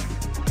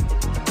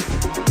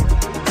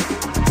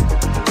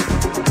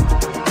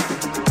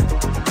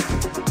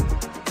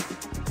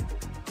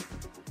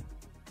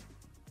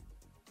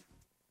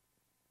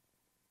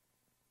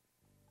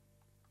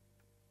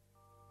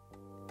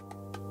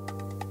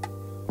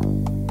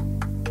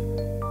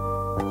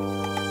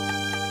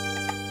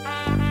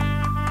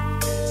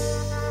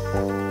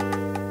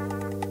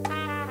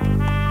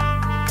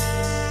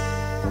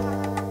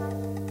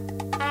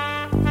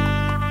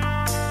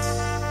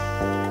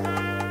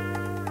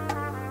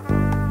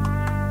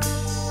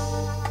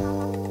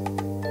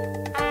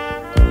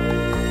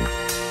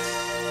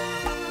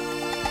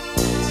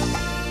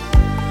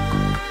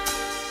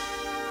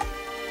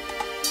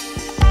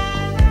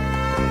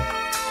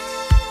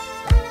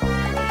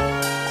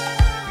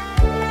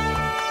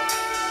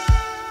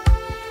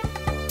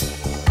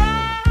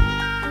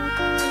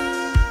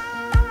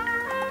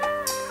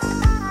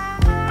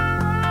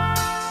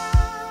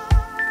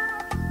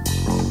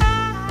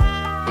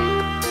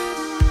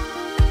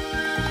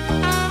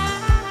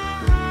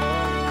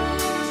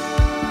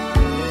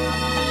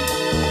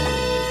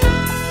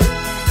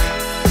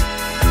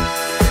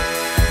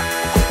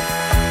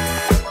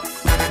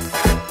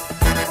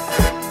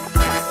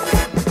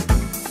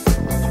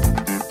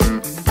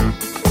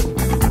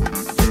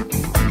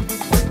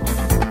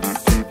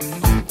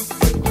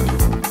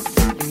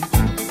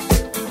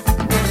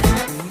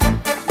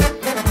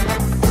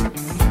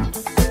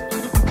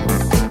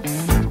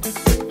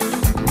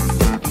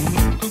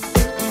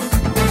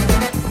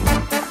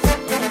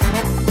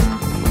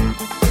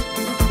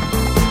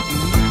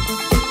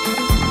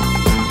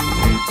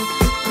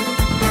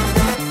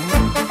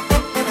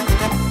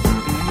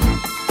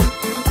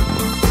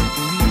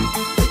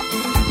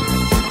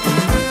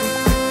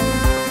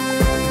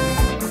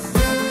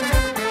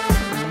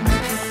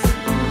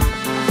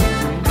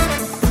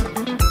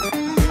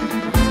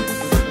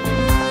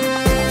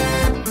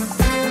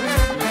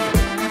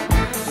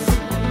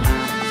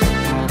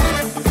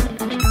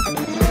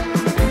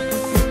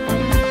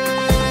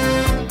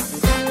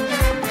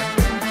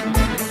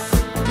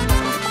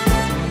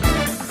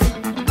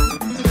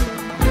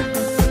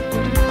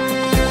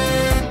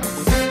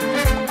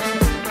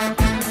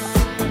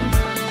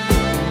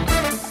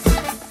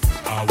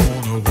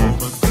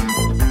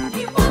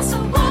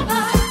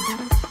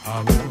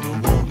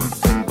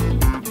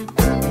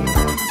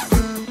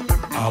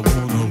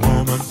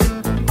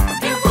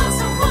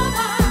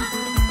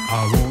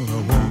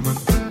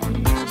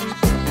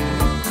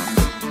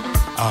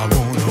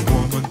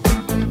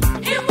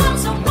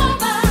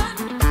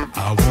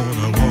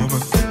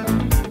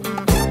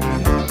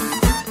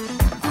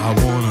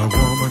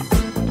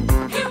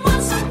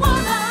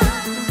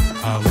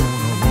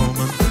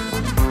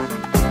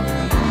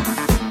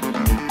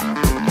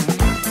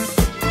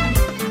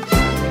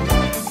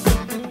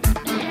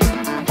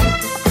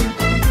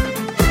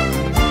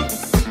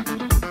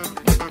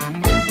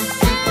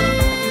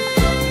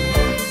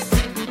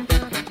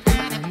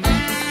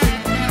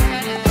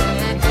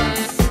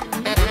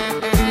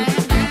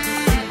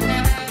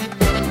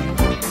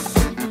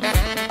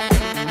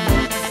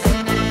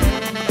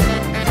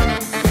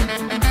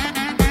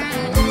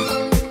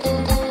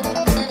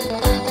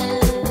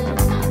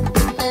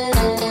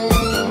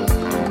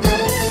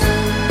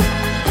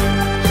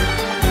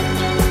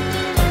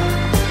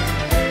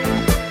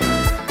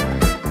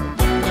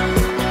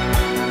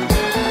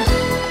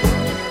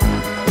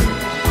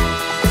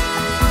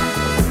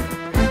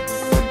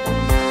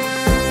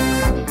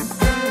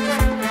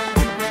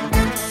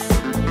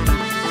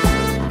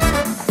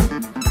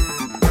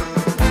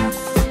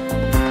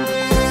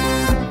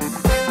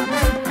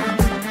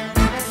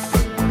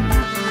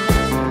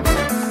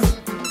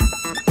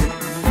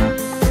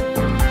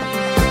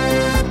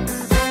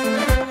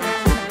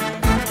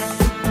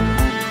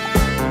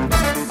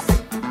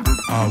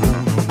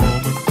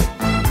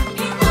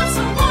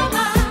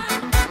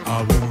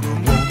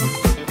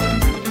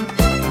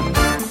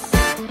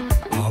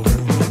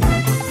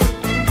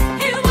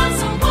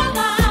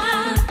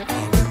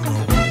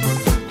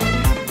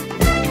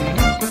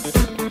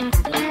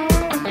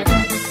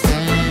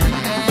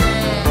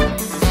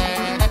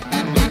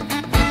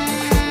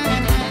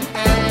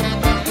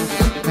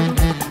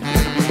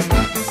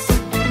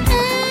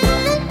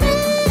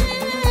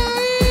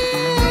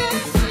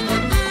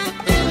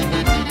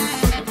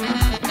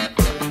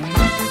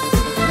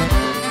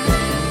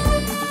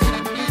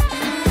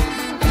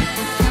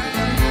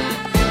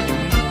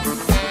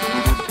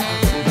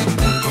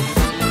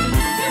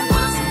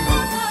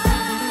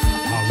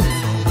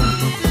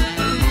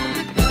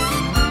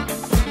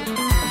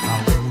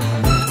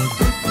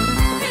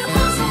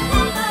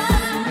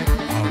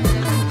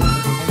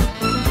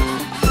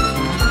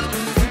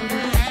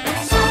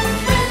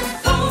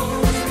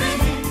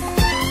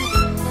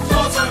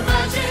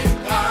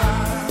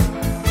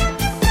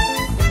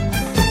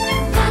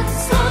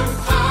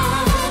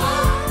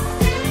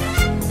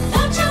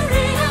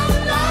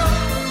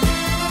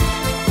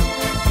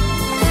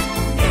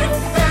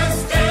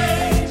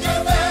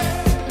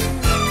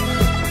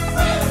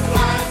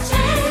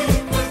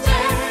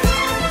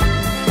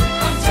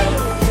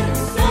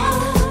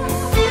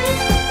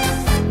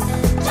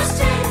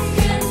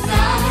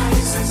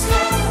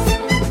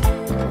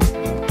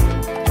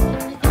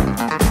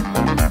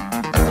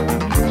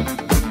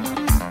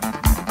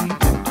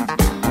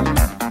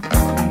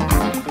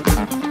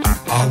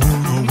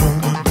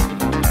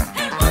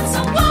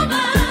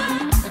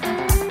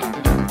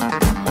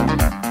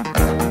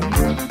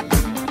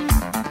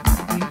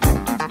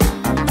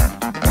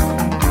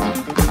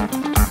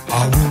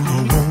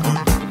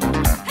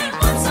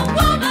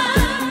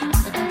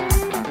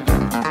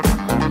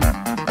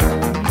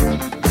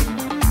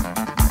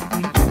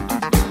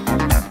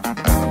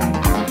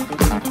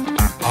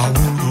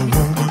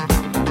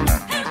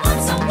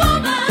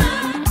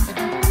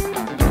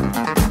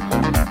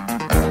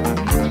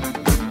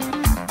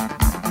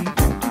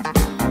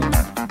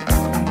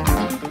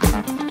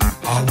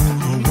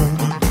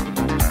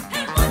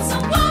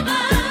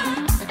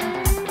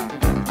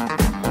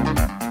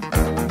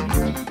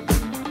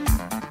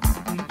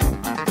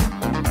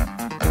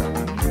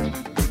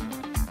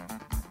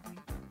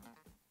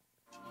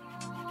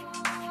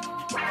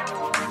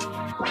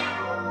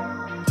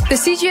 The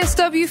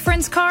CGSW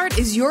Friends Card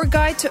is your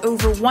guide to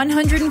over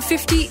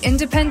 150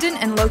 independent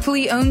and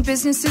locally owned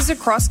businesses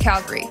across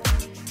Calgary.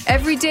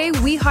 Every day,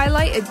 we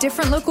highlight a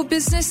different local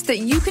business that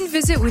you can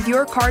visit with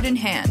your card in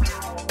hand.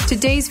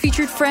 Today's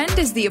featured friend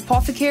is the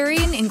Apothecary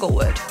in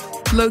Inglewood.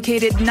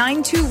 Located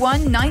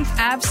 921 9th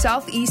Ave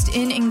Southeast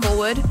in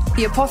Inglewood,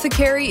 the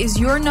Apothecary is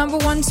your number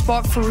one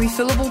spot for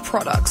refillable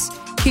products,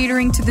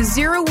 catering to the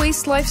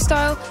zero-waste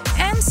lifestyle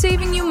and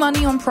saving you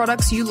money on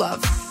products you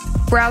love.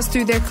 Browse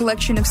through their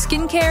collection of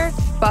skincare,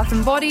 bath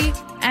and body,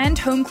 and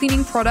home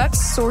cleaning products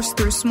sourced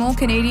through small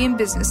Canadian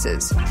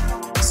businesses.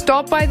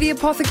 Stop by the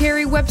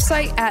Apothecary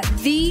website at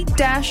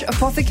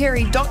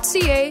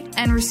the-apothecary.ca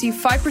and receive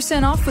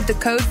 5% off with the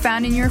code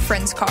found in your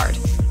Friends Card.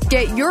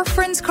 Get your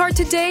Friends Card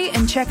today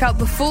and check out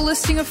the full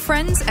listing of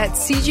Friends at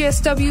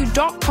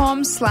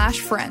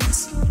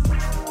cgsw.com/friends.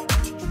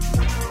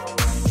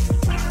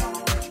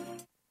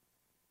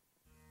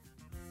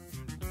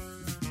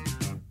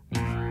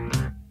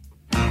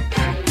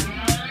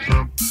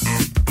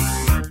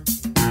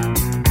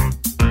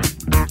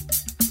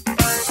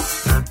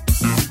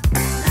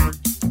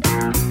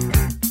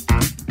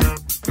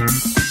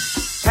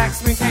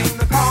 Taxman came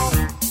to call.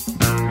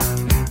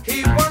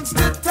 He wants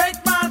to take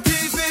my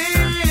TV.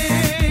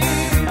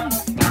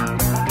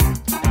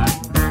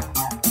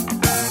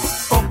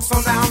 Folks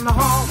on down the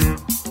hall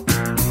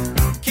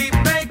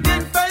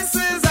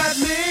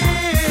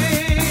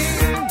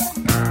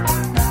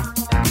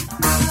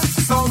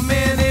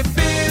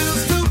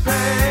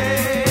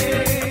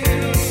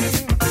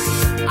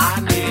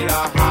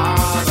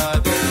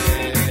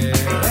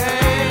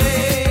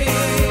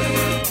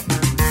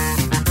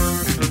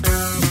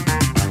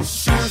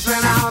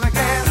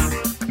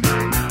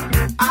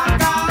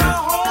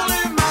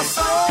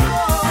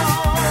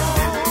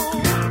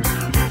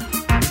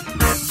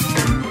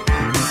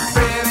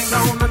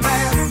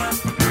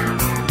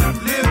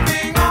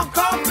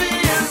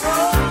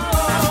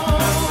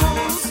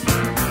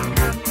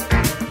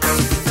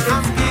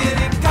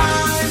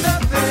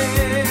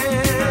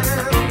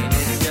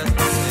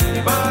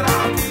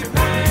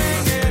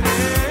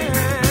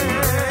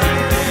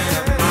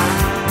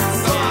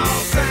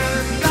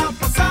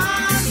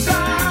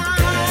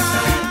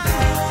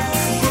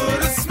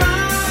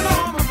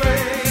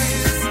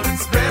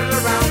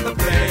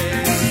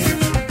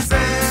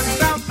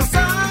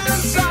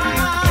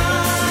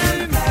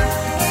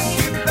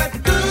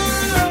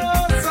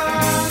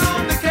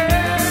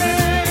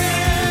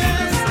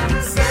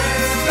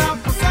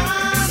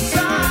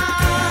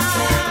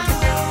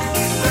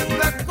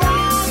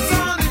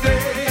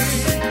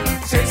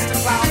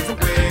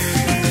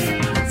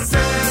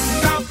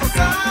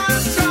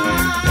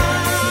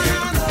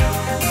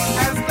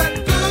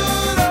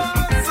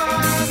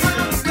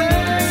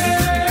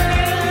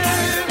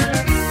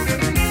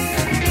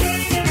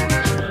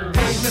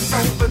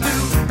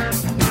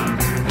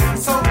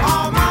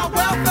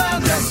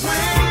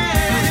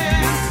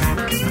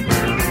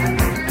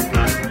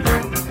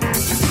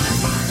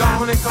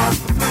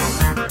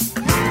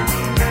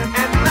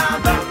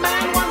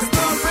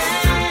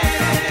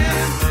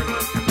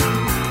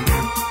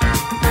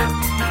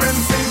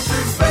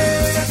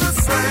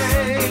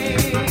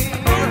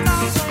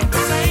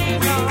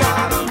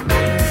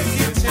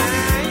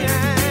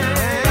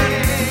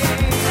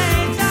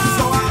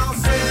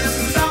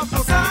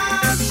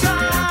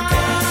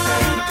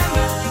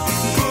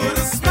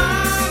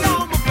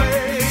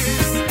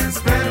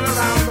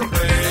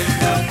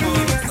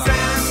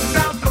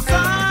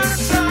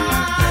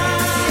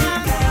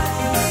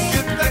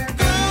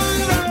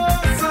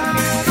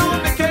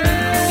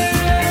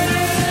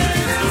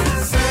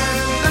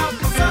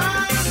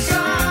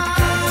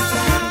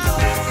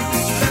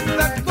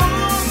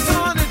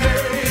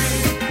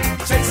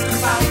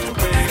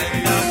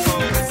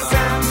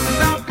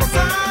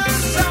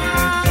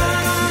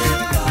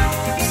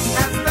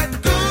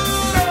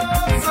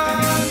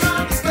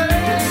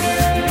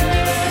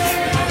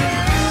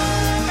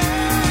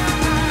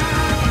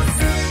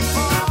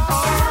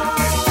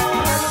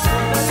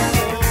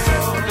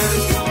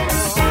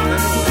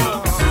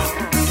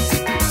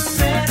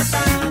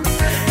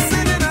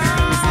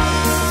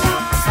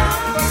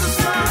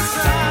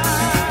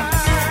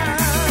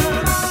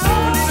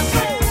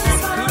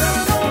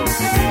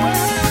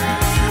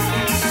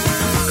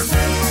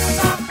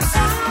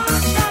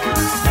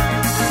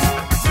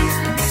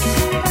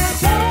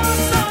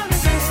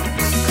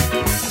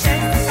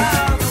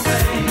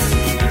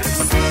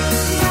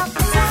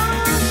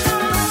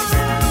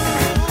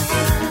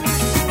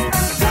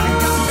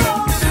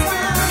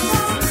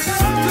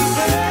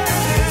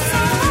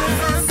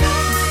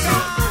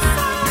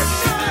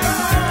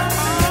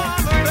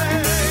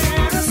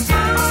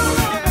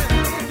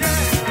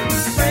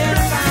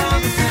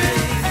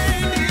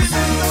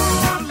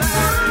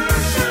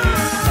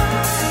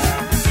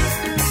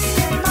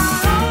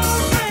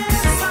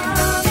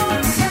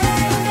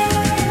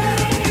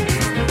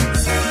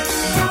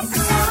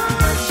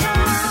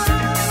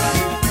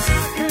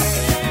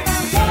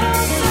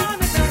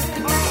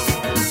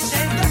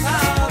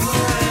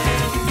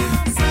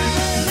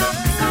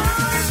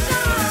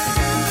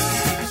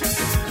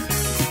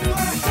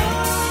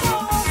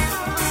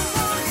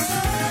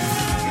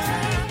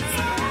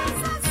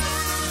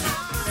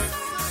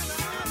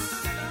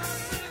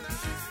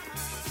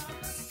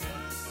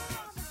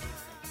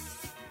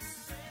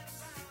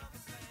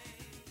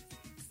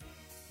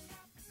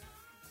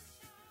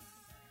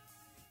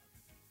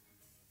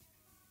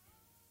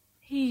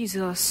He's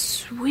a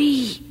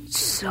sweet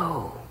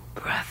soul,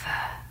 brother.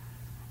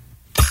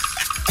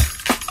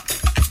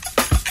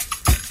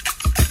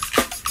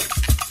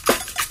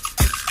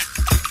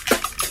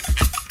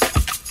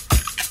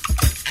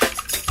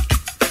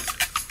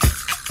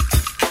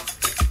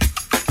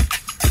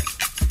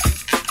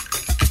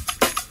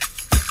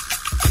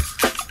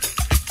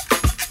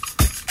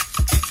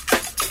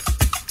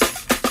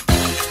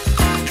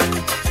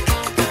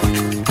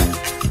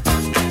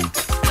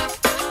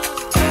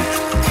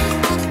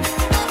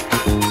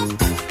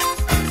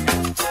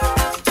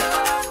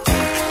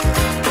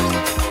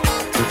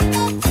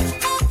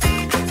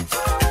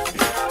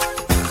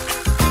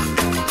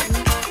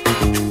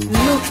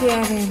 Look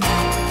at him.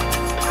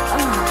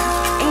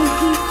 Oh, ain't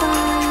he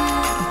fine?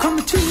 I'm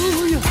coming to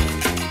you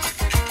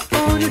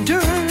on your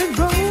dirt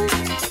road.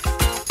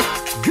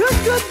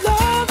 Good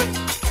love,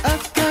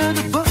 I've got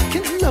a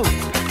bucket load.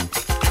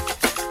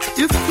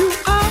 If you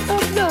are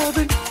of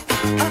loving,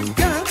 I've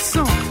got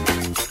some.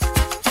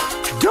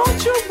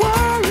 Don't you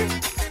worry,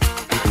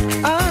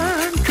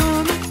 I'm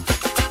coming.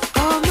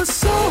 I'm a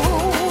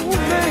soul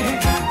man.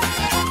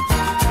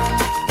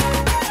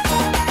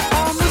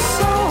 I'm a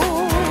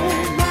soul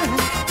man.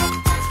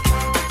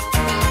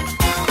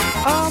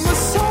 I'm a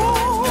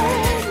soul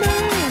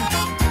man.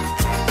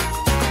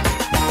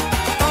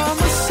 I'm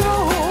a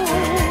soul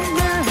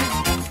man.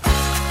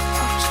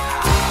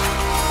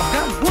 I've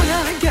got what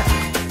I got,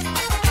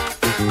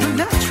 the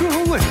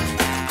natural way.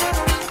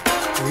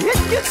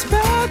 It gets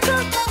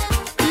better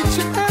each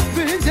and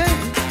every day.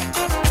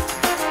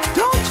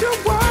 Don't you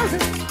worry,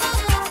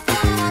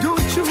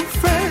 don't you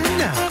fret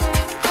now,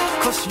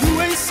 'cause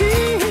you ain't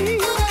seen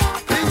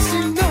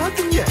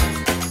nothing yet.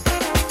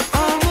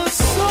 I'm a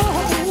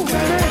soul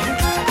man.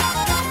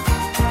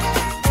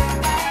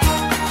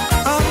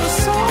 I'm a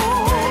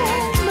soul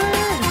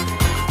man.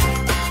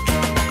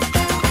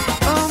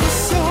 I'm a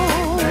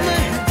soul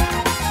man.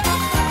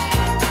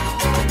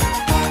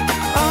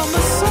 I'm a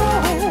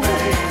soul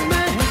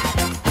man.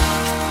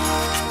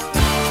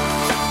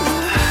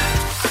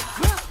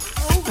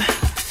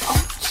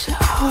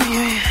 Oh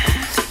yeah.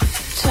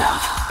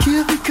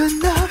 Give me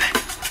good love,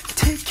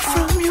 take you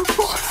from your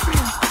boyfriend.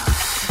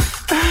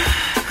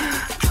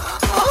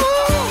 Oh,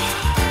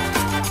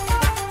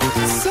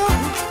 so,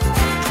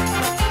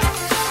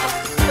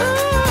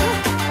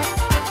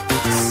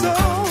 so,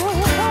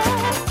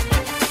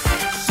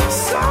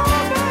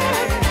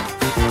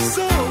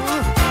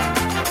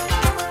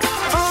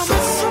 I'm a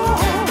soul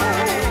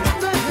man.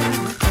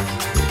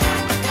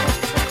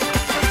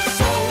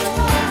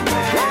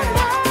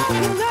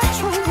 The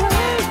natural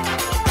way.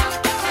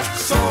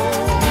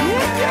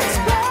 It gets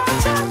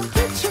better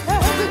each and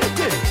every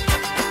day.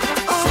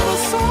 I'm a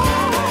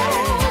soul man.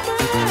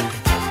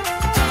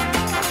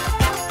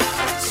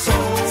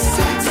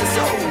 Sexy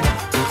soul.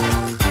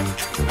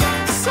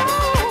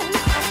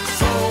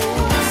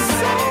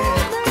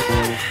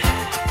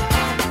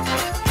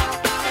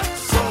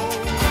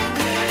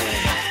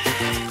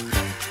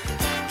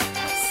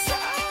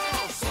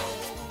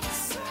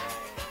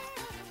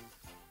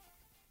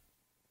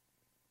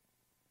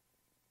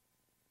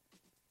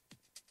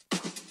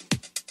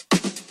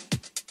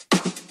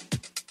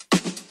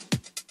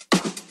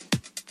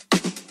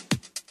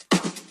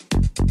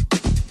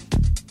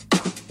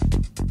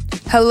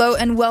 Hello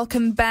and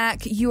welcome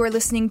back. You are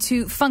listening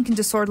to Funkin'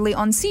 Disorderly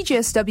on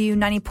CJSW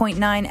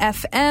 90.9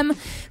 FM.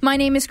 My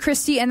name is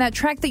Christy, and that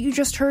track that you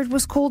just heard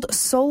was called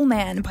Soul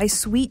Man by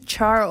Sweet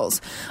Charles,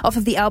 off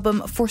of the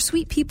album For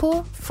Sweet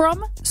People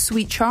from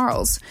Sweet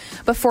Charles.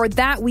 Before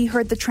that, we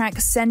heard the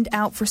track Send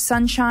Out for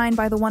Sunshine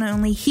by the one and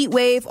only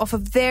Heatwave, off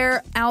of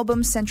their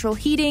album Central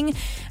Heating.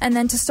 And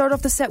then to start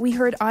off the set, we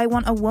heard I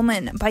Want a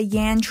Woman by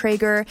Jan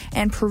Traeger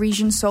and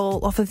Parisian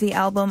Soul, off of the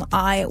album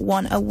I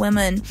Want a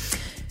Woman.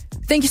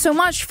 Thank you so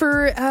much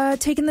for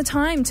taking the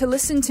time to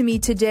listen to me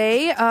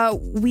today.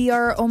 We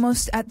are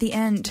almost at the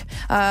end.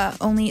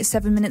 Only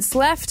 7 minutes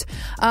left.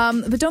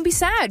 But don't be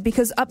sad,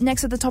 because up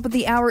next at the top of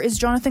the hour is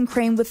Jonathan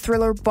Crane with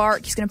Thriller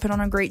Bark. He's going to put on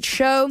a great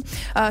show.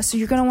 So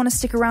you're going to want to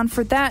stick around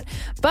for that.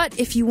 But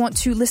if you want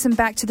to listen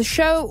back to the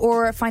show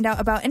or find out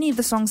about any of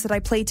the songs that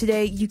I played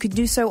today, you could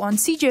do so on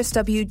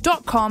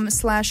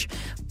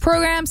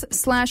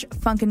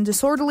cjsw.com/programs/Funkin'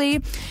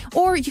 Disorderly.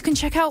 Or you can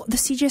check out the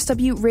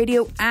CJSW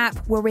radio app,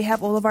 where we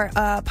have all of our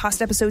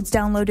past episodes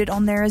downloaded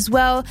on there, as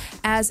well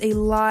as a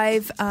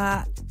live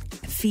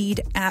feed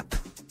app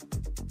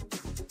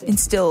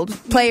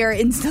player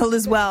instilled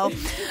as well.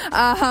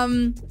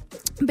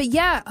 But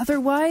yeah,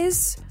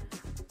 otherwise,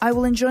 I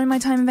will enjoy my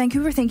time in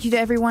Vancouver. Thank you to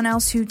everyone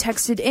else who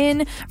texted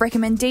in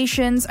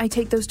recommendations. I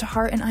take those to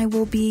heart, and I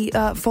will be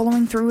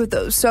following through with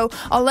those. So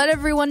I'll let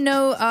everyone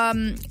know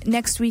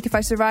next week if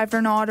I survived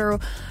or not, or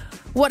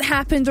what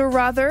happened or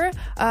rather.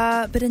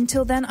 But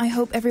until then, I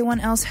hope everyone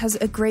else has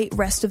a great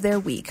rest of their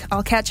week.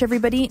 I'll catch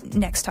everybody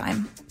next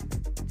time.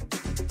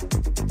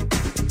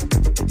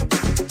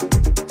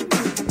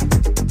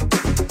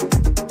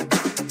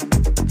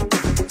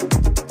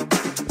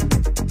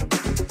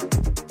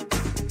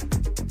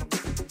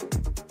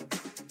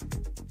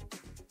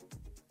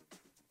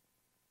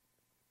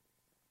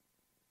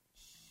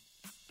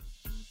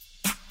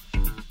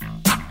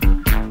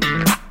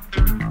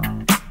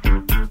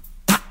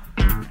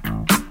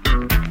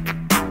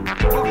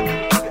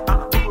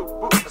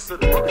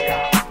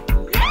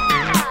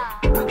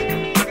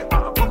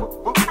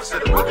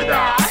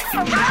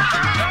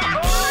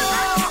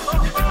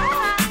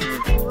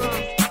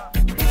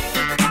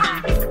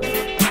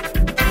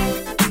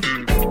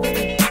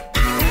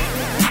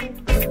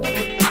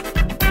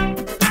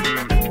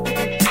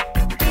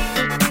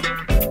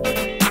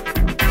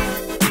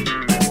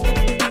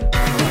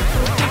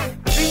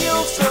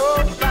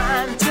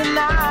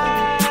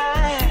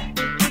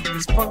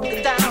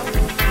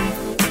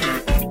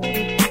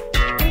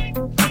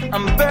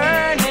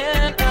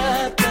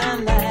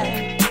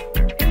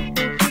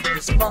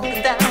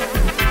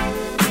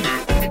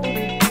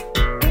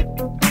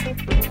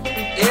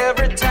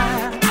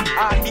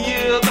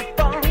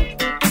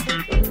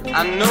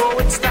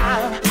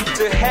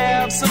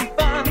 have some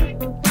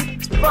fun.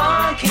 Let's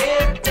funk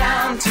it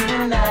down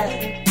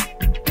tonight.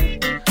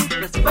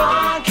 Let's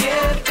funk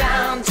it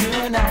down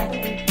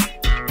tonight.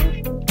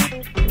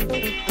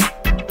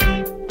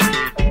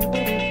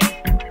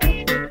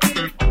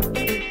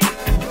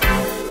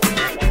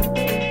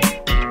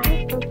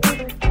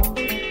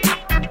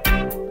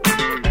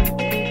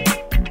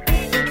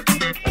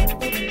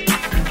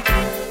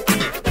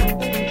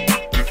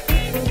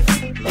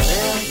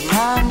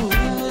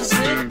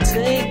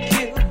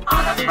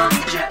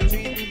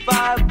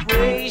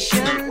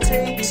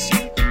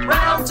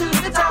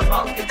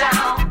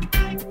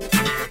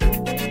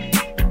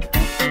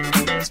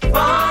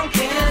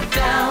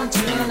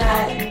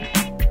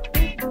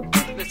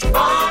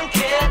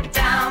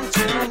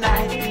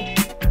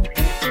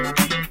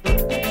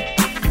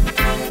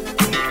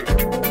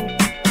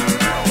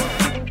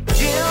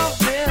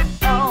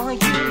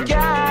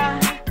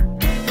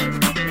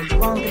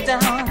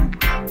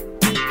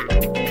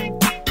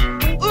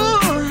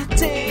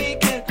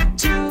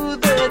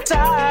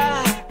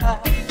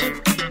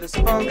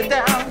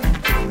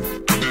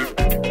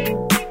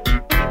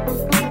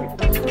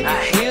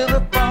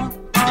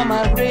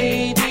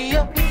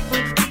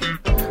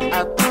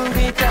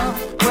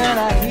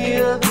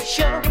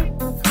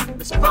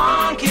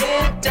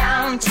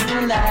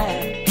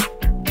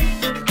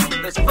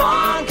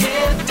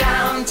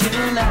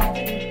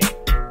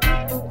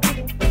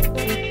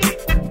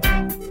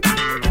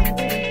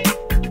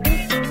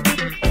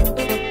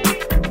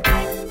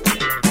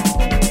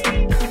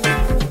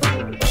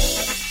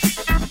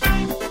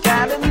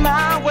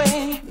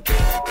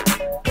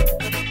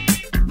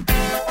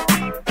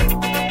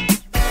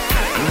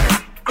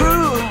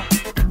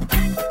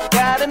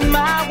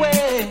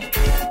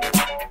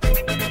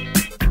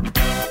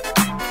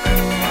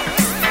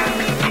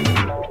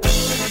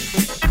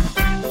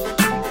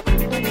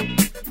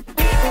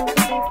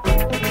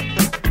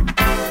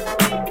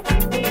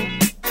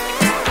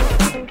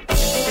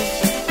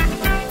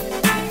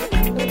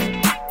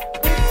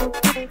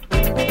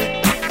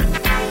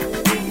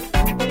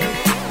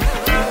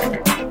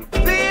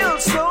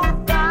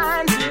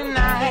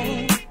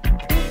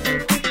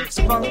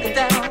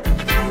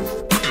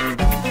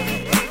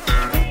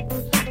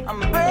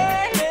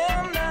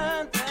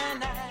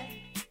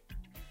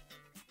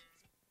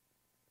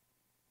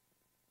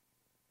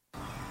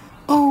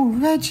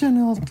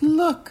 Reginald,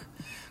 look,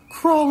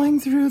 crawling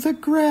through the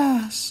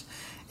grass.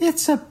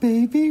 It's a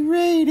baby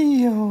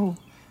radio.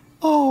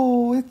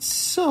 Oh, it's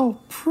so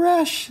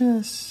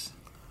precious.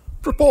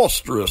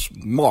 Preposterous,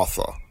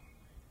 Martha.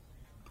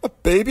 A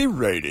baby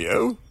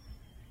radio?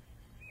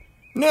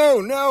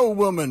 No,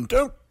 woman,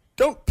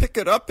 don't pick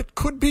it up. It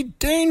could be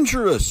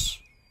dangerous.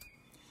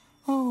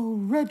 Oh,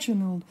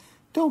 Reginald,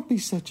 don't be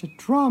such a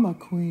drama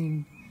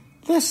queen.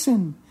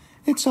 Listen.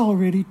 It's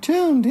already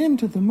tuned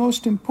into the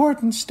most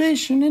important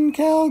station in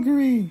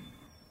Calgary.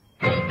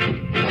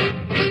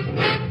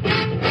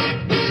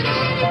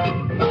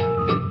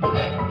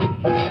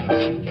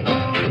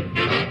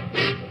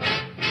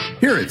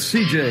 Here at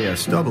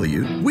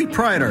CJSW, we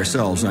pride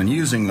ourselves on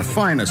using the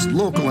finest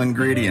local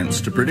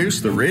ingredients to produce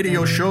the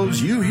radio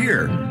shows you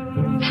hear.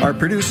 Our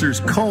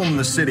producers comb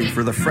the city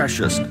for the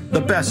freshest,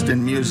 the best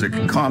in music,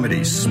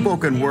 comedy,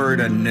 spoken word,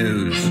 and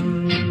news.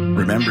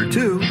 Remember,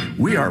 too,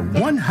 we are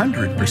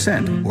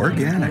 100%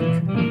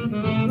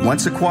 organic.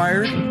 Once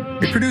acquired,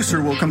 a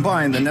producer will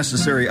combine the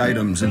necessary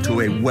items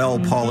into a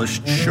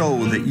well-polished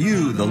show that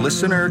you, the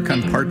listener,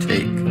 can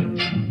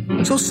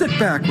partake. So sit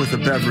back with a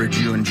beverage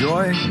you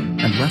enjoy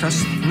and let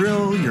us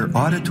thrill your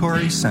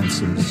auditory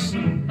senses.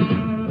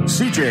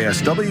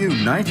 CJSW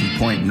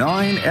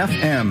 90.9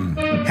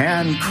 FM,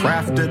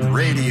 handcrafted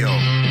radio.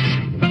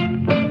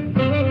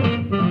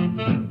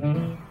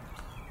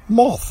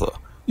 Martha,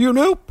 you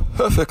know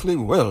perfectly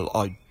well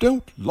I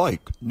don't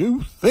like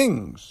new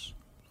things.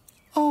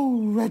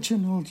 Oh,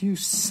 Reginald, you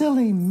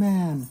silly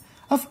man.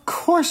 Of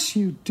course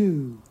you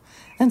do.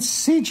 And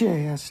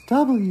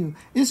CJSW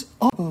is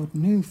all about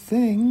new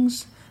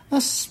things,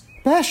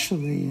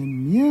 especially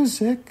in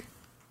music.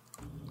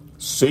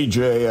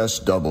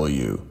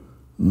 CJSW,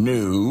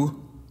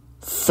 new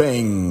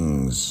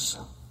things.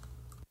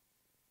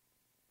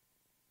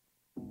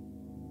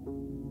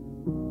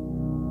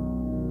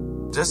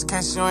 Just in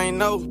case you ain't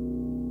know.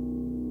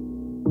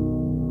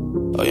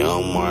 Oh, you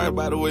don't worry,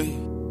 by the way.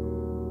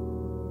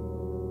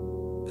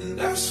 And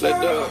that's why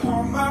I'm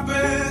on my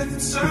bed in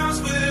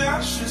times where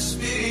I should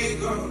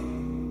speak up.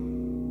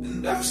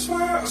 And that's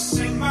why I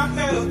sing my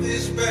health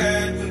is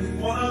bad when you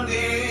wanna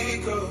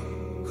leak up.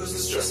 Cause the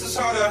stress is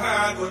hard to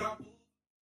hide, but